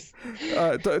Star Wars.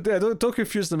 Don't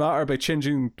confuse the matter by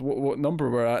changing what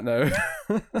number we're at now.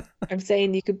 I'm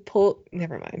saying you could pull.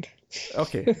 Never mind.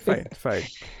 Okay, fine.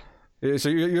 So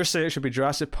you're saying it should be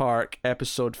Jurassic Park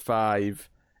episode 5,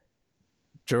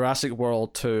 Jurassic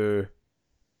World 2,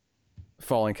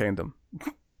 Fallen Kingdom.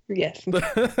 Yes.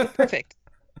 Perfect.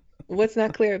 What's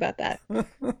not clear about that?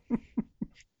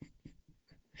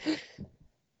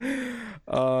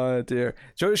 Oh dear.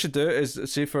 So what you should do is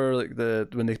see for like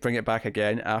when they bring it back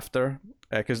again after,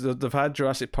 because they've had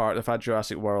Jurassic Park, they've had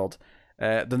Jurassic World.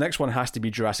 The next one has to be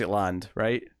Jurassic Land,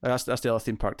 right? That's the other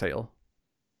theme park title.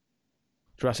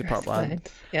 Jurassic Park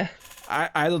Land. Yeah.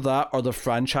 Either that or they've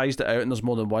franchised it out and there's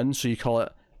more than one, so you call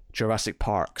it Jurassic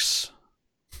Parks.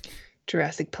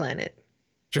 Jurassic Planet.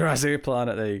 Jurassic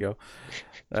Planet. There you go.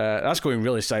 That's going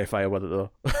really sci-fi with it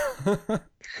though.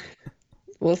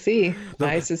 We'll see.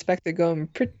 I suspect they're going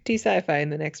pretty sci-fi in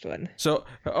the next one. So,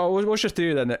 what's your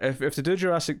theory then? If they do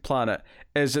Jurassic Planet,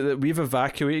 is it that we've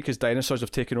evacuated because dinosaurs have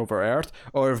taken over Earth,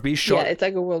 or have we shot? Yeah, it's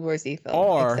like a World War Z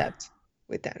film, except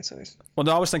with dinosaurs. Well,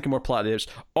 no, I was thinking more Planet of the Apes.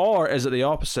 Or is it the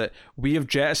opposite? We have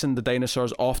jettisoned the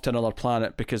dinosaurs off to another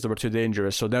planet because they were too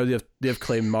dangerous, so now they've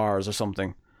claimed Mars or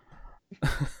something.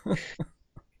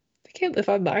 They can't live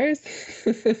on Mars.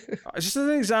 Just as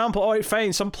an example. All right,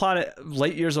 fine. Some planet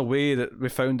light years away that we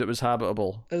found it was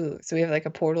habitable. Oh, so we have like a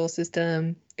portal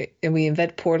system, and we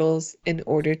invent portals in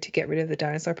order to get rid of the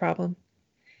dinosaur problem.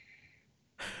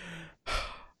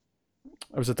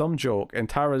 It was a dumb joke, and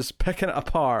Tara's picking it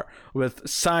apart with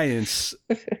science.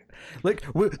 Like,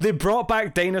 they brought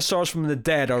back dinosaurs from the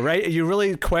dead, all right? Are you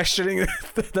really questioning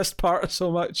this part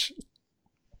so much?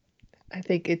 I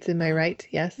think it's in my right,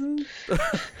 yes.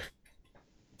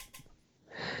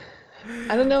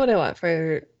 I don't know what I want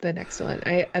for the next one.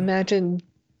 I imagine,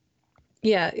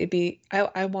 yeah, it'd be,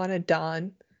 I want a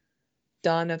Dawn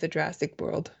of the Jurassic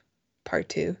World, part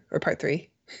 2 or part 3.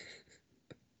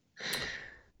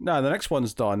 No, the next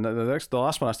one's done. The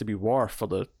last one has to be War for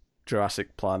the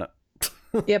Jurassic Planet.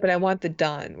 Yeah, but I want the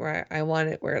Dawn where I want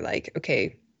it where like,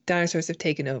 okay, dinosaurs have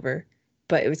taken over,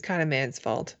 but it was kind of man's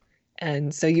fault.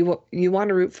 And so you want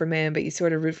to root for man, but you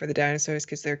sort of root for the dinosaurs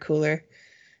because they're cooler.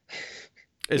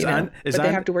 But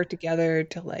they have to work together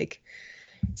to like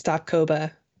stop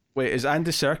Koba. Wait, is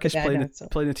Andy Serkis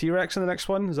playing the T-Rex in the next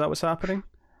one? Is that what's happening?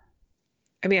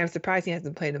 I mean, I'm surprised he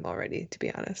hasn't played him already, to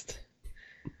be honest.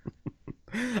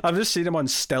 I've just seen him on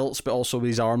stilts, but also with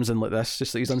his arms in like this,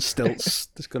 just like he's on stilts,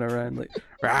 just going around like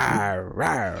rawr,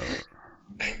 rawr.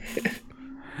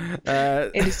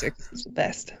 Andy Serkis is the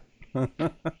best.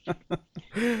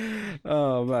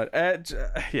 Oh man,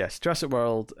 yes, Jurassic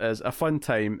World is a fun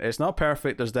time. It's not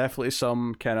perfect. There's definitely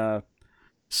some kind of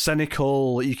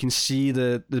cynical. You can see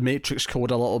the Matrix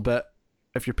Code a little bit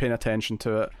if you're paying attention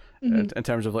to it. Mm-hmm. In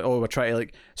terms of like, we're trying to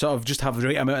like sort of just have the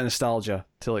right amount of nostalgia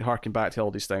to like harken back to all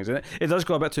these things, and it does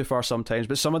go a bit too far sometimes.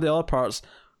 But some of the other parts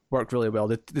work really well.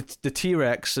 The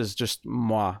T-Rex is just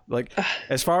mwah. Like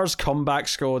as far as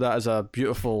comebacks go, that is a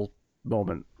beautiful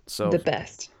moment. So the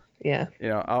best. Yeah.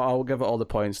 I'll give it all the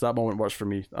points. That moment works for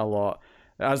me a lot,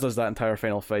 as does that entire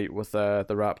final fight with the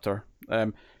raptor.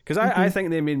 Because I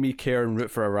think they made me care and root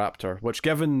for a raptor, which,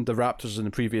 given the raptors in the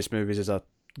previous movies, is a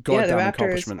goddamn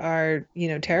accomplishment. The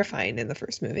raptors are terrifying in the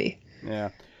first movie. Yeah.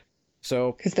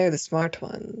 So because they're the smart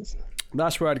ones.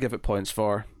 That's where I'd give it points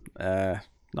for.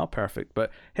 Not perfect,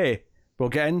 but hey, we'll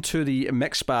get into the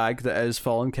mixed bag that is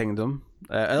Fallen Kingdom.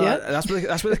 That's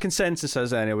what the consensus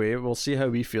is anyway. We'll see how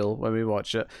we feel when we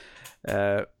watch it.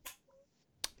 But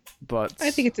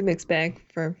I think it's a mixed bag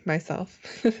for myself.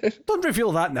 Don't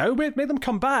reveal that now. Make them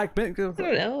come back. I don't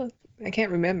know. I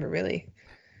can't remember really.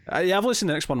 Yeah, I've only seen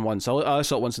the next one once. I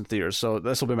saw it once in theaters, so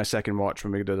this will be my second watch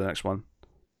when we do the next one.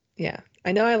 Yeah,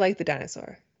 I know. I like the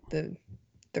dinosaur, the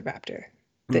raptor,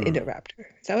 the Indoraptor.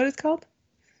 Is that what it's called?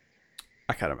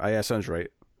 I can't remember. Yeah, sounds right.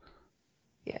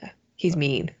 Yeah, he's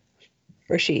mean.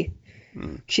 Or she.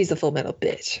 She's a Full Metal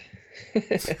bitch.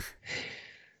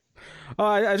 Oh,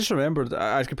 I just remembered.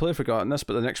 I'd completely forgotten this,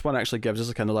 but the next one actually gives us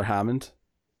like another Hammond.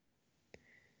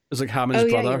 It's like Hammond's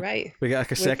brother. You're right. We get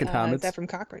like a second Hammond. Is that from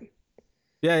Cochrane?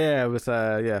 Yeah, with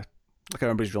I can't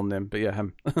remember his real name, but yeah,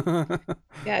 him.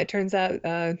 Yeah, it turns out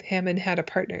Hammond had a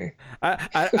partner.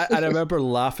 I remember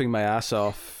laughing my ass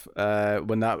off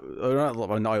when that,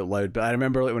 or not out loud, but I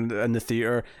remember like when in the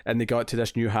theater and they got to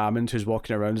this new Hammond who's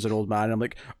walking around as an old man. I'm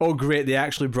like, oh great, they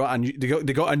actually brought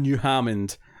they got a new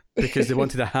Hammond because they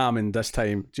wanted a Hammond this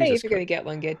time. Jesus Hey, if you're Christ. gonna get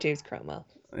one, get James Cromwell.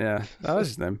 Yeah, that was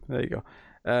his name. There you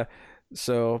go.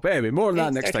 So, but anyway, more on that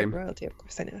And next Star Trek time. royalty, of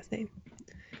course, I know his name.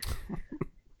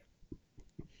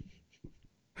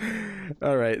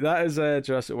 All right, that is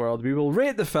Jurassic World. We will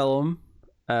rate the film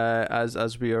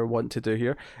as we are wont to do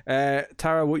here.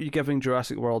 Tara, what are you giving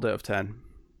Jurassic World out of 10?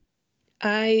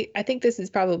 I think this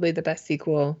is probably the best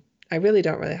sequel. I really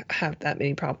don't have that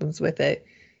many problems with it.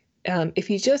 If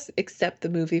you just accept the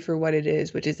movie for what it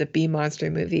is, which is a B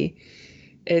monster movie,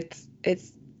 it's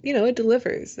it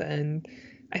delivers, and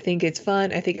I think it's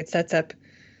fun. I think it sets up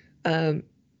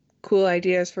cool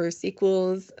ideas for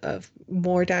sequels of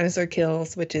more dinosaur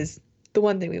kills, which is the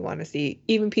one thing we want to see.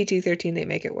 Even PG-13, they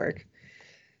make it work.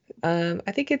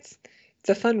 I think it's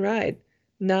a fun ride.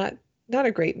 Not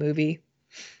a great movie.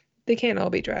 They can't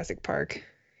all be Jurassic Park,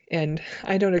 and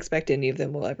I don't expect any of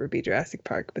them will ever be Jurassic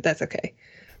Park, but that's okay.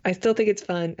 I still think it's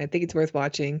fun. I think it's worth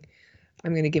watching.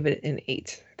 I'm going to give it an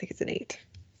 8. I think it's an 8.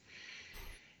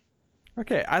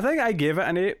 Okay, I think I gave it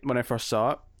an 8 when I first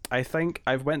saw it. I think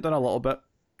I've went down a little bit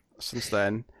since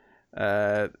then.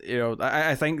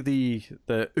 I think the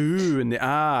ooh and the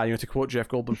ah, to quote Jeff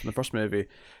Goldblum from the first movie,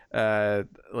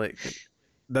 like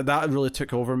that really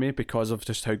took over me because of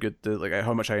just how good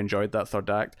how much I enjoyed that third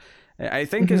act. I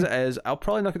think as it is, I'll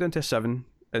probably knock it down to a 7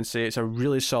 and say it's a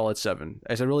really solid 7.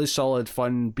 It's a really solid,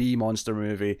 fun B monster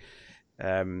movie.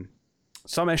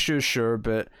 Some issues, sure,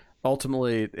 but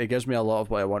ultimately it gives me a lot of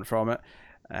what I want from it.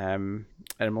 And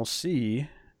we'll see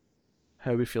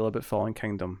how we feel about Fallen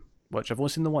Kingdom, which I've only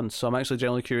seen the once, so I'm actually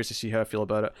genuinely curious to see how I feel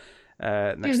about it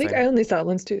next I think time. I only saw it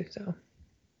once too, so.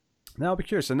 Now I'll be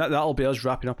curious, and that'll be us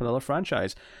wrapping up another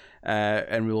franchise,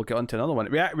 and we will get on to another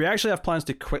one. We actually have plans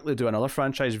to quickly do another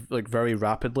franchise, like very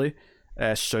rapidly,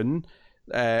 soon.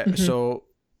 So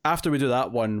after we do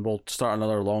that one, we'll start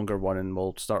another longer one, and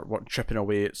we'll start chipping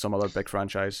away at some other big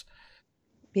franchise.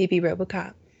 Maybe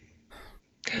RoboCop.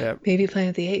 Yeah. Maybe Planet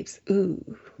of the Apes.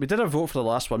 Ooh. We did a vote for the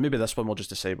last one. Maybe this one we'll just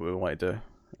decide what we want to do.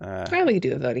 Probably could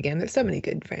do a vote again. There's so many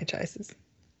good franchises.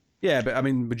 Yeah, but I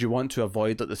mean, would you want to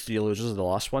avoid the three losers of the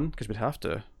last one? Because we'd have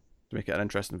to make it an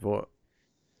interesting vote.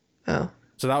 Oh.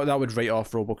 So that would write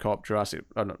off RoboCop, Jurassic,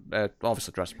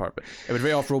 obviously Jurassic Park, but it would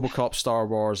write off RoboCop, Star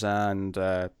Wars, and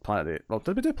Planet of the Apes. Well,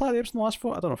 did we do Planet of the Apes in the last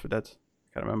vote? I don't know if we did.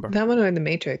 Can't remember. That one or in The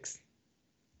Matrix?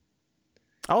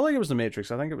 I don't think it was The Matrix.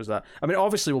 I think it was that. I mean,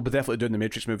 obviously we'll be definitely doing the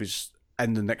Matrix movies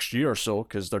in the next year or so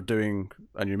because they're doing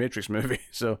a new Matrix movie.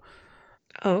 So.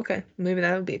 Oh, okay. Maybe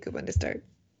that would be a good one to start.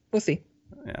 We'll see.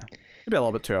 Yeah. Maybe a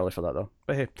little bit too early for that though.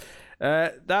 But hey,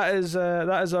 that is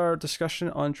our discussion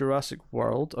on Jurassic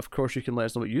World. Of course, you can let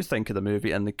us know what you think of the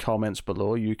movie in the comments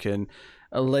below. You can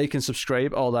like and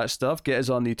subscribe, all that stuff. Get us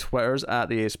on the Twitters at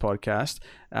the Ace Podcast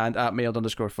and at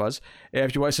mailed_fuzz.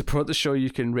 If you want to support the show, you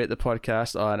can rate the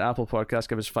podcast on Apple Podcasts,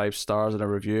 give us 5 stars and a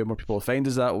review. More people will find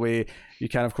us that way. You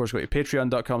can, of course, go to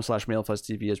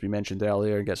patreon.com/mailfuzztv as we mentioned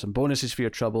earlier and get some bonuses for your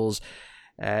troubles.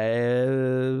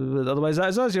 Otherwise, that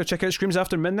is us. Check out Screams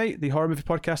After Midnight, the horror movie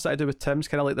podcast that I do with Tim. It's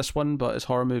kind of like this one, but it's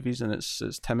horror movies and it's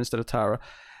Tim instead of Tara,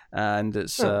 and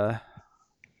it's that's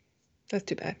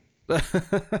too bad.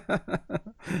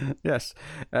 Yes,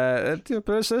 but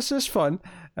this is fun.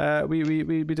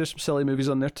 We do some silly movies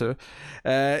on there too.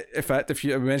 In fact, if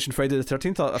you mentioned Friday the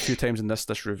 13th a few times in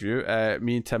this review,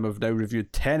 me and Tim have now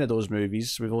reviewed 10 of those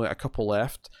movies. We've only got a couple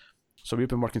left. So we've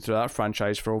been working through that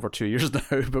franchise for over 2 years now,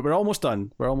 but we're almost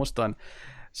done.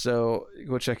 So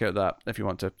go check out that if you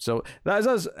want to. So that is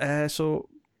us. So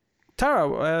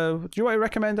Tara, do you want to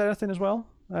recommend anything as well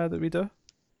that we do?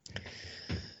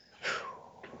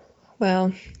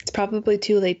 Well, it's probably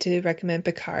too late to recommend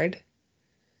Picard.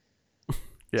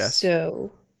 Yes.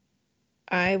 So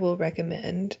I will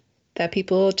recommend that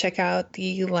people check out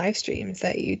the live streams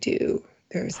that you do.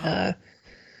 There's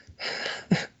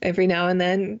every now and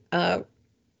then, I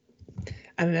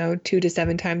don't know, 2 to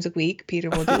 7 times a week,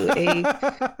 Peter will do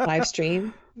a live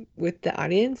stream with the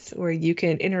audience where you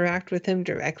can interact with him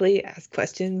directly, ask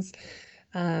questions.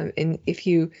 And if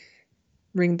you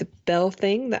ring the bell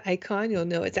thing, the icon, you'll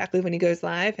know exactly when he goes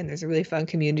live. And there's a really fun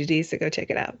community, so go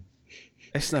check it out.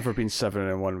 It's never been 7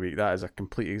 in 1 week. That is a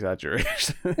complete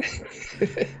exaggeration.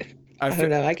 I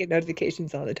don't know. I get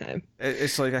notifications all the time.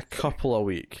 It's like a couple a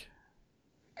week.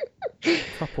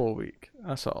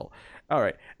 That's all. All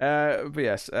right. But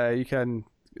yes, you can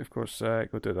of course, go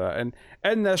do that. And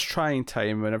in this trying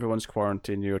time when everyone's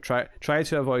quarantined, try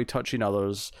to avoid touching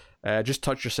others. Just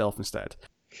touch yourself instead.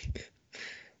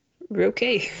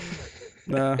 Okay.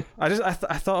 No, I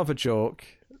thought of a joke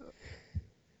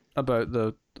about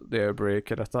the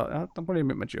outbreak, and I thought I'm going to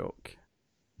make my joke.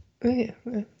 Oh, yeah.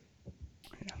 Well,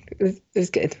 it was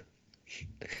good.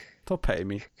 Don't pay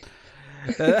me.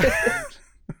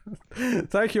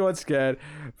 Thank you once again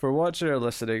for watching or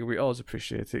listening. We always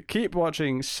appreciate it. Keep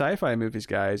watching sci-fi movies,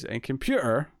 guys, and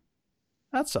computer.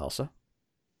 That's salsa.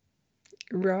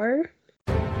 Rar.